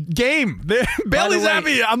game. Bailey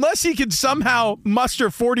Zappi, unless he can somehow muster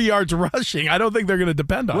 40 yards rushing, I don't think they're going to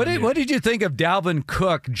depend on him. What did you think of Dalvin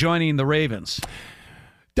Cook joining the Ravens?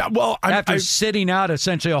 Well, after sitting out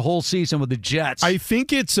essentially a whole season with the Jets, I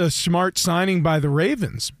think it's a smart signing by the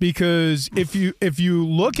Ravens because if you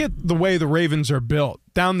look at the way the Ravens are built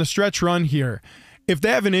down the stretch run here, if they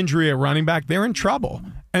have an injury at running back, they're in trouble.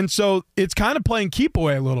 And so it's kind of playing keep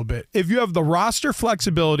away a little bit. If you have the roster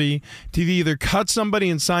flexibility to either cut somebody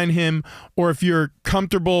and sign him, or if you're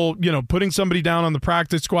comfortable, putting somebody down on the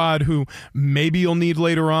practice squad who maybe you'll need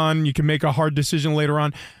later on, you can make a hard decision later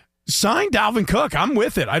on. Sign Dalvin Cook. I'm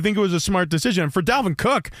with it. I think it was a smart decision. And for Dalvin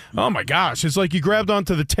Cook, oh my gosh, it's like you grabbed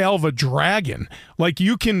onto the tail of a dragon. Like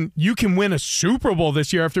you can win a Super Bowl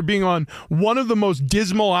this year after being on one of the most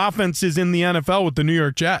dismal offenses in the NFL with the New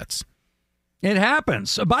York Jets. It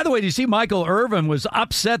happens. By the way, do you see Michael Irvin was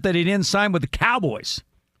upset that he didn't sign with the Cowboys?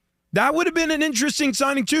 That would have been an interesting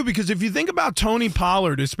signing too, because if you think about Tony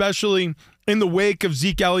Pollard, especially in the wake of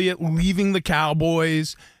Zeke Elliott leaving the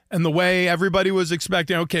Cowboys, and the way everybody was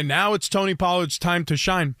expecting, okay, now it's Tony Pollard's time to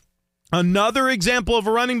shine. Another example of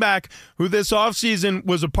a running back who this offseason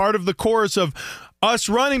was a part of the chorus of us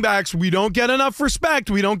running backs, we don't get enough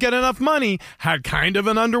respect, we don't get enough money, had kind of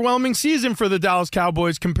an underwhelming season for the Dallas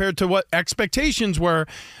Cowboys compared to what expectations were.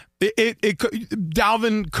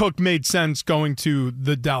 Dalvin Cook made sense going to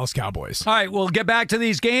the Dallas Cowboys. All right, we'll get back to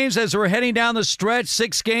these games as we're heading down the stretch.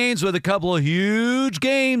 6 games with a couple of huge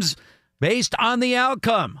games based on the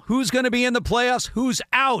outcome. Who's going to be in the playoffs? Who's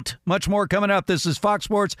out? Much more coming up. This is Fox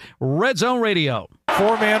Sports Red Zone Radio.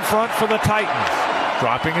 4-man front for the Titans.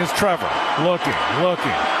 Dropping is Trevor. Looking.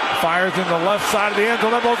 Fires in the left side of the end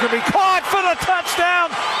zone. That ball's going to be caught for the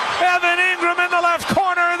touchdown. Evan Ingram in the left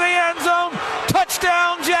corner of the end zone.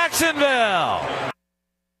 Touchdown, Jacksonville.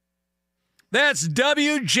 That's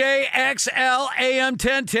WJXL AM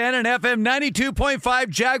 1010 and FM 92.5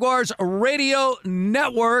 Jaguars Radio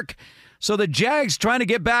Network. So the Jags trying to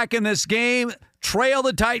get back in this game, trail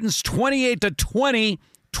the Titans 28-20.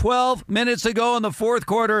 12 minutes ago in the fourth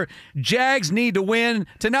quarter. Jags need to win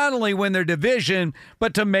to not only win their division,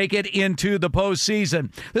 but to make it into the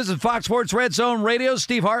postseason. This is Fox Sports Red Zone Radio.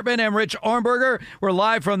 Steve Hartman and Rich Ohrnberger. We're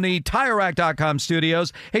live from the TireRack.com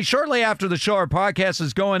studios. Hey, shortly after the show, our podcast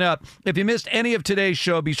is going up. If you missed any of today's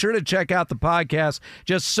show, be sure to check out the podcast.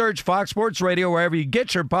 Just search Fox Sports Radio wherever you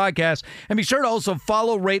get your podcast. And be sure to also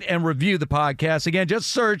follow, rate, and review the podcast. Again, just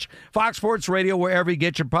search Fox Sports Radio wherever you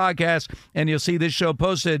get your podcast, and you'll see this show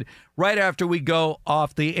posted right after we go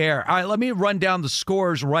off the air. All right, let me run down the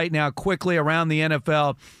scores right now quickly around the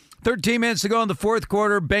NFL. 13 minutes to go in the fourth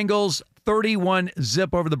quarter. Bengals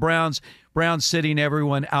 31-0 over the Browns. Browns sitting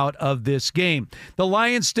everyone out of this game. The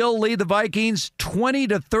Lions still lead the Vikings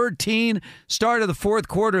 20-13. Start of the fourth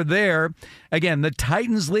quarter there. Again, the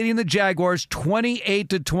Titans leading the Jaguars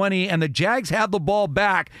 28-20, and the Jags have the ball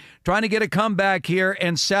back, trying to get a comeback here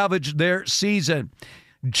and salvage their season.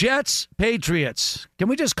 Jets, Patriots. Can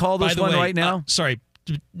we just call this one right now? Sorry.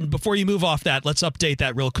 before you move off that, let's update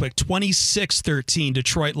that real quick. 26-13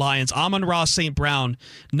 Detroit Lions. Amon-Ra St. Brown,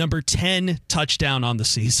 number 10 touchdown on the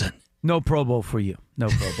season. No Pro Bowl for you. No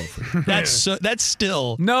Pro Bowl for you. That's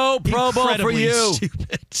still no Pro Bowl for you.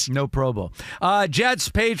 Stupid. No Pro Bowl. Jets,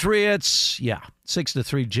 Patriots. Yeah,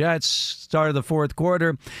 6-3 Jets. Start of the fourth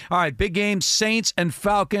quarter. All right, big game. Saints and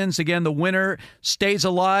Falcons. Again, the winner stays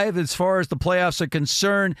alive as far as the playoffs are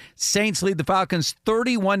concerned. Saints lead the Falcons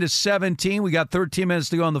 31-17. We got 13 minutes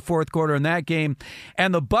to go in the fourth quarter in that game.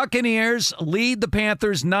 And the Buccaneers lead the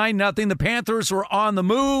Panthers 9-0. The Panthers were on the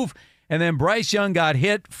move. And then Bryce Young got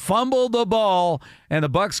hit, fumbled the ball, and the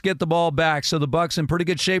Bucs get the ball back. So the Bucs in pretty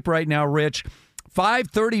good shape right now, Rich.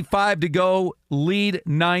 5:35 to go, lead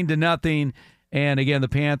 9-0. And again, the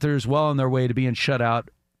Panthers well on their way to being shut out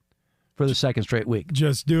for the second straight week.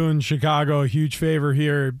 Just doing Chicago a huge favor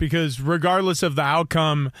here, because regardless of the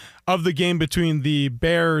outcome of the game between the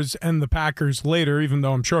Bears and the Packers later, even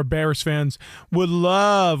though I'm sure Bears fans would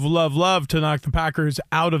love to knock the Packers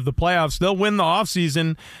out of the playoffs, they'll win the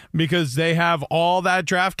offseason because they have all that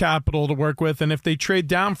draft capital to work with. And if they trade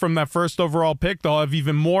down from that first overall pick, they'll have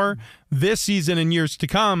even more this season and years to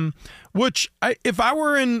come, which if I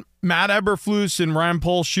were in Matt Eberflus and Ryan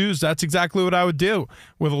Pohl's shoes, that's exactly what I would do.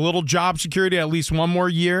 With a little job security, at least one more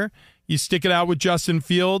year, you stick it out with Justin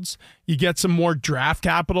Fields, you get some more draft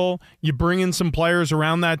capital, you bring in some players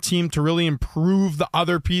around that team to really improve the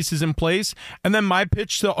other pieces in place. And then my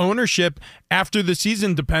pitch to ownership after the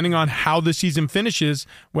season, depending on how the season finishes,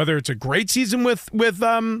 whether it's a great season with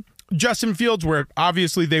Justin Fields, where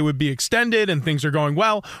obviously they would be extended and things are going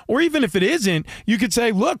well, or even if it isn't, you could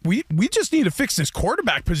say, look, we just need to fix this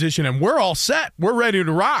quarterback position and we're all set. We're ready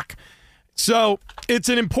to rock. So it's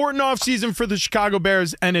an important offseason for the Chicago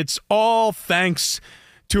Bears, and it's all thanks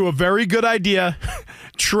to a very good idea,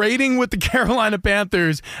 trading with the Carolina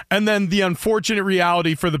Panthers, and then the unfortunate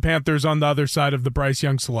reality for the Panthers on the other side of the Bryce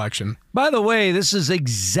Young selection. By the way, this is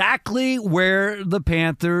exactly where the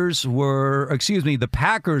Packers were.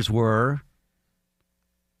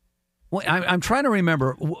 I'm trying to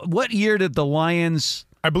remember. What year did the Lions...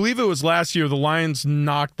 I believe it was last year the Lions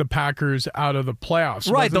knocked the Packers out of the playoffs.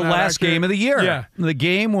 Right, the last game of the year. Yeah. The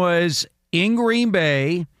game was in Green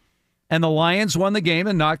Bay, and the Lions won the game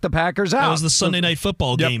and knocked the Packers out. That was the Sunday Night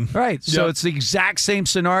Football game. Right, so it's the exact same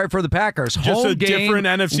scenario for the Packers. Just home a game, different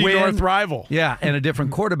NFC win, North rival. Yeah, and a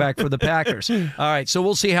different quarterback for the Packers. All right, so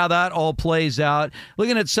we'll see how that all plays out.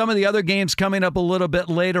 Looking at some of the other games coming up a little bit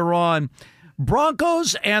later on.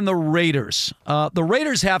 Broncos and the Raiders. The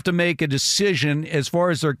Raiders have to make a decision as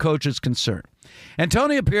far as their coach is concerned.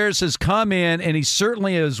 Antonio Pierce has come in, and he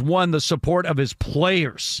certainly has won the support of his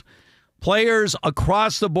players. Players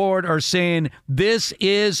across the board are saying, this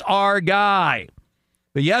is our guy.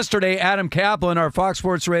 But yesterday, Adam Kaplan, our Fox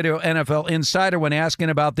Sports Radio NFL insider, when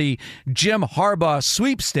asking about the Jim Harbaugh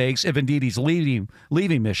sweepstakes, if indeed he's leaving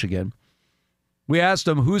Michigan, we asked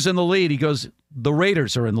him, who's in the lead? He goes, the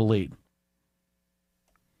Raiders are in the lead.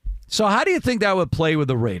 So how do you think that would play with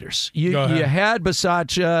the Raiders? You had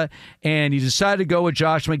Bisaccia, and you decided to go with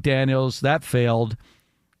Josh McDaniels. That failed.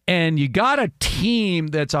 And you got a team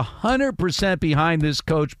that's 100% behind this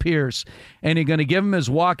coach Pierce, and you're going to give him his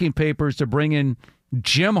walking papers to bring in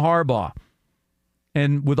Jim Harbaugh.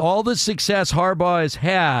 And with all the success Harbaugh has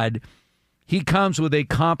had, he comes with a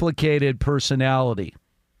complicated personality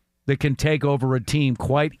that can take over a team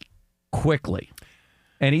quite quickly.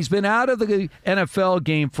 And he's been out of the NFL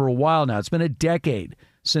game for a while now. It's been a decade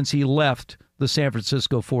since he left the San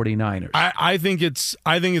Francisco 49ers. I think it's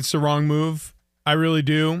the wrong move. I really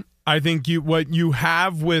do. I think what you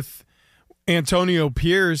have with Antonio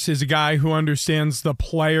Pierce is a guy who understands the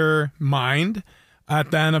player mind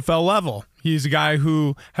at the NFL level. He's a guy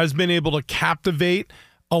who has been able to captivate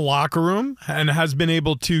a locker room and has been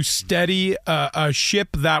able to steady a ship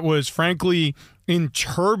that was, frankly, in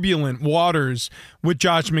turbulent waters with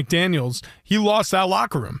Josh McDaniels. He lost that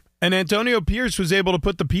locker room. And Antonio Pierce was able to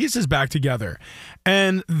put the pieces back together.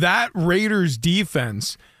 And that Raiders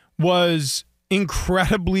defense was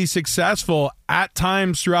incredibly successful at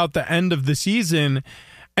times throughout the end of the season.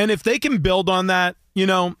 And if they can build on that, this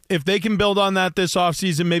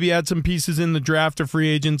offseason, maybe add some pieces in the draft or free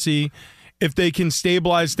agency, if they can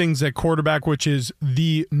stabilize things at quarterback, which is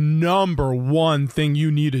the number one thing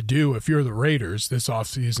you need to do if you're the Raiders this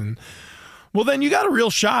offseason, well, then you got a real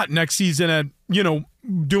shot next season at,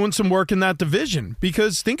 doing some work in that division.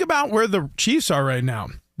 Because think about where the Chiefs are right now.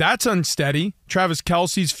 That's unsteady. Travis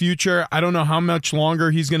Kelce's future, I don't know how much longer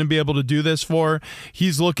he's going to be able to do this for.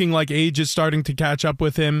 He's looking like age is starting to catch up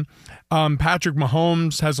with him. Patrick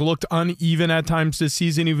Mahomes has looked uneven at times this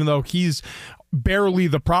season, even though he's barely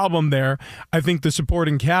the problem there. I think the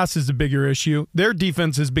supporting cast is the bigger issue. Their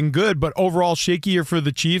defense has been good, but overall shakier for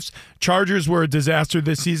the Chiefs. Chargers were a disaster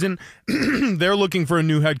this season. They're looking for a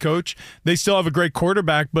new head coach. They still have a great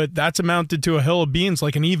quarterback, but that's amounted to a hill of beans,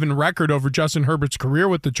 like an even record over Justin Herbert's career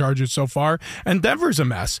with the Chargers so far. And Denver's a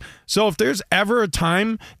mess. So if there's ever a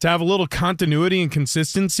time to have a little continuity and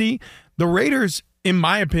consistency, the Raiders, in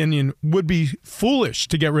my opinion, would be foolish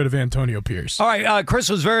to get rid of Antonio Pierce. All right, Chris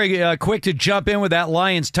was very quick to jump in with that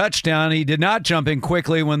Lions touchdown. He did not jump in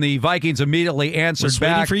quickly when the Vikings immediately answered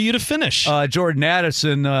back. Waiting for you to finish. Jordan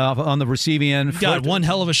Addison on the receiving end. Got one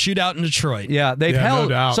hell of a shootout in Detroit. Yeah, they've held, no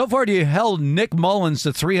doubt. so far they held Nick Mullins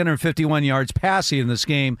to 351 yards passing in this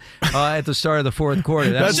game at the start of the fourth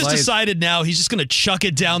quarter. He's just decided now he's just going to chuck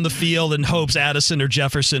it down the field and hopes Addison or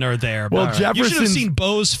Jefferson are there. Well, right. You should have seen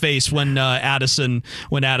Bo's face when Addison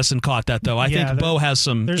caught that, though. I think Bo has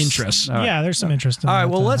some interest. Yeah, there's some interest in All right,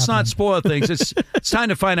 that well, let's happening. not spoil things. It's time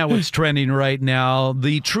to find out what's trending right now.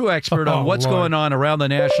 The true expert on what's going on around the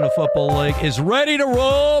National Football League is ready to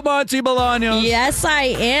roll, Monty Bolaños. Yes, I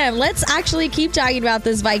am. Let's actually keep talking about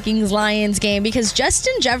this Vikings-Lions game because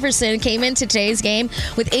Justin Jefferson came into today's game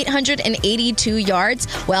with 882 yards.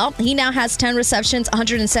 Well, he now has 10 receptions,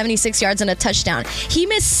 176 yards, and a touchdown. He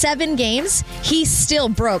missed 7 games. He still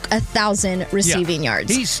broke 1,000 receiving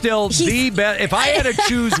yards. He's still the best. If I had to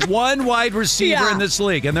choose one wide receiver in this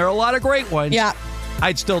league, and there are a lot of great ones,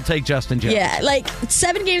 I'd still take Justin Jefferson. Yeah, like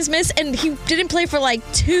 7 games missed, and he didn't play for like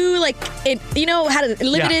 2, had a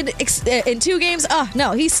limited in 2 games. Oh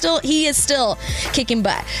no, he is still kicking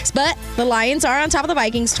butt. But the Lions are on top of the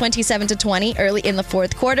Vikings, 27-20, early in the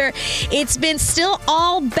fourth quarter. It's been still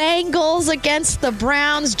all Bengals against the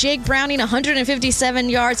Browns. Jake Browning, 157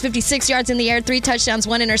 yards, 56 yards in the air, 3 touchdowns,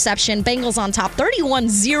 1 interception. Bengals on top,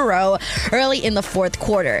 31-0 early in the fourth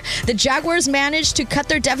quarter. The Jaguars managed to cut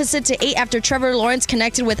their deficit to 8 after Trevor Lawrence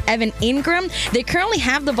connected with Evan Ingram. They currently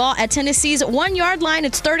have the ball at Tennessee's 1-yard line.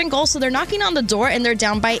 It's 3rd and goal, so they're knocking on the door, and they're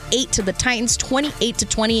down by 8 to the Titans,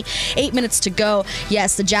 28-20. 8 minutes to go.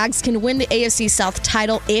 Yes, the Jags can win the AFC South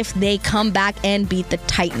title if they come back and beat the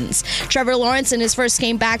Titans. Trevor Lawrence in his first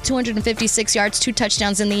game back, 256 yards, 2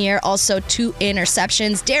 touchdowns in the air, also 2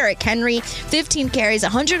 interceptions. Derrick Henry, 15 carries,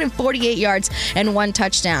 148 yards, and 1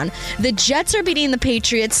 touchdown. The Jets are beating the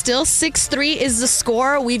Patriots. Still 6-3 is the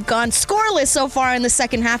score. We've gone scoreless so far in the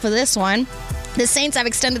second half of this one. The Saints have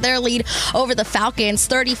extended their lead over the Falcons.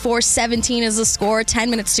 34-17 is the score. 10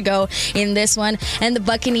 minutes to go in this one. And the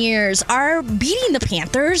Buccaneers are beating the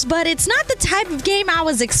Panthers, but it's not the type of game I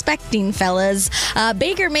was expecting, fellas.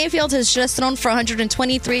 Baker Mayfield has just thrown for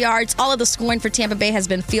 123 yards. All of the scoring for Tampa Bay has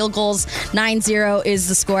been field goals. 9-0 is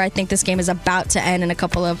the score. I think this game is about to end in a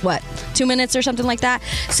couple of, 2 minutes or something like that?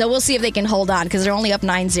 So we'll see if they can hold on because they're only up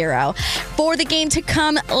 9-0. For the game to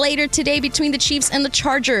come later today between the Chiefs and the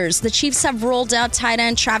Chargers, the Chiefs have rolled out tight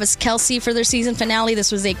end Travis Kelce for their season finale.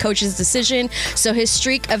 This was a coach's decision. So his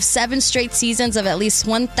streak of 7 straight seasons of at least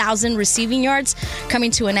 1,000 receiving yards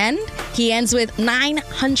coming to an end. He ends with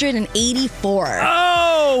 984.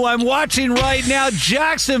 Oh, I'm watching right now.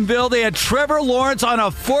 Jacksonville, they had Trevor Lawrence on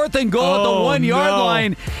a 4th and goal at the 1-yard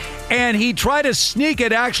line. And he tried to sneak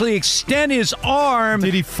it, actually extend his arm.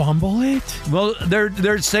 Did he fumble it? Well,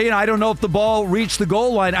 they're saying, I don't know if the ball reached the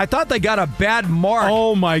goal line. I thought they got a bad mark.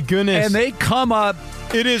 Oh, my goodness. And they come up.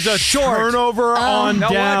 It is a turnover on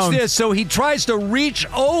now downs. Watch this. So he tries to reach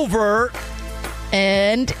over.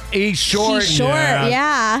 And he's short. He's short,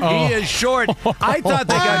 yeah. He is short. I thought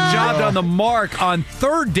they got jobbed on the mark on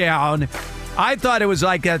 3rd down. I thought it was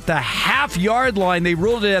like at the half-yard line. They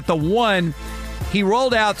ruled it at the 1. He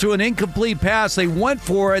rolled out through an incomplete pass. They went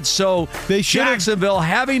for it, so Jacksonville,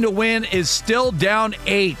 having to win, is still down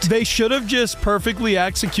 8. They should have just perfectly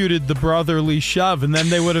executed the brotherly shove, and then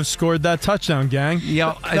they would have scored that touchdown, gang.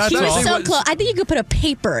 Yeah, he was so close. I think you could put a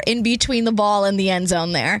paper in between the ball and the end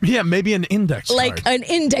zone there. Yeah, maybe an index card. Like an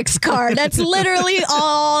index card. That's literally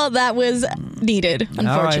all that was needed,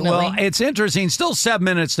 unfortunately. All right, well, it's interesting. Still 7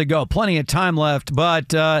 minutes to go. Plenty of time left,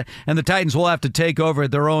 but and the Titans will have to take over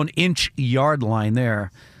at their own inch-yard line there.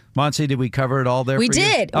 Monty, did we cover it all there? We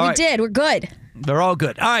did. We're good. They're all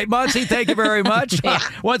good. All right, Monty, thank you very much.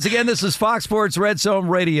 Once again, this is Fox Sports Red Zone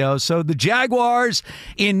Radio. So the Jaguars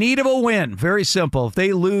in need of a win. Very simple. If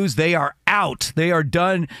they lose, they are out. They are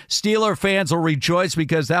done. Steeler fans will rejoice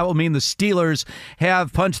because that will mean the Steelers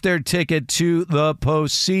have punched their ticket to the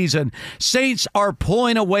postseason. Saints are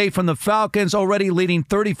pulling away from the Falcons, already leading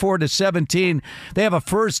 34-17. They have a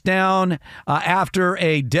first down after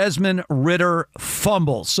a Desmond Ridder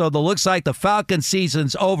fumble. So it looks like the Falcons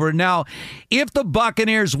season's over. Now, if if the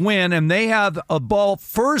Buccaneers win and they have a ball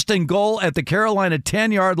first and goal at the Carolina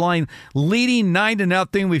 10-yard line, leading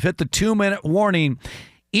 9-0, we've hit the 2-minute warning.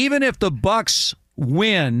 Even if the Bucs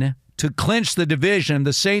win to clinch the division,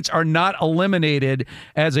 the Saints are not eliminated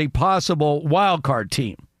as a possible wild card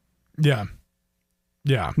team. Yeah.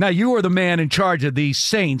 Yeah. Now, you are the man in charge of these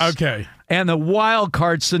Saints. Okay. And the wild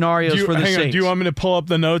card scenarios for the Saints. Do you want me to pull up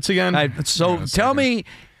the notes again? Tell me,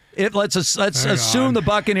 let's assume the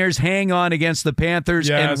Buccaneers hang on against the Panthers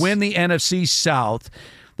and win the NFC South.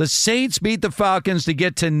 The Saints beat the Falcons to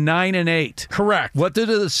get to 9-8. Correct. What do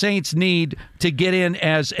the Saints need to get in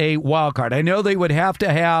as a wild card? I know they would have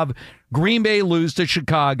to have Green Bay lose to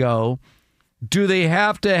Chicago. Do they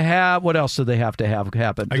have to have, what else do they have to have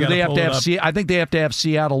happen? Do they have to have, I think they have to have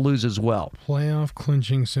Seattle lose as well. Playoff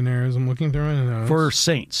clinching scenarios. I'm looking through my notes. For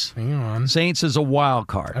Saints. Hang on. Saints is a wild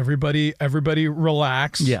card. Everybody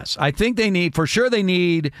relax. Yes. I think they need, for sure they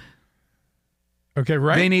need. Okay,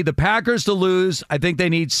 right. They need the Packers to lose. I think they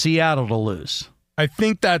need Seattle to lose. I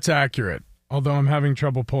think that's accurate. Although I'm having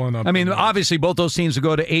trouble pulling up. I mean, obviously, both those teams would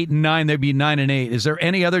go to 8-9. They'd be 9-8. Is there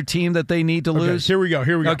any other team that they need to lose? Here we go.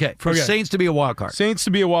 Okay, for Saints to be a wild card. Saints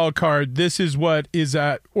to be a wild card. This is what is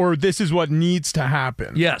at, or this is what needs to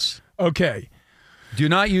happen. Yes. Okay. Do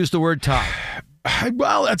not use the word tie.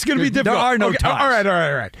 Well, that's going to be difficult. There are no ties. All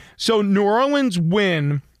right. So New Orleans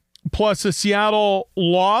win plus a Seattle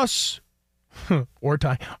loss. Or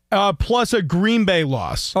tie, plus a Green Bay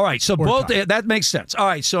loss. All right, so both that makes sense. All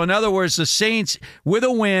right, so in other words, the Saints with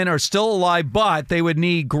a win are still alive, but they would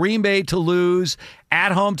need Green Bay to lose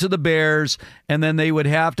at home to the Bears, and then they would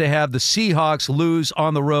have to have the Seahawks lose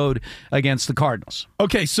on the road against the Cardinals.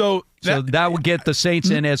 Okay, so that would get the Saints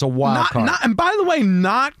in as a wild card. And by the way,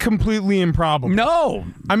 not completely improbable. No.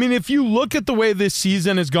 I mean, if you look at the way this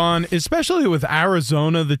season has gone, especially with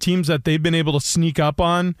Arizona, the teams that they've been able to sneak up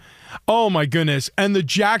on, oh my goodness. And the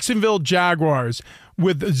Jacksonville Jaguars,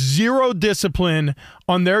 with zero discipline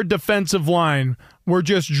on their defensive line, were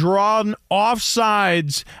just drawn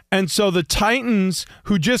offsides. And so the Titans,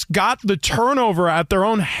 who just got the turnover at their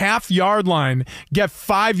own half-yard line, get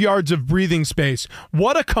 5 yards of breathing space.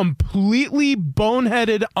 What a completely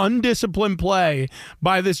boneheaded, undisciplined play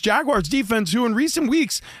by this Jaguars defense, who in recent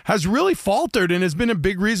weeks has really faltered and has been a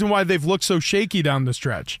big reason why they've looked so shaky down the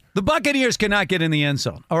stretch. The Buccaneers cannot get in the end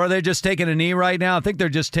zone. Or are they just taking a knee right now? I think they're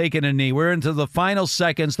just taking a knee. We're into the final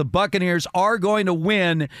seconds. The Buccaneers are going to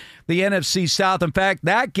win the NFC South. In fact,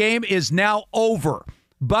 that game is now over.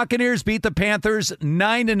 Buccaneers beat the Panthers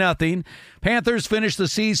 9-0. Panthers finished the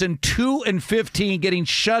season 2-15, getting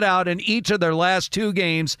shut out in each of their last two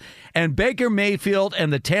games. And Baker Mayfield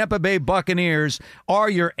and the Tampa Bay Buccaneers are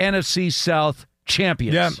your NFC South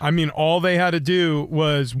champions. Yeah, I mean, all they had to do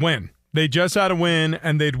was win. They just had to win,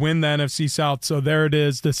 and they'd win the NFC South. So there it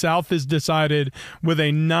is. The South is decided with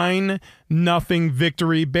a 9-0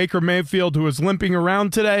 victory. Baker Mayfield, who was limping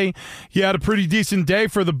around today, he had a pretty decent day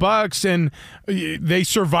for the Bucs, and they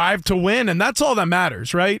survived to win, and that's all that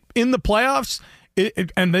matters, right? In the playoffs,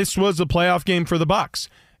 and this was a playoff game for the Bucs.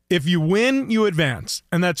 If you win, you advance,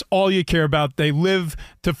 and that's all you care about. They live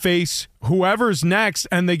to face whoever's next,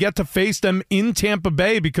 and they get to face them in Tampa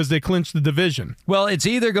Bay because they clinched the division. Well, it's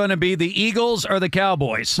either going to be the Eagles or the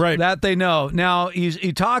Cowboys. Right. That they know. Now,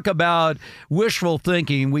 you talk about wishful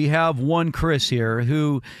thinking. We have one Chris here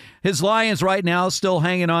who his Lions right now still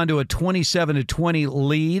hanging on to a 27-20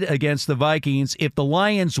 lead against the Vikings. If the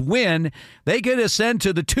Lions win, they could ascend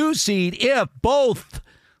to the 2 seed if both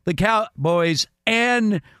the Cowboys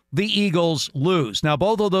and the Eagles lose. Now,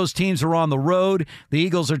 both of those teams are on the road. The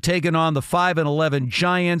Eagles are taking on the 5-11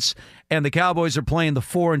 Giants, and the Cowboys are playing the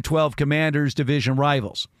 4-12 Commanders, division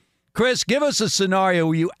rivals. Chris, give us a scenario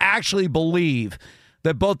where you actually believe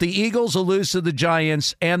that both the Eagles will lose to the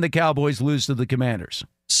Giants and the Cowboys lose to the Commanders.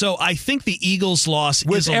 So I think the Eagles' loss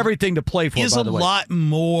with everything to play for is a lot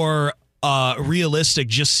more realistic,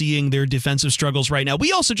 just seeing their defensive struggles right now.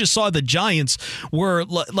 We also just saw the Giants were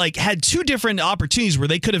had two different opportunities where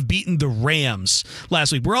they could have beaten the Rams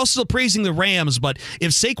last week. We're all still praising the Rams, but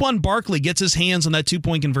if Saquon Barkley gets his hands on that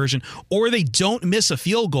 2-point conversion or they don't miss a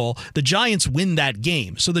field goal, the Giants win that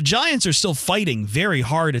game. So the Giants are still fighting very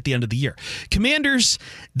hard at the end of the year. Commanders,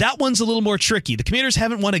 that one's a little more tricky. The Commanders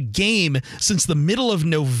haven't won a game since the middle of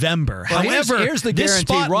November. Well, however, here's the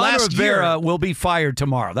guarantee. Ron Rivera will be fired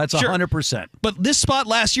tomorrow. That's 100%. But this spot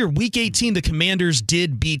last year, Week 18, the Commanders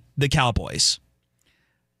did beat the Cowboys.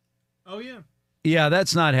 Oh, yeah. Yeah,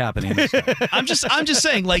 that's not happening. I'm just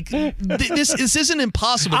saying, like, this isn't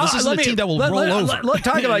impossible. This isn't a team that will roll over. Let's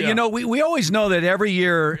talk about, we always know that every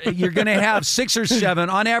year you're going to have 6 or 7,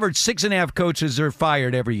 on average 6.5 coaches are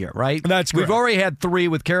fired every year, right? That's correct. We've already had 3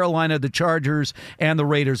 with Carolina, the Chargers, and the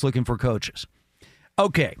Raiders looking for coaches.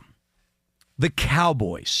 Okay, the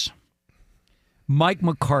Cowboys. Mike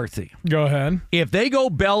McCarthy. Go ahead. If they go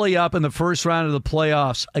belly up in the first round of the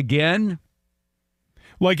playoffs again...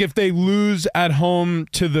 Like if they lose at home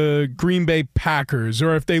to the Green Bay Packers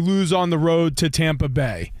or if they lose on the road to Tampa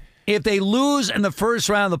Bay. If they lose in the first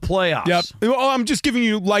round of the playoffs. Yep. Well, I'm just giving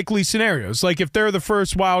you likely scenarios. Like if they're the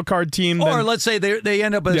first wild card team. Or let's say they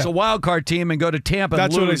end up as a wild card team and go to Tampa and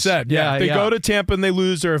That's lose. What I said. Yeah. If they go to Tampa and they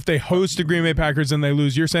lose, or if they host the Green Bay Packers and they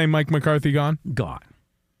lose, you're saying Mike McCarthy gone? Gone.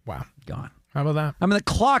 Wow. Gone. How about that? I mean, the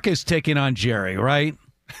clock is ticking on Jerry, right?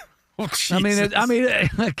 Oh, I mean,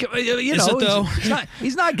 you know, though?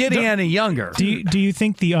 He's not getting any younger. Do you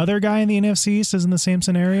think the other guy in the NFC East is in the same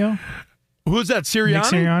scenario? Who's that, Sirianni? Nick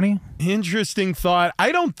Sirianni? Interesting thought.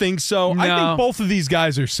 I don't think so. No. I think both of these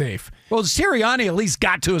guys are safe. Well, Sirianni at least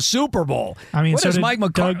got to a Super Bowl. I mean, what so is did Mike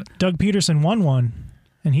McCarthy? Doug Peterson won one,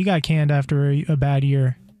 and he got canned after a bad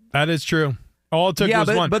year. That is true. All it took was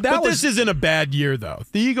one. But this isn't a bad year, though.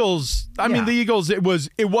 The Eagles, the Eagles,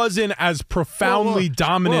 it wasn't as profoundly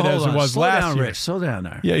dominant as it was last year. Rich. Slow down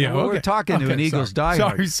there. Yeah. We're talking to an Eagles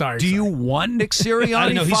diehard. Sorry. Do you want Nick Sirianni I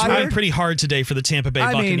don't know. He's fired? running pretty hard today for the Tampa Bay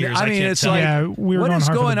Buccaneers. I can't it's tell. like, we were what going is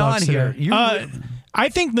hard for going the Bucs on here? today. I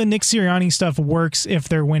think the Nick Sirianni stuff works if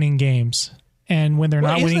they're winning games. And when they're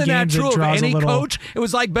not winning games, it draws a little. Coach? It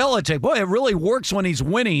was like Belichick. Boy, it really works when he's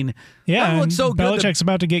winning. Yeah, looks so good. Belichick's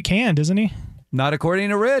about to get canned, isn't he? Not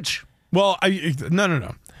according to Rich. Well,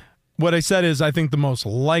 no. What I said is I think the most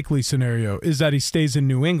likely scenario is that he stays in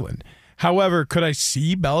New England. However, could I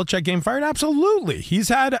see Belichick getting fired? Absolutely. He's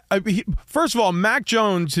had, first of all, Mac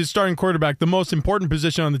Jones, his starting quarterback, the most important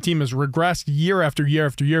position on the team, has regressed year after year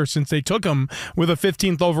after year since they took him with a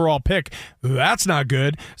 15th overall pick. That's not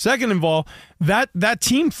good. Second of all, that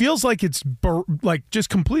team feels like it's like just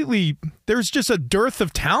completely, there's just a dearth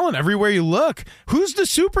of talent everywhere you look. Who's the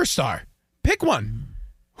superstar? Pick one.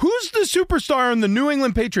 Who's the superstar in the New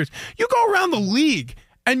England Patriots? You go around the league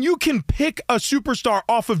and you can pick a superstar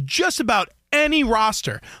off of just about any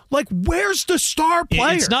roster. Like, where's the star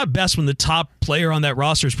player? It's not best when the top player on that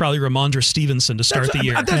roster is probably Ramondre Stevenson to start the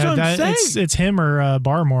year. That's what I'm saying. It's him or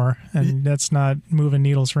Barmore, and that's not moving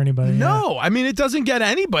needles for anybody. No, I mean, it doesn't get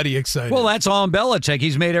anybody excited. Well, that's all on Belichick.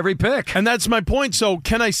 He's made every pick. And that's my point. So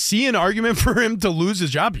can I see an argument for him to lose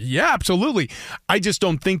his job? Yeah, absolutely. I just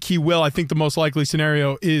don't think he will. I think the most likely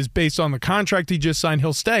scenario is based on the contract he just signed,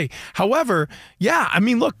 he'll stay. However, yeah, I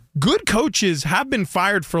mean, look, good coaches have been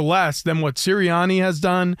fired for less than what Sirianni has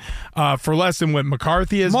done, for less than what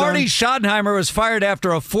McCarthy has done. Marty Schottenheimer was fired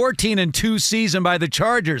after a 14-2 season by the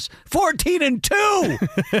Chargers.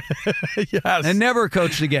 14-2! Yes. And never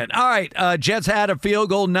coached again. All right, Jets had a field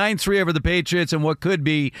goal, 9-3 over the Patriots, and what could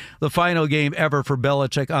be the final game ever for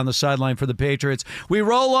Belichick on the sideline for the Patriots. We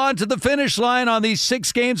roll on to the finish line on these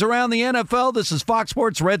 6 games around the NFL. This is Fox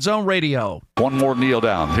Sports Red Zone Radio. One more kneel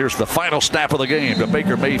down. Here's the final snap of the game to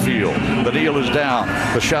Baker Mayfield. The kneel is down.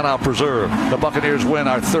 The shutout preserved. The Buccaneers win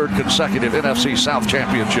our 3rd consecutive NFC South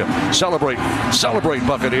championship. Celebrate,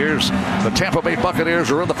 Buccaneers. The Tampa Bay Buccaneers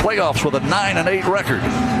are in the playoffs with a 9-8 record.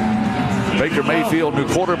 Baker Mayfield, new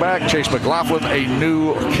quarterback. Chase McLaughlin, a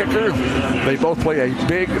new kicker. They both play a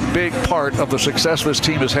big part of the success this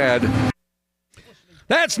team has had.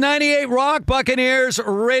 That's 98 Rock Buccaneers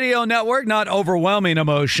Radio Network. Not overwhelming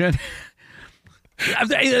emotion.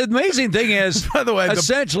 The amazing thing is, by the way,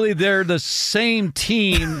 essentially they're the same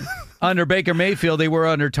team under Baker Mayfield they were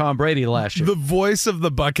under Tom Brady last year. The voice of the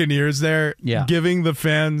Buccaneers there, giving the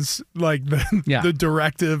fans like the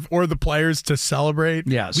directive or the players to celebrate.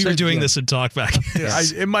 Yeah, we were doing this in talkback.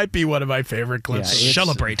 It might be one of my favorite clips.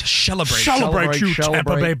 Celebrate, you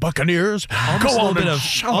Tampa Bay Buccaneers.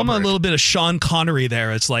 Almost a little bit of Sean Connery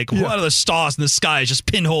there. It's like, what are the stars in the sky? Just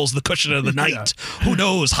pinholes in the cushion of the night. Who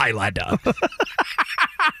knows, Highlander?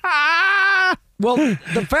 Well,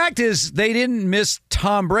 the fact is they didn't miss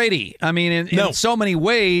Tom Brady. I mean, in so many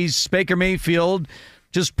ways, Baker Mayfield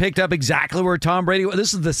just picked up exactly where Tom Brady was.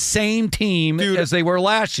 This is the same team as they were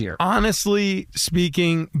last year. Honestly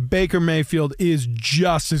speaking, Baker Mayfield is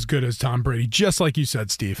just as good as Tom Brady, just like you said,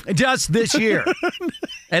 Steve. Just this year.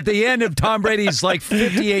 At the end of Tom Brady's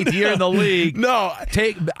 58th year in the league. No.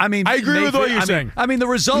 I agree with what you're saying. The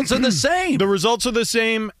results are the same. The results are the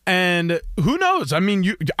same, and who knows?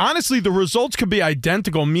 Honestly, the results could be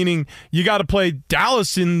identical, meaning you got to play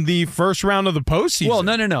Dallas in the first round of the postseason. Well,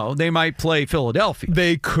 no. They might play Philadelphia.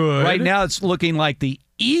 They could. Right now it's looking like the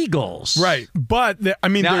Eagles. Right. But, now,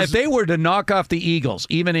 if they were to knock off the Eagles,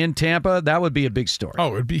 even in Tampa, that would be a big story. Oh,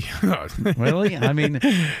 it would be. Really?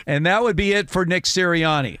 And that would be it for Nick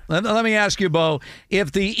Sirianni. Let me ask you, Bo,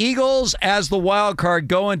 if the Eagles, as the wild card,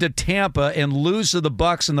 go into Tampa and lose to the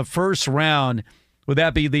Bucs in the first round, would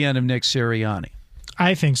that be the end of Nick Sirianni?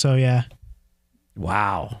 I think so, yeah.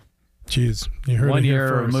 Wow. Jeez, you heard 1 it here year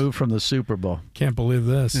first. removed from the Super Bowl. Can't believe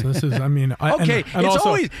this. This is, okay,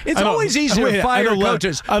 it's always easier to fire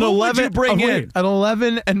coaches. Who would you bring in? An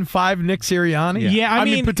 11-5 Nick Sirianni? Yeah,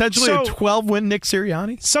 potentially a 12-win Nick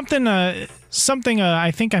Sirianni? Something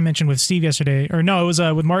I think I mentioned with Steve yesterday, or no, it was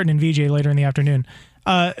with Martin and VJ later in the afternoon.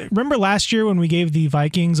 Remember last year when we gave the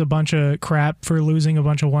Vikings a bunch of crap for winning a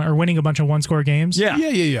bunch of one-score games?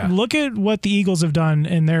 Yeah. Look at what the Eagles have done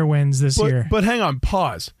in their wins this year. But hang on,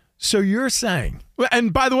 pause. So you're saying,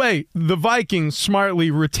 and by the way, the Vikings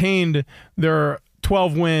smartly retained their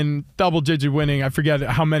 12-win, double-digit winning, I forget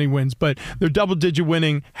how many wins, but their double-digit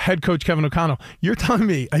winning head coach Kevin O'Connell. You're telling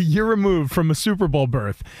me a year removed from a Super Bowl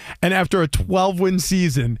berth, and after a 12-win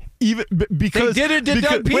season, even because they did it to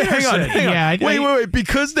Doug Peterson. Hang on. Wait.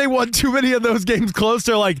 Because they won too many of those games close,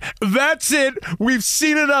 they're like, that's it. We've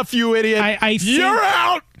seen enough, you idiot. You're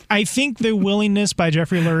out. I think the willingness by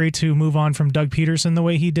Jeffrey Lurie to move on from Doug Peterson the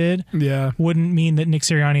way he did wouldn't mean that Nick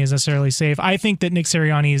Sirianni is necessarily safe. I think that Nick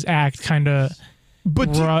Sirianni's act kind of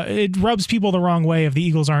it rubs people the wrong way if the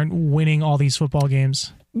Eagles aren't winning all these football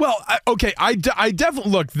games. Well, I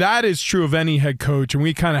definitely look. That is true of any head coach, and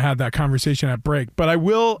we kind of had that conversation at break. But I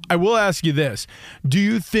will ask you this: do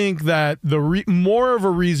you think that more of a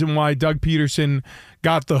reason why Doug Peterson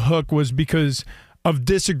got the hook was because of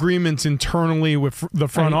disagreements internally with the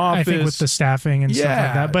front office? I think with the staffing and stuff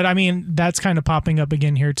like that. But that's kind of popping up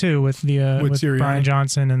again here too with with Brian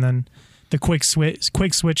Johnson, and then the quick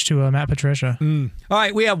switch to Matt Patricia. All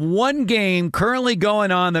right, we have one game currently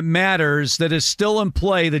going on that matters, that is still in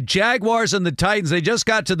play. The Jaguars and the Titans, they just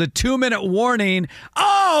got to the 2-minute warning.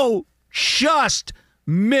 Oh, just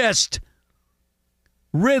missed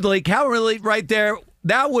Ridley. Calvin Ridley right there.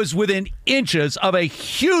 That was within inches of a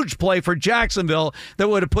huge play for Jacksonville that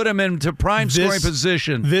would have put him into prime scoring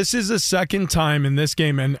position. This is the second time in this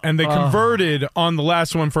game, and they converted on the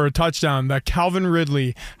last one for a touchdown, that Calvin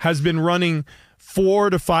Ridley has been running 4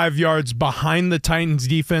 to 5 yards behind the Titans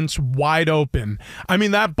defense wide open.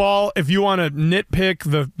 That ball, if you want to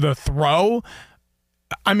nitpick the throw,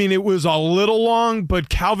 it was a little long, but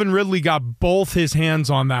Calvin Ridley got both his hands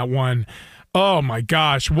on that one. Oh, my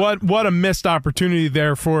gosh. What a missed opportunity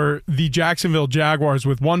there for the Jacksonville Jaguars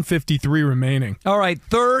with 1:53 remaining. All right,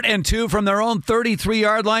 3rd and 2 from their own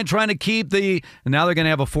 33-yard line, trying to keep and now they're going to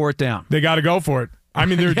have a 4th down. They got to go for it.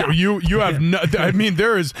 You have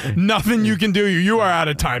there is nothing you can do. You are out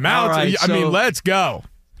of timeouts. Right, let's go.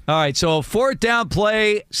 All right, so a 4th down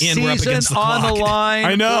play, season on the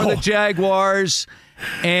line for the Jaguars.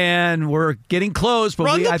 And we're getting close, but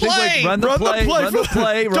run the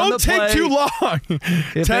play. Don't take too long.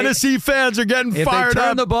 Tennessee fans are getting fired up. If they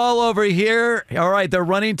turn the ball over here, all right, they're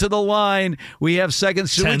running to the line. We have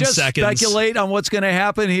seconds. Should we just speculate on what's going to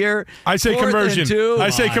happen here? I say conversion.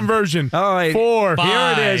 Conversion. All right. 4.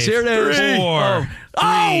 5, here it is. 3, 4.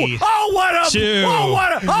 What a 2.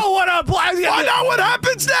 What a play. Find out what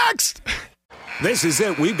happens next. This is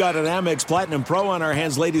it. We've got an Amex Platinum Pro on our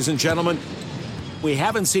hands, ladies and gentlemen. We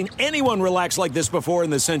haven't seen anyone relax like this before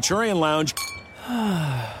in the Centurion Lounge.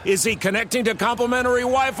 Is he connecting to complimentary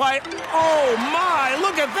Wi-Fi? Oh, my!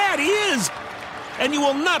 Look at that! He is! And you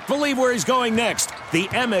will not believe where he's going next. The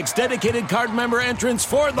Amex dedicated card member entrance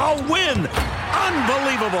for the win!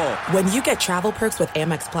 Unbelievable! When you get travel perks with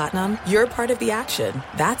Amex Platinum, you're part of the action.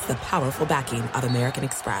 That's the powerful backing of American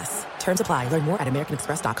Express. Terms apply. Learn more at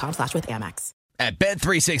americanexpress.com/withAmex. At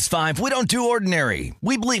Bet365, we don't do ordinary.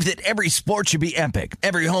 We believe that every sport should be epic.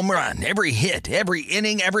 Every home run, every hit, every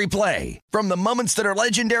inning, every play. From the moments that are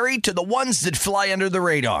legendary to the ones that fly under the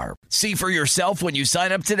radar. See for yourself when you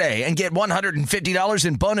sign up today and get $150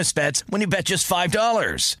 in bonus bets when you bet just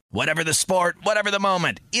 $5. Whatever the sport, whatever the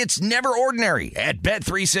moment, it's never ordinary at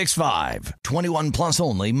Bet365. 21 plus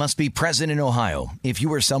only. Must be present in Ohio. If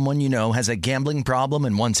you or someone you know has a gambling problem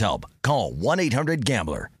and wants help, call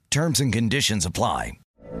 1-800-GAMBLER. Terms and conditions apply.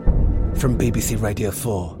 From BBC Radio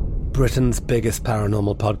 4, Britain's biggest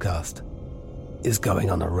paranormal podcast is going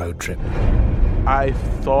on a road trip. I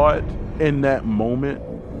thought in that moment,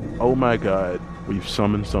 oh my God, we've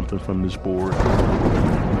summoned something from this board.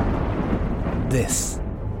 This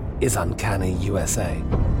is Uncanny USA.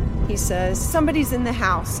 He says, somebody's in the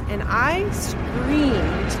house, and I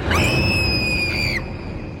screamed.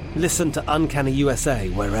 Listen to Uncanny USA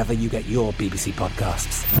wherever you get your BBC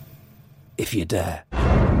podcasts, if you dare.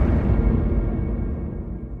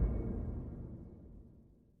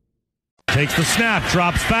 Takes the snap,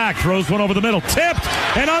 drops back, throws one over the middle, tipped,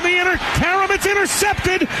 and on the carom, it's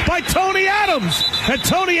intercepted by Tony Adams. And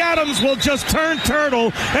Tony Adams will just turn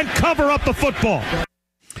turtle and cover up the football.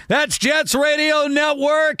 That's Jets Radio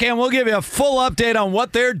Network, and we'll give you a full update on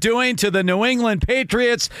what they're doing to the New England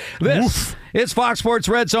Patriots. This is Fox Sports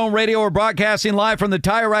Red Zone Radio. We're broadcasting live from the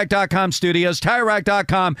TireRack.com studios.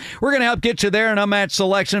 TireRack.com. We're going to help get you there. An unmatched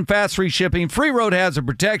selection, fast free shipping, free road hazard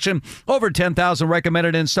protection, over 10,000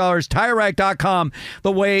 recommended installers. TireRack.com,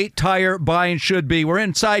 the way tire buying should be. We're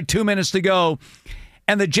inside 2 minutes to go,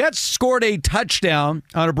 and the Jets scored a touchdown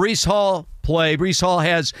on a Breece Hall play. Breece Hall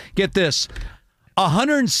has, get this,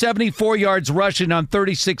 174 yards rushing on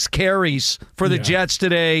 36 carries for the Jets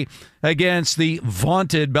today against the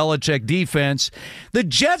vaunted Belichick defense. The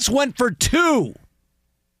Jets went for two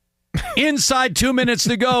inside 2 minutes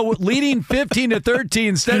to go, leading 15-13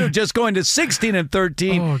 instead of just going to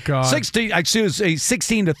 16-13. Oh, God.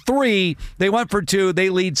 16-3. They went for two. They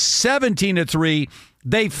lead 17-3.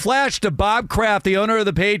 They flashed to Bob Kraft, the owner of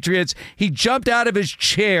the Patriots. He jumped out of his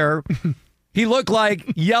chair. He looked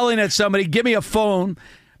like yelling at somebody, give me a phone.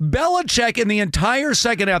 Belichick in the entire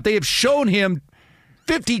second half, they have shown him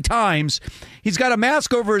 50 times. He's got a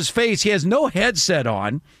mask over his face. He has no headset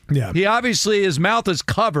on. Yeah. He obviously, his mouth is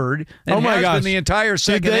covered and has been the entire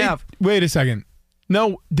second half. Wait a second.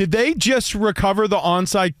 No, did they just recover the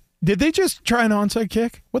onside? Did they just try an onside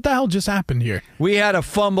kick? What the hell just happened here? We had a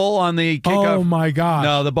fumble on the kickoff. Oh, my God.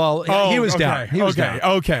 No, the ball, he was down. He was down.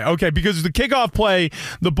 Okay. Because the kickoff play,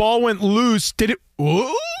 the ball went loose. Did it?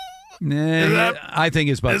 Ooh? I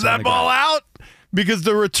think it's Is that ball out? Because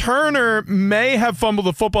the returner may have fumbled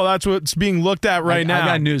the football. That's what's being looked at right now. I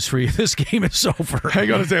got news for you. This game is over.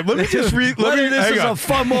 Hang on a second. Let me just read. Whether this is a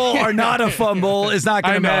fumble or not a fumble is not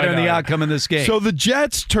going to matter in the outcome of this game. So the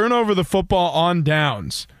Jets turn over the football on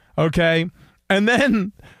downs. Okay. And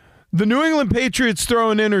then the New England Patriots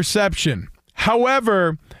throw an interception.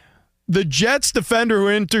 However, the Jets defender who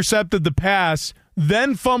intercepted the pass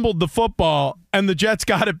then fumbled the football, and the Jets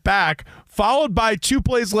got it back. Followed by 2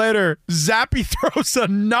 plays later, Zappe throws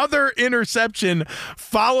another interception,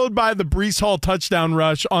 followed by the Breece Hall touchdown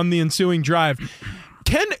rush on the ensuing drive.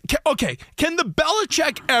 Can the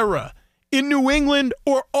Belichick era in New England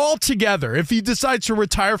or altogether, if he decides to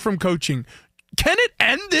retire from coaching, can it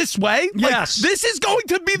end this way? Yes. This is going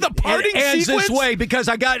to be the parting sequence? It ends sequence? this way because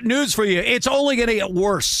I got news for you. It's only going to get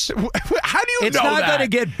worse. How do you know that? It's not going to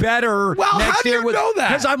get better Well, next how do year. you know that?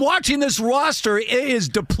 Because I'm watching this roster. It is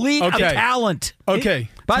deplete of talent. Okay.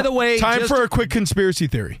 By the way, time for a quick conspiracy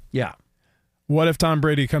theory. Yeah. What if Tom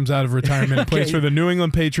Brady comes out of retirement and plays for the New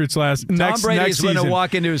England Patriots Tom Brady is going to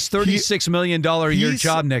walk into his $36 million a year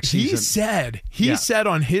job next season. He said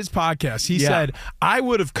on his podcast, he said, I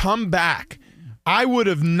would have come back. I would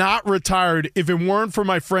have not retired if it weren't for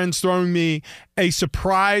my friends throwing me a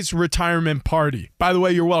surprise retirement party. By the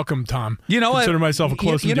way, you're welcome, Tom. You know, consider myself a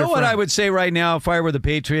close. You know what friend. I would say right now if I were the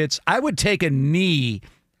Patriots? I would take a knee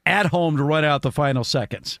at home to run out the final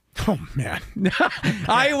seconds. Oh man,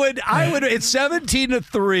 I would. It's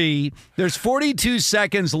 17-3. There's 42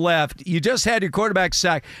 seconds left. You just had your quarterback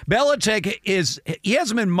sack. Belichick he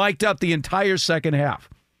hasn't been mic'd up the entire second half.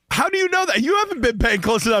 How do you know that? You haven't been paying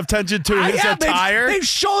close enough attention to his attire. They've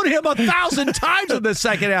shown him 1,000 times in the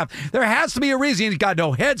second half. There has to be a reason. He's got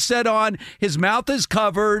no headset on. His mouth is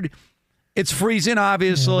covered. It's freezing,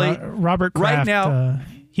 obviously. Yeah, Robert Kraft, right now,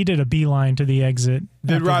 he did a beeline to the exit.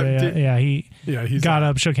 He got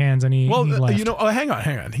up, shook hands, and he left. You know, hang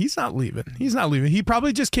on. He's not leaving. He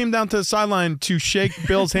probably just came down to the sideline to shake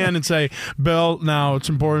Bill's hand and say, Bill, now it's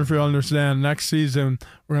important for you to understand next season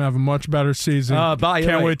we're going to have a much better season.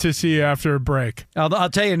 Can't wait to see you after a break. I'll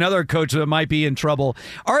tell you another coach that might be in trouble.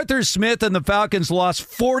 Arthur Smith and the Falcons lost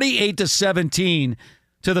 48-17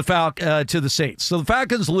 to the Saints. So the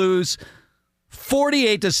Falcons lose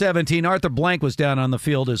 48-17. Arthur Blank was down on the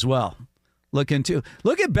field as well. Look at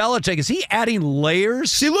Belichick. Is he adding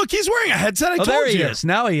layers? See, look, he's wearing a headset. I told there you. he is.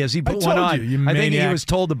 Now he is. He put one on. I think he was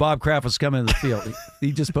told that Bob Kraft was coming to the field.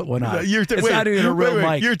 He just put one on. It's not even a real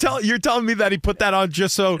mic. You're telling me that he put that on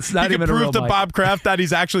just so he can prove to Bob Kraft that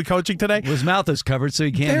he's actually coaching today? His mouth is covered, so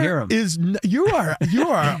you can't hear him. You are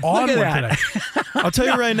on one today. I'll tell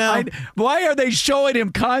you right now. Why are they showing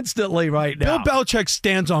him constantly right now? Bill Belichick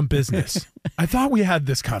stands on business. I thought we had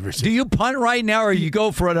this conversation. Do you punt right now, or you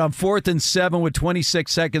go for it on 4th and 7 with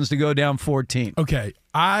 26 seconds to go down 14? Okay,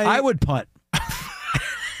 I would punt.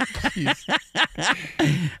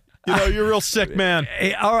 You're a real sick man.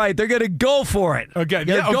 Hey, all right, they're going to go for it. Okay,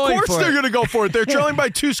 yeah, of course they're going to go for it. They're trailing by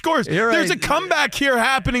 2 scores. There's a comeback here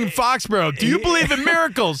happening in Foxborough. Do you believe in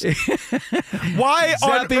miracles? Why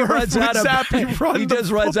on earth would Zappy run He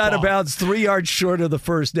just runs out of bounds 3 yards short of the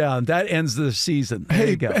first down. That ends the season. There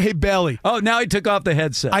you go. Hey, Bailey. Oh, now he took off the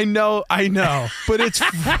headset. I know, but it's...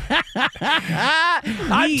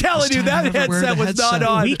 I'm telling you, that headset was not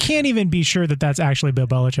on. We can't even be sure that that's actually Bill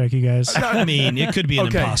Belichick, you guys. I mean, it could be an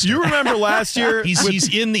imposter. You remember last year?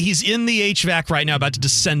 He's in the HVAC right now, about to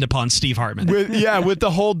descend upon Steve Hartman. With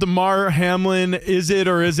the whole DeMar Hamlin, is it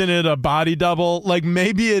or isn't it a body double? Like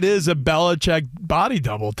maybe it is a Belichick body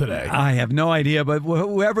double today. I have no idea, but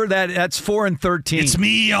whoever that's 4 and 13. It's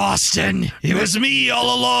me, Austin. It was me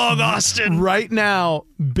all along, Austin. Right now,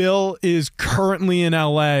 Bill is currently in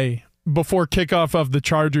L.A. before kickoff of the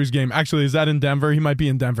Chargers game. Actually, is that in Denver? He might be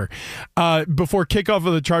in Denver. Before kickoff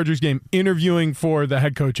of the Chargers game, interviewing for the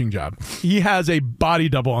head coaching job. He has a body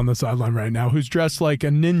double on the sideline right now who's dressed like a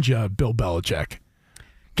ninja Bill Belichick.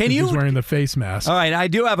 He's wearing the face mask. All right, I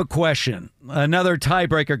do have a question. Another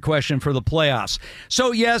tiebreaker question for the playoffs.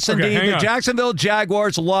 So, yes, indeed, the Jacksonville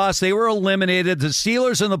Jaguars lost. They were eliminated. The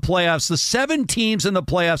Steelers in the playoffs. The 7 teams in the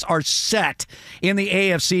playoffs are set in the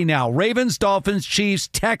AFC now. Ravens, Dolphins, Chiefs,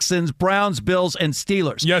 Texans, Browns, Bills, and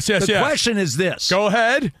Steelers. Yes. The question is this. Go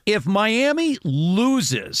ahead. If Miami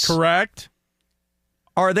loses. Correct.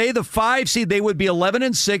 Are they the 5 seed? They would be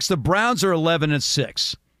 11-6. The Browns are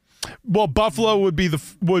 11-6. Well, Buffalo would be the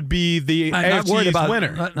AFC East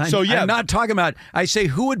winner. I'm not talking about. I say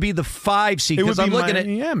who would be the 5 seed? It would be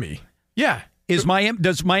Miami. Yeah.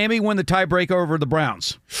 Does Miami win the tiebreaker over the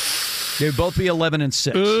Browns? They would both be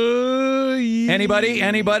 11-6.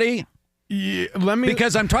 Anybody? Yeah,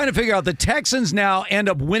 because I'm trying to figure out the Texans now end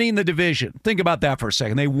up winning the division. Think about that for a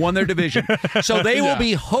second. They won their division. So they will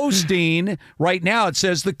be hosting, right now it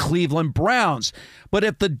says, the Cleveland Browns. But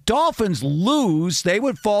if the Dolphins lose, they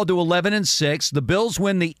would fall to 11-6. The Bills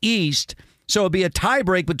win the East. So it would be a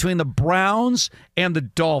tiebreak between the Browns and the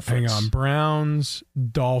Dolphins. Hang on. Browns,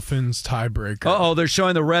 Dolphins, tiebreaker. They're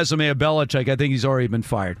showing the resume of Belichick. I think he's already been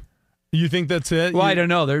fired. You think that's it? Well, I don't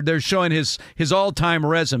know. They're showing his all-time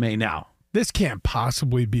resume now. This can't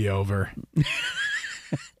possibly be over.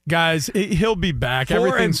 Guys, he'll be back.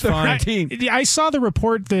 Everything's fine. I saw the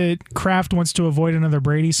report that Kraft wants to avoid another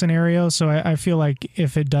Brady scenario, so I feel like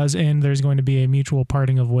if it does end, there's going to be a mutual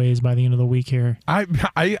parting of ways by the end of the week here. I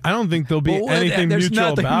don't think there'll be anything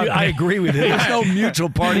mutual about it. I agree with you. There's no mutual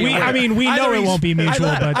parting. We know it won't be mutual,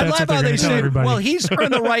 but that's what they're going to tell everybody. Well, he's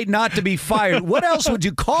earned the right not to be fired. What else would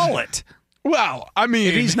you call it? Well, I mean,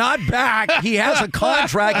 if he's not back, he has a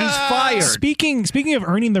contract. He's fired. Speaking of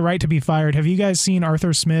earning the right to be fired, have you guys seen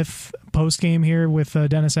Arthur Smith post game here with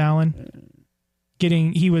Dennis Allen?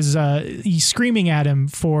 He's screaming at him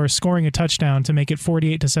for scoring a touchdown to make it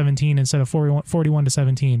 48-17 instead of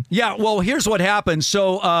 41-17. Yeah, well, here's what happened.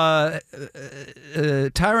 So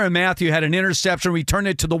Tyrann Mathieu had an interception, returned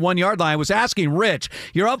it to the 1 yard line. I was asking Rich,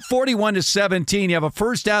 you're up 41-17. You have a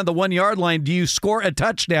first down at the 1 yard line. Do you score a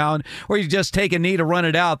touchdown or you just take a knee to run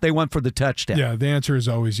it out? They went for the touchdown. Yeah, the answer is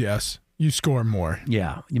always yes. You score more.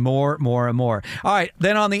 Yeah, more and more. All right,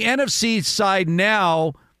 then on the NFC side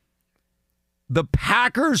now, the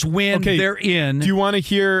Packers win. Okay, they're in. Do you want to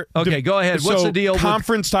hear? Okay, go ahead. What's the deal?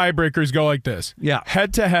 Conference tiebreakers go like this. Yeah.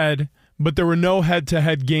 Head-to-head, but there were no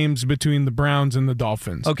head-to-head games between the Browns and the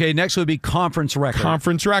Dolphins. Okay, next would be conference record.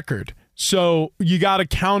 Conference record. So you got to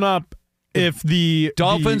count up if the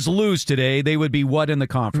Dolphins lose today, they would be what in the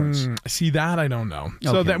conference? See, that I don't know.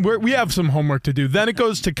 So that we have some homework to do. Then it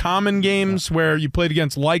goes to common games where you played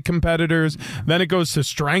against like competitors. Then it goes to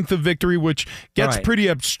strength of victory, which gets pretty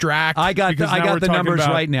abstract. I got the numbers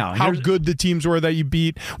right now. How good the teams were that you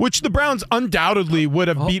beat, which the Browns undoubtedly would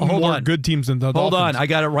have beaten more good teams than the Dolphins. Hold on, I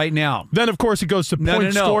got it right now. Then, of course, it goes to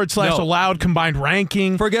points scored / allowed combined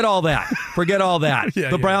ranking. Forget all that.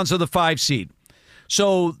 The Browns are the 5 seed.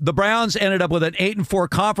 So the Browns ended up with an 8-4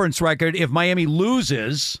 conference record. If Miami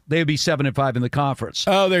loses, they would be 7-5 in the conference.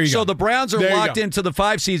 Oh, there you go. So the Browns are locked into the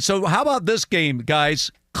 5 seed. So how about this game, guys?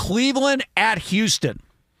 Cleveland at Houston.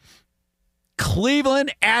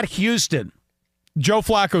 Joe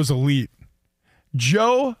Flacco's elite.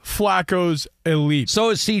 Joe Flacco's elite. So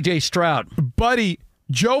is C.J. Stroud. Buddy,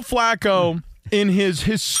 Joe Flacco, in his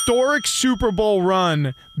historic Super Bowl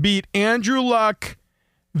run, beat Andrew Luck,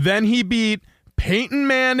 then he beat Peyton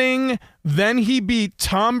Manning, then he beat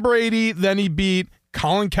Tom Brady, then he beat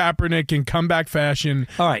Colin Kaepernick in comeback fashion.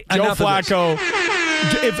 All right, Joe Flacco.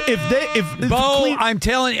 I'm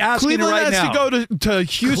telling you, asking Cleveland you right has now. to go to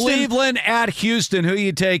Houston. Cleveland at Houston. Who are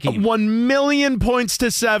you taking? 1,000,000 points to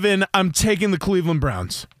 7. I'm taking the Cleveland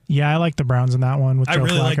Browns. Yeah, I like the Browns in that one with Joe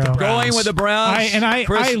really Flacco. like the Browns. Going with the Browns.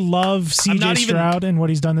 I love C.J. Stroud and what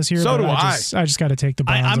he's done this year. So but do I just got to take the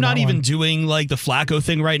Browns. I'm not even one. doing like the Flacco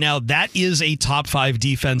thing right now. That is a top 5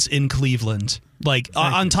 defense in Cleveland. Like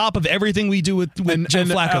on top of everything we do with Joe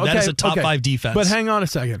Flacco, that is a top 5 defense. But hang on a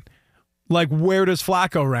second. Like, where does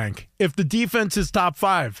Flacco rank? If the defense is top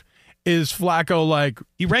 5, is Flacco like...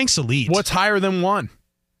 He ranks elite. What's higher than 1?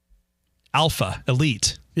 Alpha,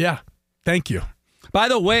 elite. Yeah. Thank you. By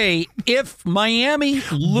the way, if Miami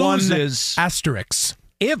loses... 1 asterisk.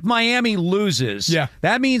 If Miami loses,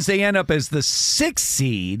 that means they end up as the 6th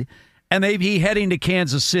seed, and they'd be heading to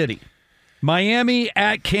Kansas City. Miami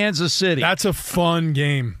at Kansas City. That's a fun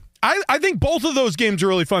game. I think both of those games are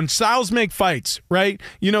really fun. Styles make fights, right?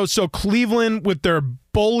 So Cleveland with their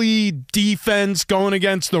bully defense going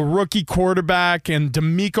against the rookie quarterback, and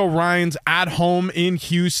DeMeco Ryans at home in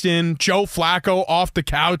Houston. Joe Flacco off the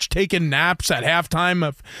couch taking naps at halftime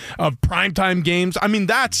of primetime games. I mean,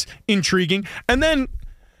 that's intriguing. And then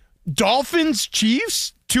Dolphins,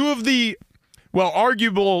 Chiefs, 2 of the,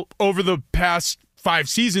 arguable over the past 5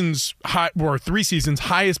 seasons, or 3 seasons,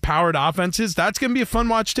 highest powered offenses. That's going to be a fun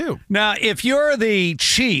watch, too. Now, if you're the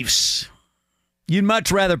Chiefs, you'd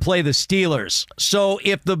much rather play the Steelers. So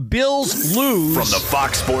if the Bills lose... From the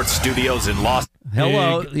Fox Sports Studios in Los...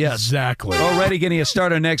 Hello, yes. Exactly. Already getting a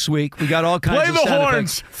starter next week. We got all kinds of Play the sound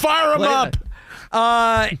horns. effects. Fire them up.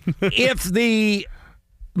 If the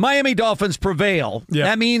Miami Dolphins prevail,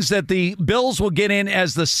 that means that the Bills will get in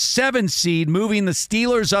as the 7th seed, moving the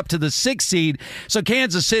Steelers up to the 6th seed. So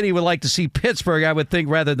Kansas City would like to see Pittsburgh, I would think,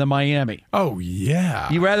 rather than Miami. Oh, yeah.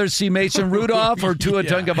 You rather see Mason Rudolph or Tua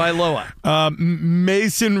Tagovailoa?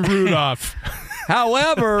 Mason Rudolph.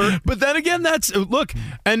 However... But then again, look,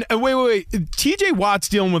 and wait. TJ Watt's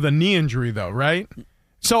dealing with a knee injury, though, right?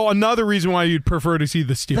 So another reason why you'd prefer to see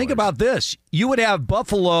the Steelers. Think about this. You would have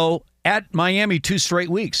Buffalo at Miami 2 straight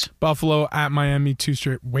weeks. Buffalo at Miami 2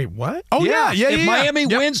 straight. Wait, what? Oh, yeah. If Miami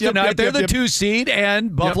wins tonight, they're the 2 seed,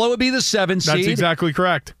 and Buffalo would be the 7 seed. That's exactly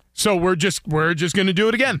correct. So we're just going to do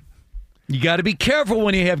it again. You got to be careful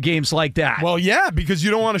when you have games like that. Well, yeah, because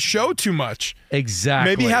you don't want to show too much.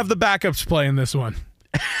 Exactly. Maybe have the backups play in this one.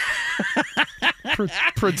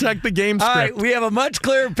 Protect the game script. All right, we have a much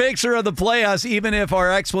clearer picture of the playoffs, even if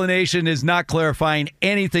our explanation is not clarifying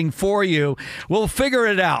anything for you. We'll figure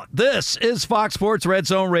it out. This is Fox Sports Red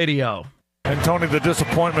Zone Radio. And Tony, the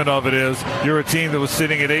disappointment of it is you're a team that was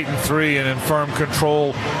sitting at 8-3 and in firm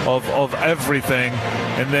control of everything,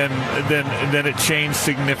 and then it changed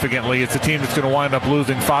significantly. It's a team that's going to wind up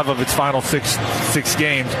losing 5 of its final six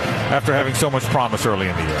games after having so much promise early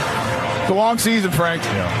in the year. It's a long season, Frank.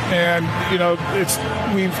 Yeah.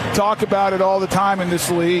 And we've talked about it all the time in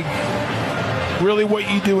this league. Really, what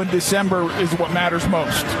you do in December is what matters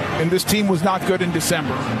most. And this team was not good in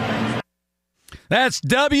December. That's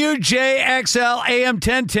WJXL AM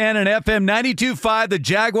 1010 and FM 92.5, the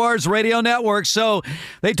Jaguars radio network. So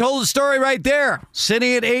they told the story right there.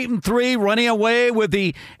 Sitting at 8-3, running away with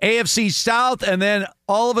the AFC South, and then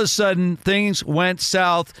all of a sudden things went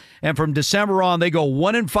south. And from December on, they go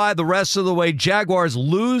 1-5 the rest of the way. Jaguars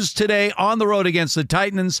lose today on the road against the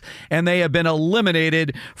Titans, and they have been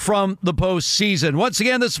eliminated from the postseason. Once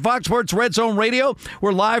again, this is Fox Sports Red Zone Radio.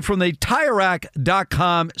 We're live from the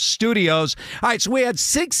TireRack.com studios. All right, so we had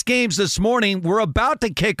 6 games this morning. We're about to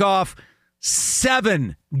kick off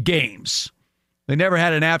 7 games. They never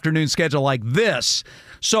had an afternoon schedule like this.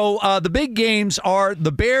 So the big games are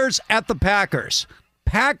the Bears at the Packers.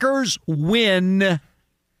 Packers win,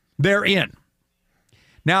 they're in.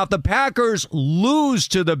 Now, if the Packers lose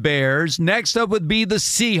to the Bears, next up would be the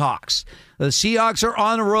Seahawks. The Seahawks are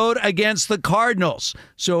on the road against the Cardinals.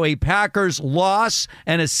 So a Packers loss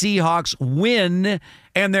and a Seahawks win,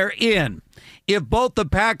 and they're in. If both the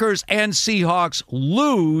Packers and Seahawks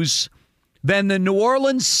lose, then the New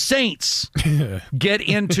Orleans Saints get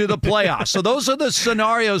into the playoffs. So those are the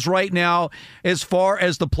scenarios right now as far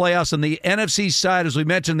as the playoffs. On the NFC side, as we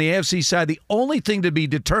mentioned, the AFC side, the only thing to be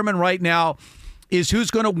determined right now is who's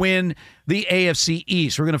going to win the AFC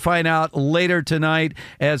East. We're going to find out later tonight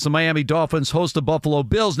as the Miami Dolphins host the Buffalo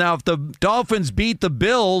Bills. Now, if the Dolphins beat the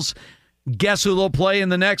Bills, Guess who they'll play in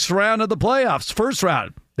the next round of the playoffs? First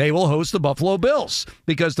round. They will host the Buffalo Bills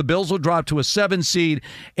because the Bills will drop to a 7 seed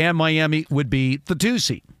and Miami would be the 2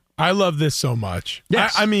 seed. I love this so much.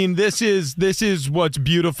 Yes. I mean, this is what's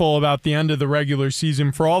beautiful about the end of the regular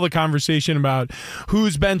season. For all the conversation about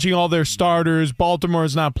who's benching all their starters,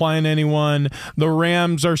 Baltimore's not playing anyone, the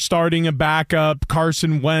Rams are starting a backup,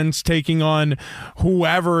 Carson Wentz taking on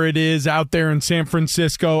whoever it is out there in San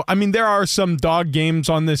Francisco. I mean, there are some dog games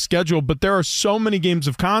on this schedule, but there are so many games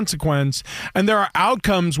of consequence, and there are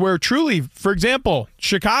outcomes where truly, for example,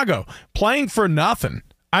 Chicago, playing for nothing.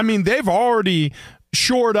 I mean, they've already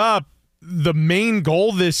shored up the main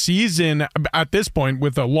goal this season at this point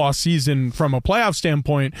with a lost season from a playoff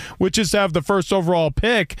standpoint, which is to have the first overall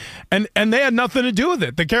pick, and they had nothing to do with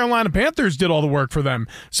it. The Carolina Panthers did all the work for them.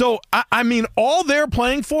 So, I mean, all they're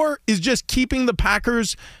playing for is just keeping the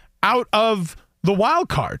Packers out of the wild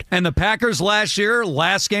card. And the Packers last year,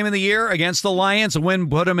 last game of the year against the Lions, a win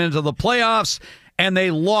put them into the playoffs, and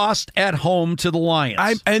they lost at home to the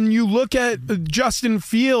Lions. And you look at Justin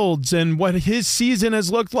Fields and what his season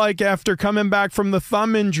has looked like after coming back from the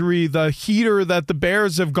thumb injury, the heater that the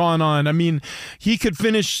Bears have gone on. I mean, he could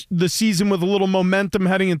finish the season with a little momentum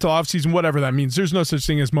heading into offseason, whatever that means. There's no such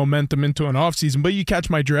thing as momentum into an offseason, but you catch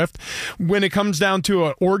my drift. When it comes down to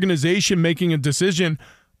an organization making a decision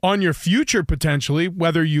on your future potentially,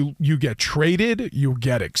 whether you get traded, you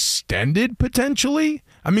get extended potentially.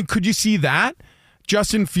 I mean, could you see that?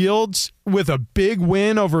 Justin Fields with a big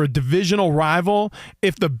win over a divisional rival.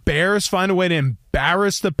 If the Bears find a way to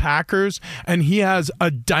embarrass the Packers and he has a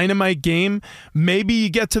dynamite game, maybe you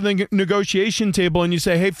get to the negotiation table and you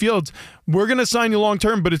say, hey, Fields, we're going to sign you long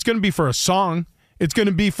term, but it's going to be for a song. It's going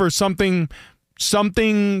to be for something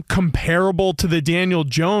comparable to the Daniel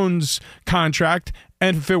Jones contract.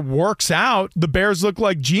 And if it works out, the Bears look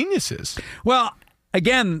like geniuses. Well,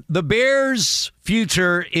 again, the Bears'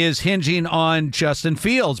 future is hinging on Justin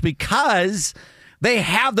Fields because they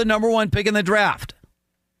have the number 1 pick in the draft.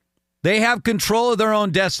 They have control of their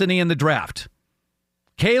own destiny in the draft.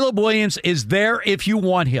 Caleb Williams is there if you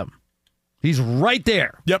want him. He's right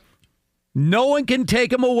there. Yep. No one can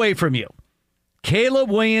take him away from you. Caleb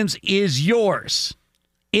Williams is yours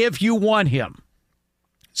if you want him.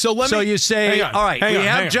 So you say, all right, we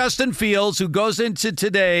have Justin Fields, who goes into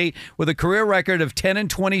today with a career record of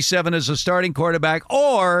 10-27 as a starting quarterback,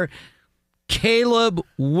 or Caleb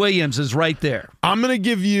Williams is right there. I'm going to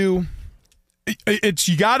give you,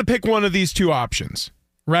 you got to pick one of these two options,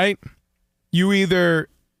 right? You either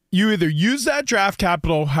use that draft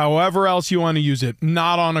capital however else you want to use it,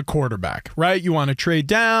 not on a quarterback, right? You want to trade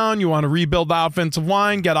down, you want to rebuild the offensive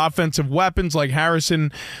line, get offensive weapons like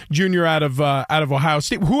Harrison Jr. out of Ohio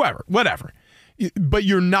State, whatever. But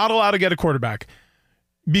you're not allowed to get a quarterback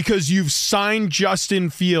because you've signed Justin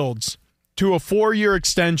Fields to a 4-year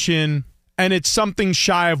extension, and it's something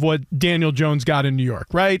shy of what Daniel Jones got in New York,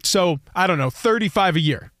 right? So, I don't know, $35 a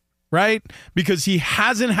year. Right? Because he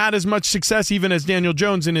hasn't had as much success even as Daniel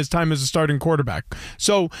Jones in his time as a starting quarterback.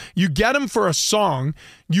 So you get him for a song,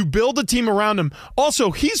 you build a team around him.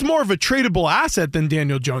 Also, he's more of a tradable asset than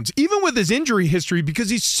Daniel Jones, even with his injury history, because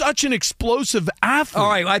he's such an explosive athlete. All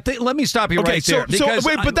right, let me stop you right there.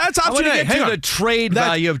 But that's option A. I want to get to the trade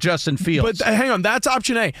value of Justin Fields. But hang on, that's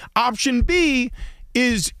option A. Option B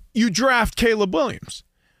is you draft Caleb Williams.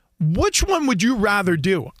 Which one would you rather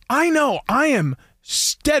do? I know I am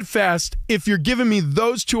steadfast. If you're giving me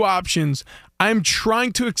those two options, I'm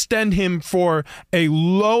trying to extend him for a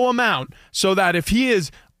low amount so that if he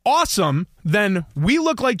is awesome, then we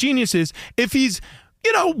look like geniuses. If he's,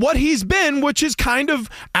 what he's been, which is kind of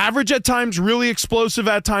average at times, really explosive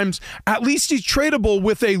at times, at least he's tradable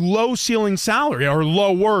with a low ceiling salary or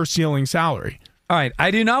lower ceiling salary. All right,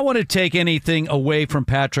 I do not want to take anything away from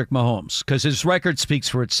Patrick Mahomes because his record speaks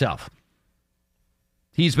for itself.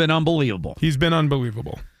 He's been unbelievable.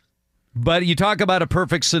 But you talk about a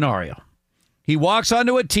perfect scenario. He walks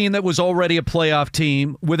onto a team that was already a playoff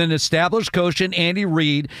team with an established coach in Andy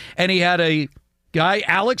Reid, and he had a guy,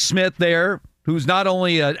 Alex Smith, there, who's not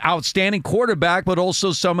only an outstanding quarterback, but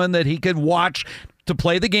also someone that he could watch to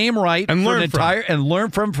play the game right and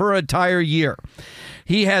learn from for an entire year.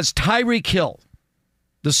 He has Tyreek Hill,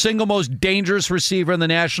 the single most dangerous receiver in the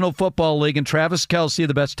National Football League, and Travis Kelce,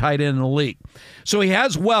 the best tight end in the league. So he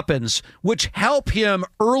has weapons which help him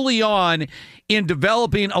early on in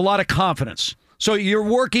developing a lot of confidence. So you're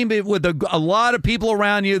working with a lot of people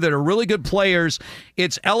around you that are really good players.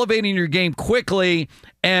 It's elevating your game quickly,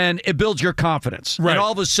 and it builds your confidence. Right. And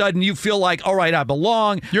all of a sudden you feel like, all right, I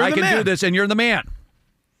belong. I can do this, and you're the man.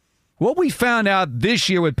 What we found out this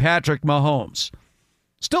year with Patrick Mahomes,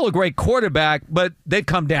 still a great quarterback, but they've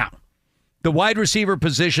come down. The wide receiver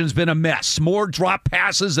position's been a mess. More drop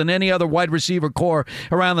passes than any other wide receiver core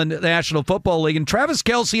around the National Football League. And Travis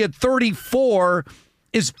Kelce at 34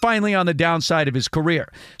 is finally on the downside of his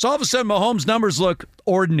career. So all of a sudden, Mahomes' numbers look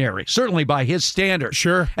ordinary, certainly by his standards.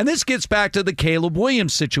 Sure. And this gets back to the Caleb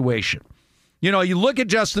Williams situation. You know, you look at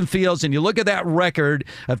Justin Fields and you look at that record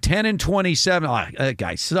of 10-27. Oh, that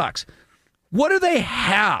guy sucks. What do they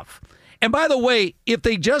have? And by the way, if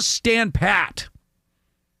they just stand pat,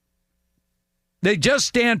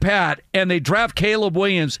 and they draft Caleb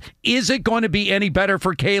Williams, is it going to be any better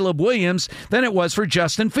for Caleb Williams than it was for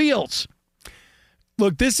Justin Fields?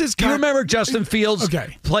 Look, this is Do you remember Justin Fields'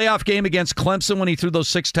 playoff game against Clemson when he threw those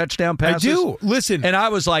 6 touchdown passes? I do. Listen. And I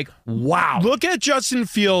was like, wow. Look at Justin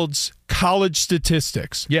Fields' college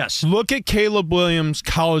statistics. Yes. Look at Caleb Williams'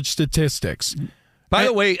 college statistics. By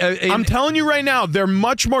the way, I'm telling you right now, they're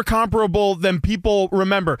much more comparable than people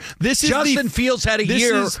remember. Justin Fields had a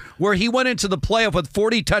year where he went into the playoff with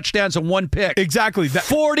 40 touchdowns and 1 pick. Exactly.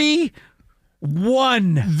 41.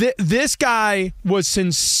 This guy was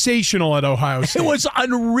sensational at Ohio State. It was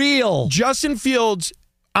unreal. Justin Fields,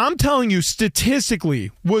 I'm telling you, statistically,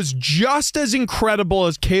 was just as incredible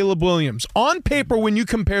as Caleb Williams. On paper, when you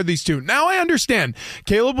compare these two. Now I understand.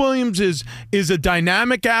 Caleb Williams is a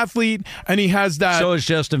dynamic athlete, and he has that. So is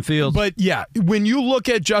Justin Fields. But yeah, when you look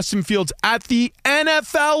at Justin Fields at the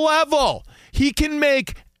NFL level, he can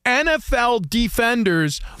make NFL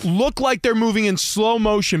defenders look like they're moving in slow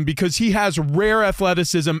motion because he has rare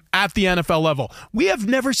athleticism at the NFL level. We have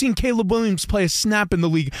never seen Caleb Williams play a snap in the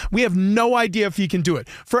league. We have no idea if he can do it.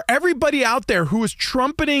 For everybody out there who is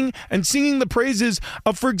trumpeting and singing the praises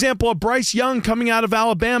of, for example, a Bryce Young coming out of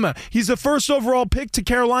Alabama, he's the first overall pick to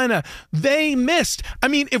Carolina. They missed. I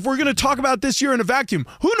mean, if we're going to talk about this year in a vacuum,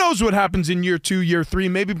 who knows what happens in year 2, year 3?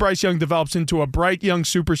 Maybe Bryce Young develops into a bright young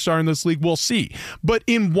superstar in this league. We'll see. But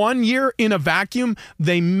in 1 year in a vacuum,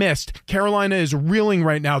 they missed. Carolina is reeling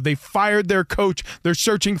right now. They fired their coach. They're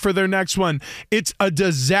searching for their next one. It's a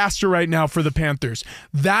disaster right now for the Panthers.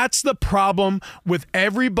 That's the problem with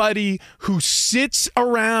everybody who sits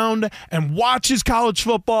around and watches college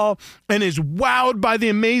football and is wowed by the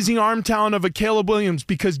amazing arm talent of a Caleb Williams,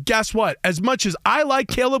 because guess what? As much as I like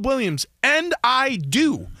Caleb Williams, and I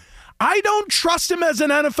do, I don't trust him as an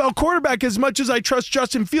NFL quarterback as much as I trust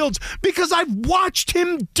Justin Fields, because I've watched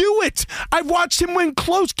him do it. I've watched him win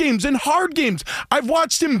close games and hard games. I've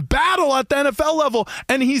watched him battle at the NFL level,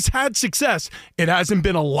 and he's had success. It hasn't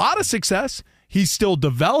been a lot of success. He's still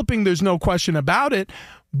developing. There's no question about it.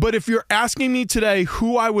 But if you're asking me today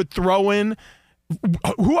who I would throw in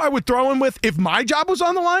with if my job was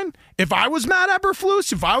on the line, if I was Matt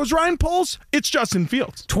Eberflus, if I was Ryan Poles, it's Justin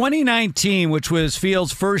Fields. 2019, which was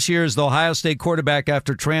Fields' first year as the Ohio State quarterback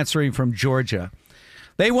after transferring from Georgia,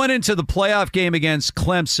 they went into the playoff game against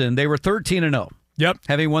Clemson. They were 13-0. Yep.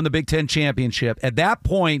 Having won the Big Ten championship. At that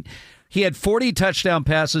point, he had 40 touchdown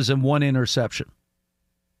passes and 1 interception.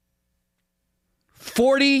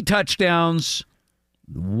 40 touchdowns,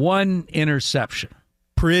 1 interception.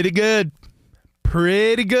 Pretty good.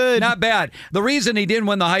 Pretty good. Not bad. The reason he didn't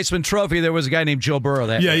win the Heisman Trophy, there was a guy named Joe Burrow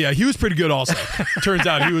that year. Yeah, he was pretty good also. Turns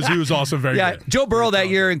out he was also very good. Joe Burrow that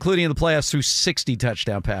year, including in the playoffs, threw 60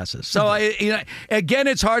 touchdown passes. So, again,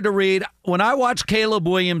 it's hard to read. When I watch Caleb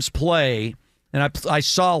Williams play, and I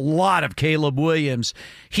saw a lot of Caleb Williams,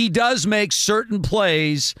 he does make certain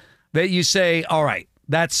plays that you say, all right,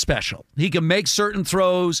 that's special. He can make certain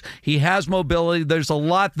throws. He has mobility. There's a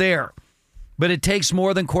lot there. But it takes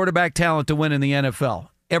more than quarterback talent to win in the NFL.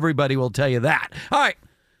 Everybody will tell you that. All right,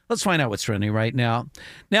 let's find out what's trending right now.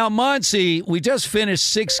 Now, Monsi, we just finished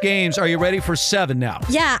 6 games. Are you ready for 7 now?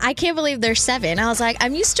 Yeah, I can't believe there's 7. I was like,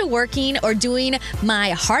 I'm used to working or doing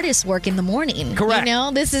my hardest work in the morning. Correct. You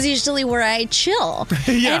know, this is usually where I chill.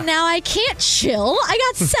 Yeah. And now I can't chill. I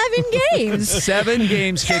got 7 games. 7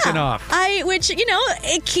 games kicking off. Which,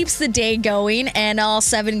 it keeps the day going, and all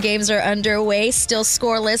 7 games are underway, still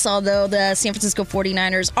scoreless, although the San Francisco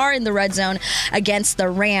 49ers are in the red zone against the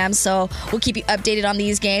Rams. So we'll keep you updated on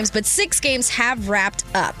these games. But 6 games have wrapped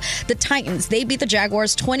up. The Titans, they beat the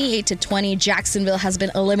Jaguars 28-20. Jacksonville has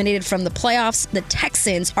been eliminated from the playoffs. The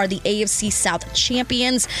Texans are the AFC South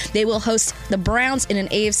champions. They will host the Browns in an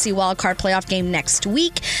AFC wildcard playoff game next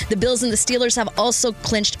week. The Bills and the Steelers have also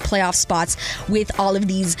clinched playoff spots with all of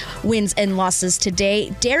these wins and losses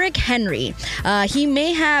today. Derrick Henry, he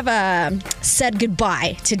may have said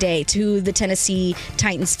goodbye today to the Tennessee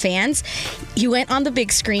Titans fans. He went on the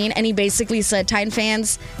big screen and he basically said, Titan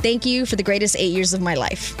fans, thank you for the greatest 8 years of my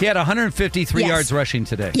life. He had 153 yards rushing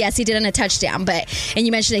today. Yes, he did on a touchdown. And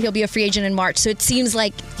you mentioned that he'll be a free agent in March, so it seems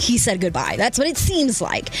like he said goodbye. That's what it seems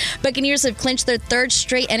like. Buccaneers have clinched their third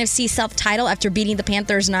straight NFC South title after beating the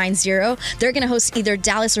Panthers 9-0. They're going to host either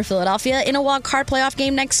Dallas or Philadelphia in a wild card playoff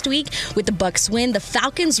game next week. With the Bucs win, the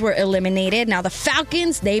Falcons were eliminated. Now the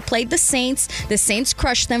Falcons, they played the Saints. The Saints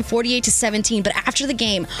crushed them 48-17. But after the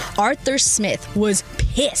game, Arthur Smith was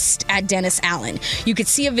pissed at Dennis Allen. You could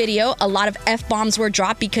see a video. A lot of F-bombs were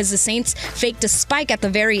dropped because the Saints faked a spike at the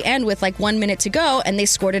very end with like 1 minute to go, and they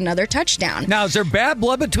scored another touchdown. Now, is there bad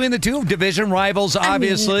blood between the two division rivals,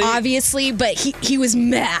 obviously? Obviously, but he was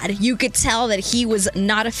mad. You could tell that he was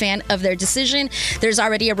not a fan of their decision. There's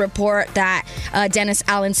already a report that Dennis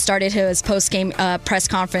Allen started his post-game press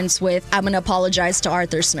conference with, "I'm going to apologize to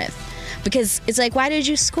Arthur Smith." Because it's like, why did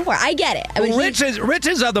you score? I get it. Well, Rich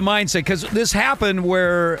is of the mindset, because this happened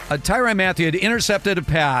where Tyrann Mathieu had intercepted a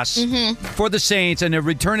pass for the Saints and had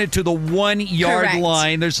returned it to the 1 yard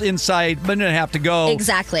line. There's inside, but didn't have to go.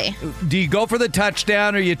 Exactly. Do you go for the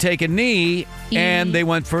touchdown or you take a knee? And they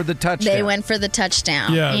went for the touchdown. They went for the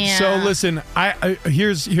touchdown. Yeah. So listen, I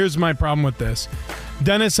here's my problem with this.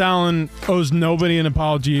 Dennis Allen owes nobody an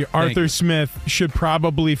apology. Arthur Smith should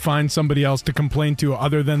probably find somebody else to complain to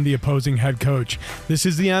other than the opposing head coach. This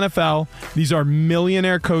is the NFL. These are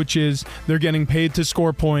millionaire coaches. They're getting paid to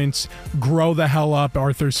score points. Grow the hell up,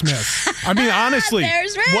 Arthur Smith. I mean, honestly,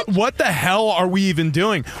 what the hell are we even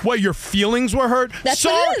doing? What, your feelings were hurt? That's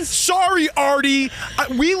what it is. Sorry, Artie.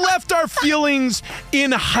 We left our feelings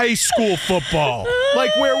in high school football,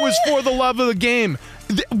 like where it was for the love of the game.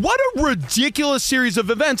 What a ridiculous series of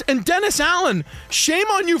events. And Dennis Allen, shame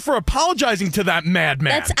on you for apologizing to that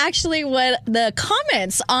madman. That's actually what the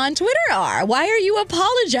comments on Twitter are. Why are you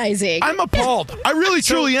apologizing? I'm appalled. I really,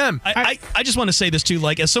 truly am. I just want to say this, too.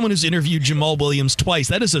 Like, as someone who's interviewed Jamal Williams twice,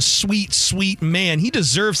 that is a sweet, sweet man. He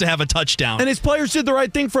deserves to have a touchdown. And his players did the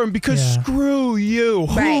right thing for him because screw you.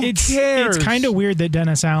 Right. Who cares? It's kind of weird that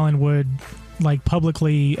Dennis Allen would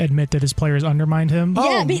publicly admit that his players undermined him.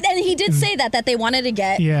 Yeah, and he did say that they wanted to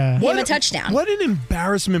get him a touchdown. What an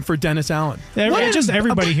embarrassment for Dennis Allen.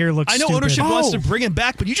 Everybody here looks I know stupid. ownership wants to bring him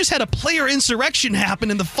back, but you just had a player insurrection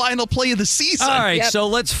happen in the final play of the season. All right, so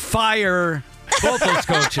let's fire both those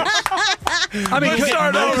coaches. I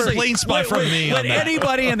mean, complaint spot from me. Would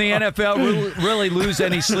anybody in the NFL really lose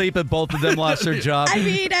any sleep if both of them lost their job? I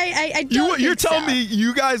mean, I don't. You're telling me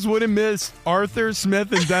you guys wouldn't miss Arthur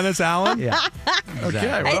Smith and Dennis Allen? Yeah.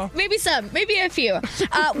 Okay, well. Maybe a few.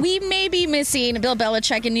 We may be missing Bill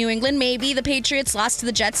Belichick in New England. Maybe the Patriots lost to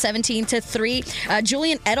the Jets 17-3.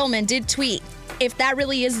 Julian Edelman did tweet, "If that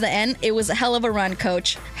really is the end, it was a hell of a run,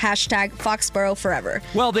 coach. Hashtag Foxborough forever."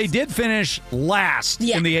 Well, they did finish last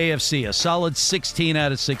in the AFC, a solid 16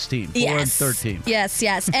 out of 16, 4-13.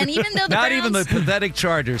 Yes. And even though Not even the pathetic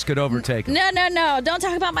Chargers could overtake them. No. Don't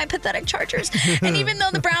talk about my pathetic Chargers. And even though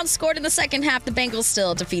the Browns scored in the second half, the Bengals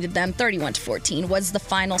still defeated them. 31-14 was the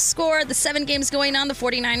final score. The 7 games going on, the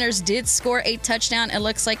 49ers did score 8 touchdowns. It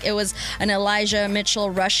looks like it was an Elijah Mitchell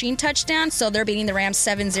rushing touchdown. So they're beating the Rams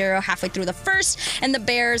 7-0 halfway through the first. And the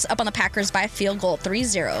Bears up on the Packers by a field goal,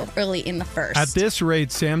 3-0 early in the first. At this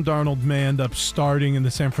rate, Sam Darnold may end up starting in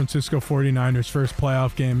the San Francisco 49ers' first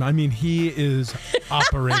playoff game. I mean, he is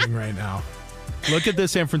operating right now. Look at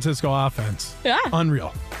this San Francisco offense. Yeah.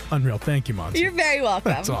 Unreal. Thank you, Monty. You're very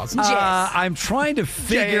welcome. That's awesome. I'm trying to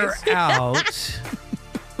figure out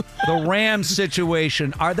the Rams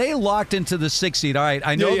situation. Are they locked into the 6th seed? All right,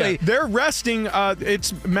 I know they're resting.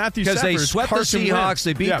 It's Matthew because they swept Carson the Seahawks.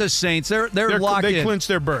 They beat the Saints. They're locked in. They clinched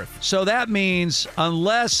their berth. So that means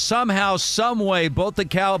unless somehow, some way, both the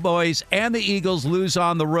Cowboys and the Eagles lose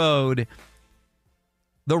on the road,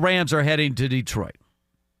 the Rams are heading to Detroit.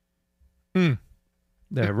 The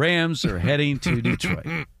Rams are heading to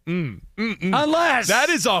Detroit. Unless that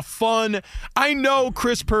is a fun. I know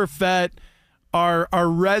Chris Perfett, our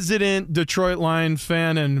resident Detroit Lions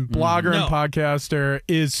fan and blogger and podcaster,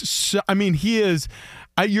 he is.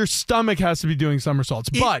 Your stomach has to be doing somersaults,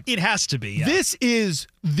 but it has to be. Yeah. This is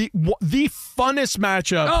the funnest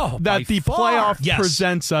matchup that the playoff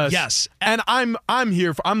presents us. Yes, and I'm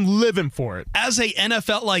here for. I'm living for it as a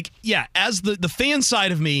NFL as the fan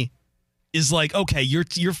side of me. is like, okay,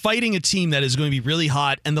 you're fighting a team that is going to be really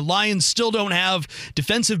hot, and the Lions still don't have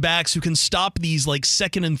defensive backs who can stop these like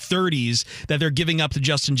 2nd and 30s that they're giving up to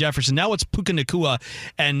Justin Jefferson. Now it's Puka Nacua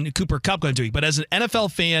and Cooper Kupp going to do it. But as an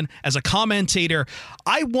NFL fan, as a commentator,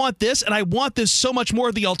 I want this, and I want this so much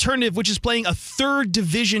more. The alternative, which is playing a 3rd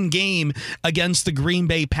division game against the Green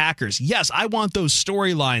Bay Packers. Yes, I want those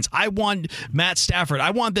storylines. I want Matt Stafford.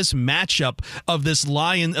 I want this matchup of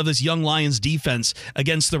this young Lions defense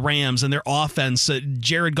against the Rams and their offense,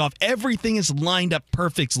 Jared Goff. Everything is lined up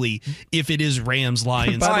perfectly if it is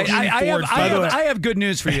Rams-Lions. I have good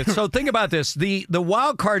news for you. So think about this. The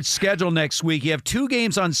wild card schedule next week, you have 2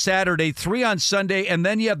 games on Saturday, 3 on Sunday, and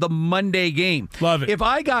then you have the Monday game. Love it. If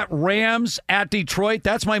I got Rams at Detroit,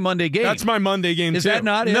 that's my Monday game. That's my Monday game, Is too. that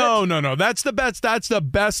not it? No. That's the best. That's the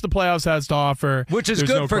best the playoffs has to offer. Which is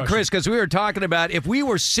good for Chris, because we were talking about if we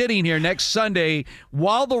were sitting here next Sunday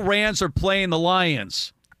while the Rams are playing the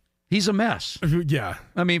Lions, he's a mess. Yeah.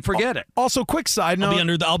 I mean, forget it. Also, quick side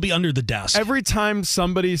note. I'll be under the desk. Every time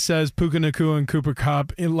somebody says Puka Nacua and Cooper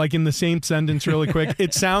Kupp, in the same sentence really quick,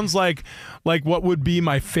 it sounds like what would be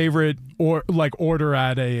my favorite order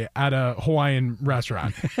at a Hawaiian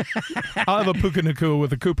restaurant. I'll have a Puka Nacua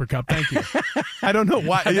with a Cooper Kupp. Thank you. I don't know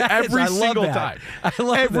why. Every single time.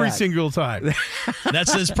 Every single time.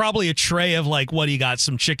 There's probably a tray of what do you got?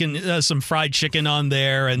 Some chicken, some fried chicken on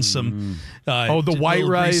there, and some the white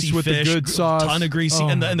rice with the good sauce, ton of greasy,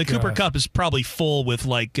 and the Cooper Kupp is probably full with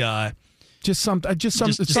just something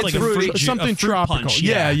like something tropical. Punch.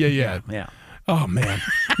 Yeah. Oh man!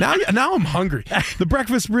 Now I'm hungry. The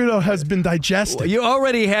breakfast burrito has been digested. You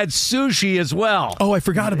already had sushi as well. Oh, I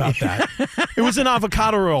forgot about that. It was an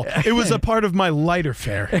avocado roll. It was a part of my lighter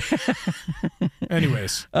fare.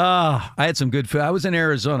 Anyways, I had some good food. I was in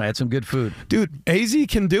Arizona. I had some good food, dude. AZ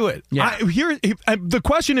can do it. Yeah. The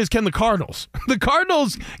question is, can the Cardinals? The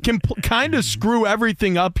Cardinals can kind of screw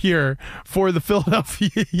everything up here for the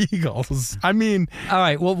Philadelphia Eagles. I mean, all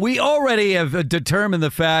right. Well, we already have determined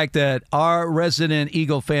the fact that our resident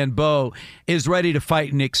Eagle fan Bo is ready to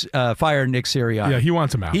fire Nick Sirianni. Yeah, he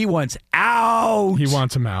wants him out. He wants out. He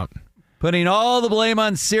wants him out. Putting all the blame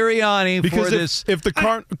on Sirianni because for this. If the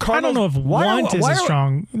Cardinals, I don't know if want is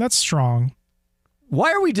strong. That's strong.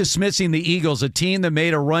 Why are we dismissing the Eagles, a team that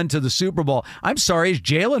made a run to the Super Bowl? I'm sorry, is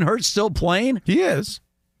Jalen Hurts still playing? He is.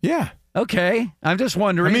 Yeah. Okay, I'm just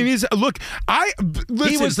wondering. I mean, listen,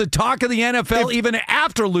 he was the talk of the NFL even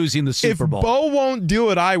after losing the Super Bowl. If Bo won't do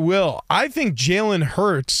it, I will. I think Jalen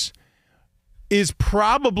Hurts is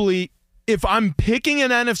probably, if I'm picking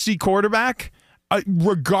an NFC quarterback,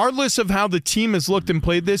 regardless of how the team has looked and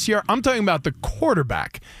played this year, I'm talking about the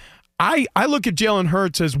quarterback. I look at Jalen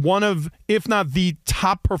Hurts as one of, if not the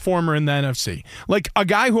top performer in the NFC. Like a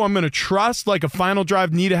guy who I'm going to trust, like a final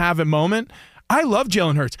drive, need to have it moment. I love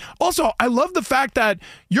Jalen Hurts. Also, I love the fact that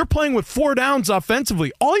you're playing with 4 downs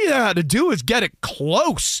offensively. All you had to do is get it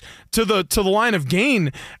close to the line of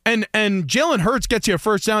gain, and Jalen Hurts gets you a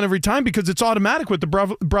first down every time because it's automatic with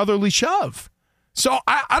the brotherly shove. So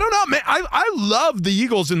I don't know, man. I love the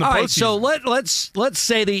Eagles in the postseason. All right, so let's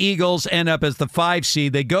say the Eagles end up as the 5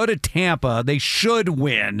 seed. They go to Tampa. They should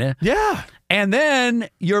win. Yeah. And then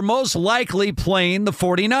you're most likely playing the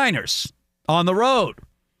 49ers on the road.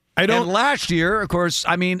 And last year, of course,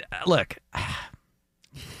 I mean, look,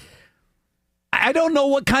 I don't know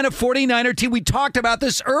what kind of 49er team. We talked about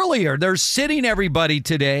this earlier. They're sitting everybody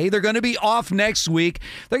today. They're going to be off next week.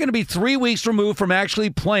 They're going to be 3 weeks removed from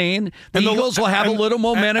actually playing. The Eagles will have a little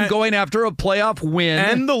momentum going after a playoff win.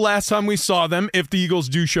 And the last time we saw them, if the Eagles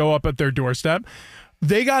do show up at their doorstep,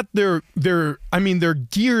 they got their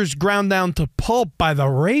gears ground down to pulp by the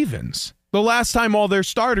Ravens. The last time all their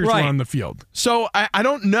starters were on the field. So I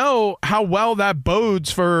don't know how well that bodes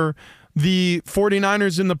for the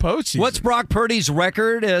 49ers in the postseason. What's Brock Purdy's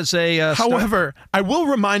record as a However, I will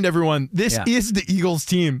remind everyone, this is the Eagles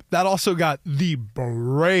team that also got the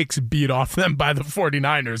brakes beat off them by the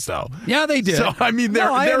 49ers, though. Yeah, they did. So, I mean, they're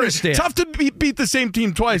tough to beat the same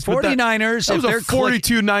team twice. 49ers, that was a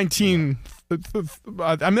 42-19.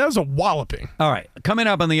 I mean, that was a walloping. All right. Coming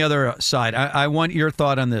up on the other side, I want your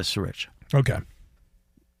thought on this, Rich. Okay.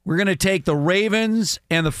 We're going to take the Ravens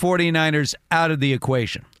and the 49ers out of the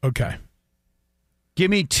equation. Okay. Give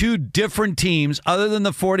me 2 different teams other than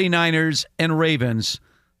the 49ers and Ravens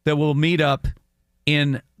that will meet up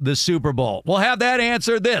in the Super Bowl. We'll have that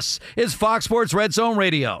answer. This is Fox Sports Red Zone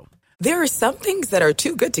Radio. There are some things that are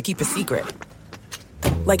too good to keep a secret.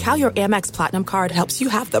 Like how your Amex Platinum card helps you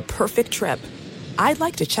have the perfect trip. I'd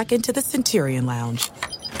like to check into the Centurion Lounge.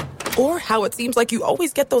 Or how it seems like you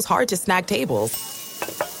always get those hard-to-snag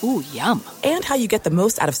tables. Ooh, yum. And how you get the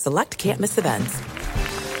most out of select can't-miss events.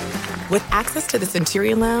 With access to the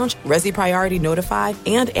Centurion Lounge, Resi Priority Notified,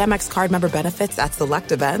 and Amex card member benefits at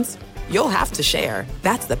select events, you'll have to share.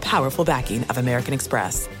 That's the powerful backing of American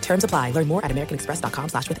Express. Terms apply. Learn more at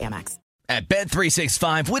americanexpress.com/withAmex. At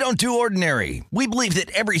Bet365, we don't do ordinary. We believe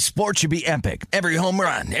that every sport should be epic. Every home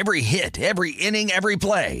run, every hit, every inning, every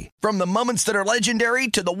play. From the moments that are legendary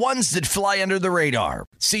to the ones that fly under the radar.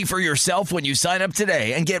 See for yourself when you sign up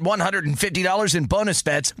today and get $150 in bonus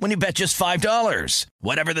bets when you bet just $5.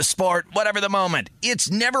 Whatever the sport, whatever the moment, it's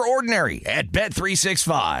never ordinary at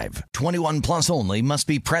Bet365. 21 plus only. Must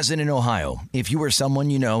be present in Ohio. If you or someone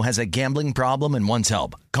you know has a gambling problem and wants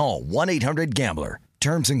help, call 1-800-GAMBLER.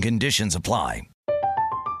 Terms and conditions apply.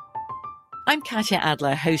 I'm Katya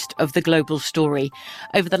Adler, host of The Global Story.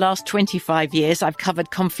 Over the last 25 years, I've covered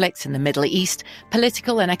conflicts in the Middle East,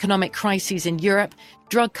 political and economic crises in Europe,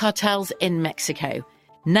 drug cartels in Mexico.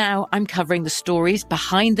 Now I'm covering the stories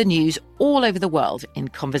behind the news all over the world in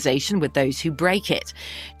conversation with those who break it.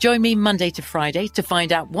 Join me Monday to Friday to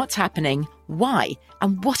find out what's happening, why,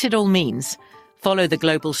 and what it all means. Follow The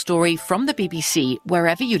Global Story from the BBC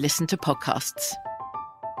wherever you listen to podcasts.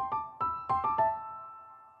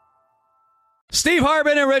 Steve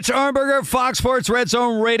Hartman and Rich Ohrnberger, Fox Sports Red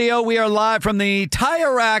Zone Radio. We are live from the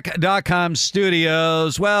TireRack.com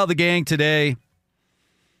studios. Well, the gang today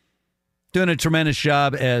doing a tremendous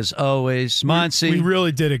job as always. Monsi. We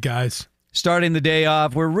really did it, guys. Starting the day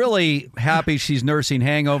off. We're really happy she's nursing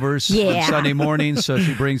hangovers on Sunday mornings, so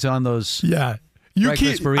she brings on those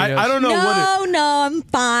breakfast burritos. I don't know what it... No, I'm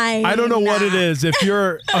fine. I don't know what it is. If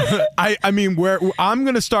you're, I'm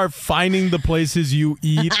going to start finding the places you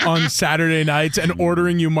eat on Saturday nights and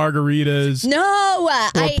ordering you margaritas. No.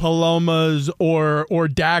 Or palomas or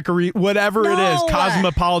daiquiri, whatever it is,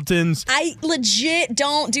 cosmopolitans. I legit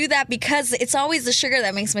don't do that because it's always the sugar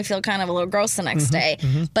that makes me feel kind of a little gross the next day.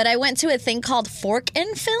 Mm-hmm. But I went to a thing called Fork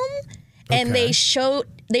and Film, and they showed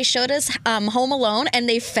us Home Alone, and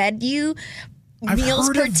they fed you meals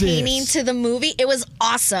pertaining to the movie. It was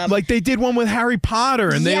awesome. Like they did one with Harry Potter,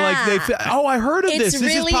 and I heard of this. It's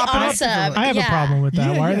really awesome. I have a problem with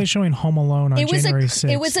that. Why are they showing Home Alone on January 6th?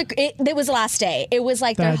 It was last day. It was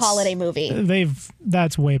like their holiday movie.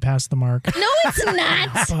 That's way past the mark. No, it's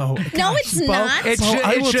not. No, it's not.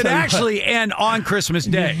 It should actually end on Christmas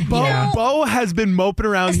Day. Bo has been moping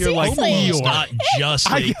around here like Eeyore. It's not just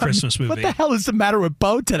a Christmas movie. What the hell is the matter with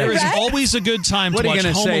Bo today? There is always a good time to watch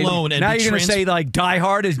Home Alone. Now you're going to say like Die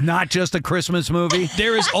Hard is not just a Christmas movie?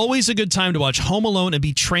 There is always a good time to watch Home Alone and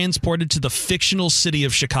be transported to the fictional city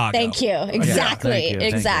of Chicago. Thank you. Exactly.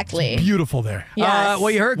 Exactly. It's beautiful there. Yes. Well,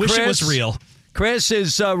 you heard Chris. Wish it was real. Chris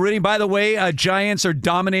is rooting. By the way, Giants are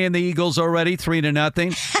dominating the Eagles already,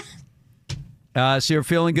 3-0. So you're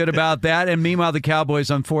feeling good about that. And meanwhile, the Cowboys,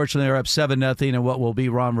 unfortunately, are up 7-0 in what will be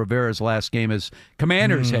Ron Rivera's last game as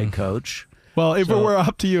Commanders head coach. Well, if it were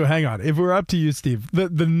up to you, hang on. If it were up to you, Steve, the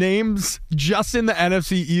names just in the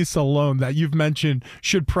NFC East alone that you've mentioned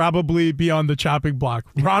should probably be on the chopping block.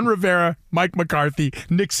 Ron Rivera, Mike McCarthy,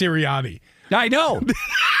 Nick Sirianni. I know.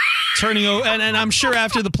 Turning over, and I'm sure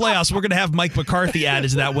after the playoffs, we're going to have Mike McCarthy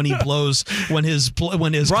added to that when he blows when his Brian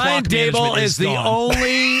Daboll is the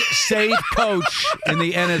only safe coach in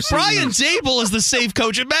the NFC. Brian Daboll is the safe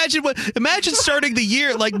coach. Imagine starting the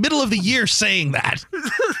year like middle of the year saying that.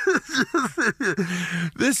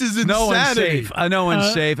 This is insanity. No one's safe. No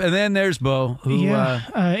one's safe. And then there's Bo, who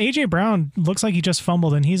AJ Brown looks like he just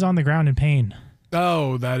fumbled and he's on the ground in pain.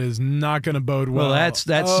 Oh, that is not going to bode well. Well, that's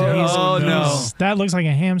no. That looks like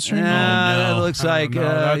a hamstring. That looks like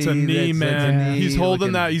that's a knee, man. He's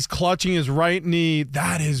holding that. He's clutching his right knee.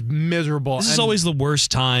 That is miserable. This is always the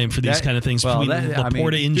worst time for these kind of things. Between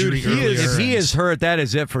Laporta injury earlier. If he is hurt, that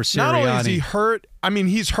is it for Sirianni. Not only is he hurt,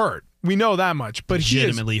 he's hurt. We know that much, but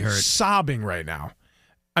legitimately he is sobbing right now.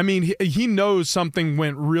 I mean, he knows something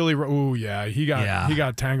went really wrong. Oh, yeah. He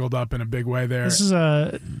got tangled up in a big way there. This is,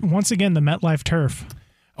 once again, the MetLife turf.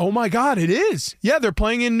 Oh, my God, it is. Yeah, they're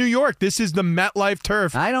playing in New York. This is the MetLife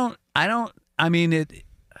turf.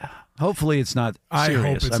 Hopefully it's not serious. I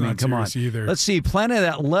hope it's not come serious on. either. Let's see. Plenty of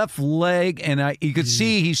that left leg, and you could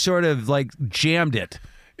see he sort of like jammed it.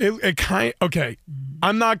 Okay.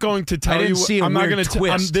 I'm not going to tell you. I'm not going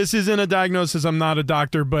to. This isn't a diagnosis. I'm not a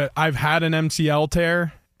doctor, but I've had an MCL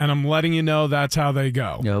tear, And I'm letting you know that's how they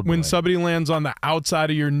go. Oh, when somebody lands on the outside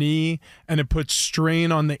of your knee and it puts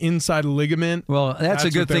strain on the inside ligament. Well, that's a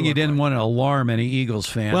good thing you didn't want to alarm any Eagles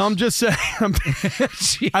fans. Well, I'm just saying.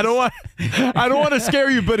 I don't want to scare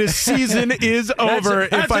you, but his season is over.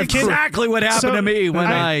 That's exactly what happened to me when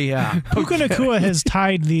Puka Nacua has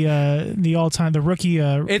tied the all-time, the rookie.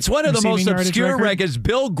 It's one of the most obscure records.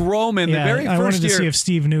 Bill Groman, the very first year. I wanted to see if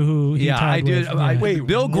Steve knew who he tied with. Wait,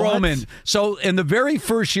 Bill Groman. So in the very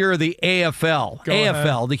first year of the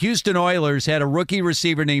AFL, the Houston Oilers had a rookie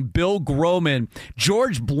receiver named Bill Groman.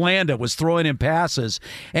 George Blanda was throwing in passes,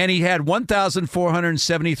 and he had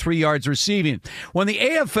 1,473 yards receiving. When the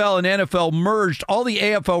AFL and NFL merged, all the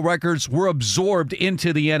AFL records were absorbed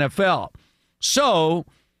into the NFL. So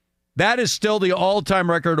that is still the all-time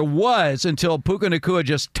record, or was, until Puka Nacua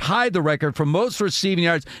just tied the record for most receiving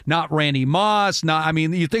yards. Not Randy Moss.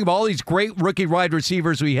 You think of all these great rookie wide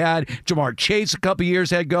receivers we had. Jamar Chase a couple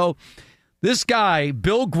years ago. This guy,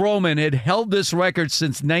 Bill Groman, had held this record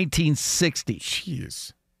since 1960.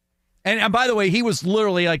 Jeez. And by the way, he was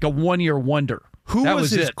literally like a one-year wonder. Who was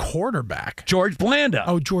his quarterback? George Blanda.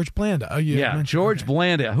 Oh, George Blanda. Oh, yeah. George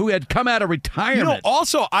Blanda, who had come out of retirement.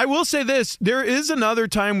 Also, I will say this. There is another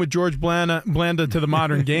time with George Blanda to the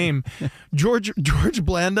modern game. George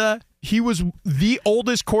Blanda, he was the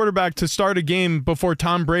oldest quarterback to start a game before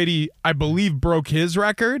Tom Brady, I believe, broke his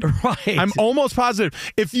record. Right. I'm almost positive.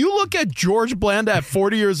 If you look at George Blanda at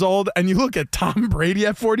 40 years old and you look at Tom Brady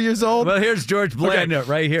at 40 years old. Well, here's George Blanda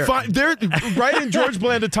right here. They're right in George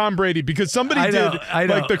Blanda, Tom Brady, because somebody did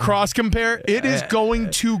like the cross compare. It is going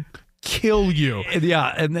to kill you.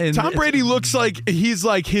 Yeah. And Tom Brady looks like he's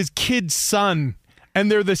like his kid's son,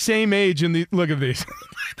 and they're the same age. And look at these.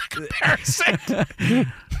 The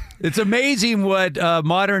comparison. It's amazing what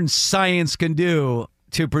modern science can do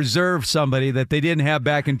to preserve somebody that they didn't have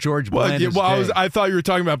back in George Blanda's day. I thought you were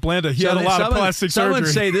talking about Blanda. He had a lot of plastic surgery.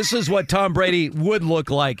 Someone say this is what Tom Brady would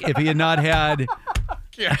look like if he had not had.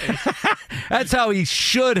 That's how he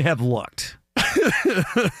should have looked.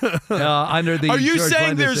 Under the. Are you George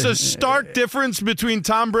saying Blanda there's a stark difference between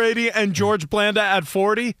Tom Brady and George Blanda at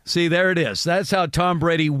 40? See, there it is. That's how Tom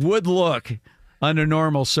Brady would look under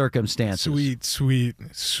normal circumstances.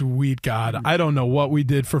 Sweet God. I don't know what we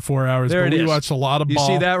did for 4 hours, but we watched a lot of ball.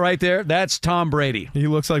 You see that right there? That's Tom Brady. He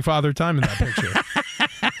looks like Father Time in that picture.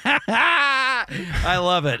 I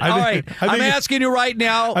love it. All right. I'm asking you right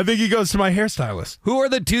now. I think he goes to my hairstylist. Who are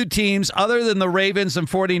the two teams, other than the Ravens and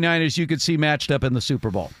 49ers, you could see matched up in the Super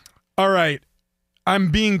Bowl? All right.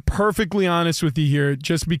 I'm being perfectly honest with you here,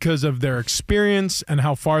 just because of their experience and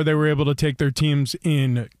how far they were able to take their teams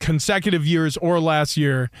in consecutive years or last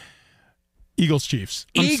year. Eagles, Chiefs.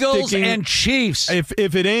 Eagles and Chiefs.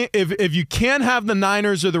 If you can't have the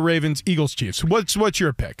Niners or the Ravens, Eagles, Chiefs. What's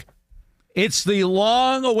your pick? It's the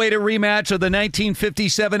long-awaited rematch of the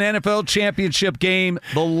 1957 NFL Championship game,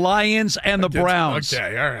 the Lions and the Browns.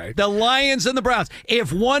 Okay, all right. The Lions and the Browns.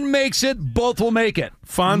 If one makes it, both will make it.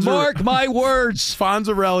 Mark my words.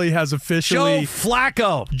 Fonzarelli has officially Joe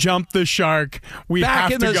Flacco jumped the shark. We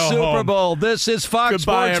back have to in the go Super home. Bowl. This is Fox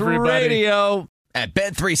Goodbye, Sports everybody. Radio. At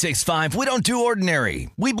Bet365, we don't do ordinary.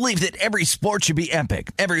 We believe that every sport should be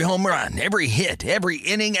epic. Every home run, every hit, every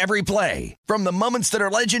inning, every play. From the moments that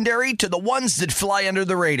are legendary to the ones that fly under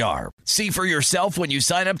the radar. See for yourself when you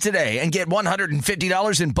sign up today and get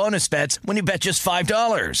 $150 in bonus bets when you bet just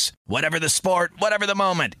 $5. Whatever the sport, whatever the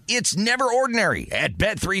moment, it's never ordinary at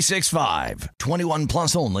Bet365. 21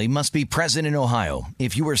 plus only. Must be present in Ohio.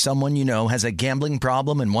 If you or someone you know has a gambling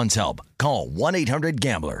problem and wants help, call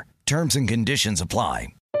 1-800-GAMBLER. Terms and conditions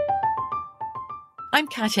apply. I'm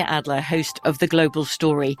Katya Adler, host of The Global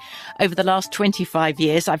Story. Over the last 25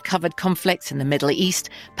 years, I've covered conflicts in the Middle East,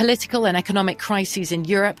 political and economic crises in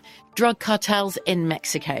Europe, drug cartels in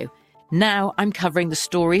Mexico. Now I'm covering the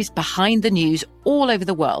stories behind the news all over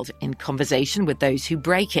the world in conversation with those who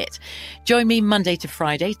break it. Join me Monday to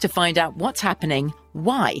Friday to find out what's happening,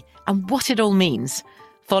 why, and what it all means.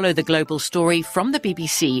 Follow The Global Story from the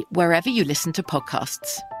BBC wherever you listen to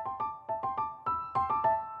podcasts.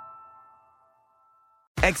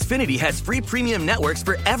 Xfinity has free premium networks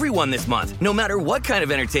for everyone this month, no matter what kind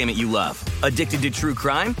of entertainment you love. Addicted to true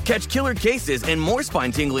crime? Catch killer cases and more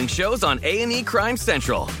spine-tingling shows on A&E Crime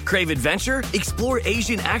Central. Crave adventure? Explore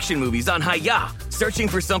Asian action movies on Hi-Ya. Searching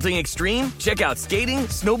for something extreme? Check out skating,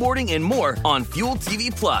 snowboarding, and more on Fuel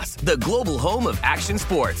TV Plus, the global home of action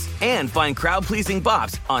sports. And find crowd-pleasing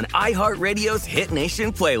bops on iHeartRadio's Hit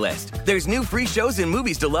Nation playlist. There's new free shows and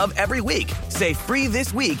movies to love every week. Say free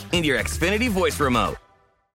this week in your Xfinity voice remote.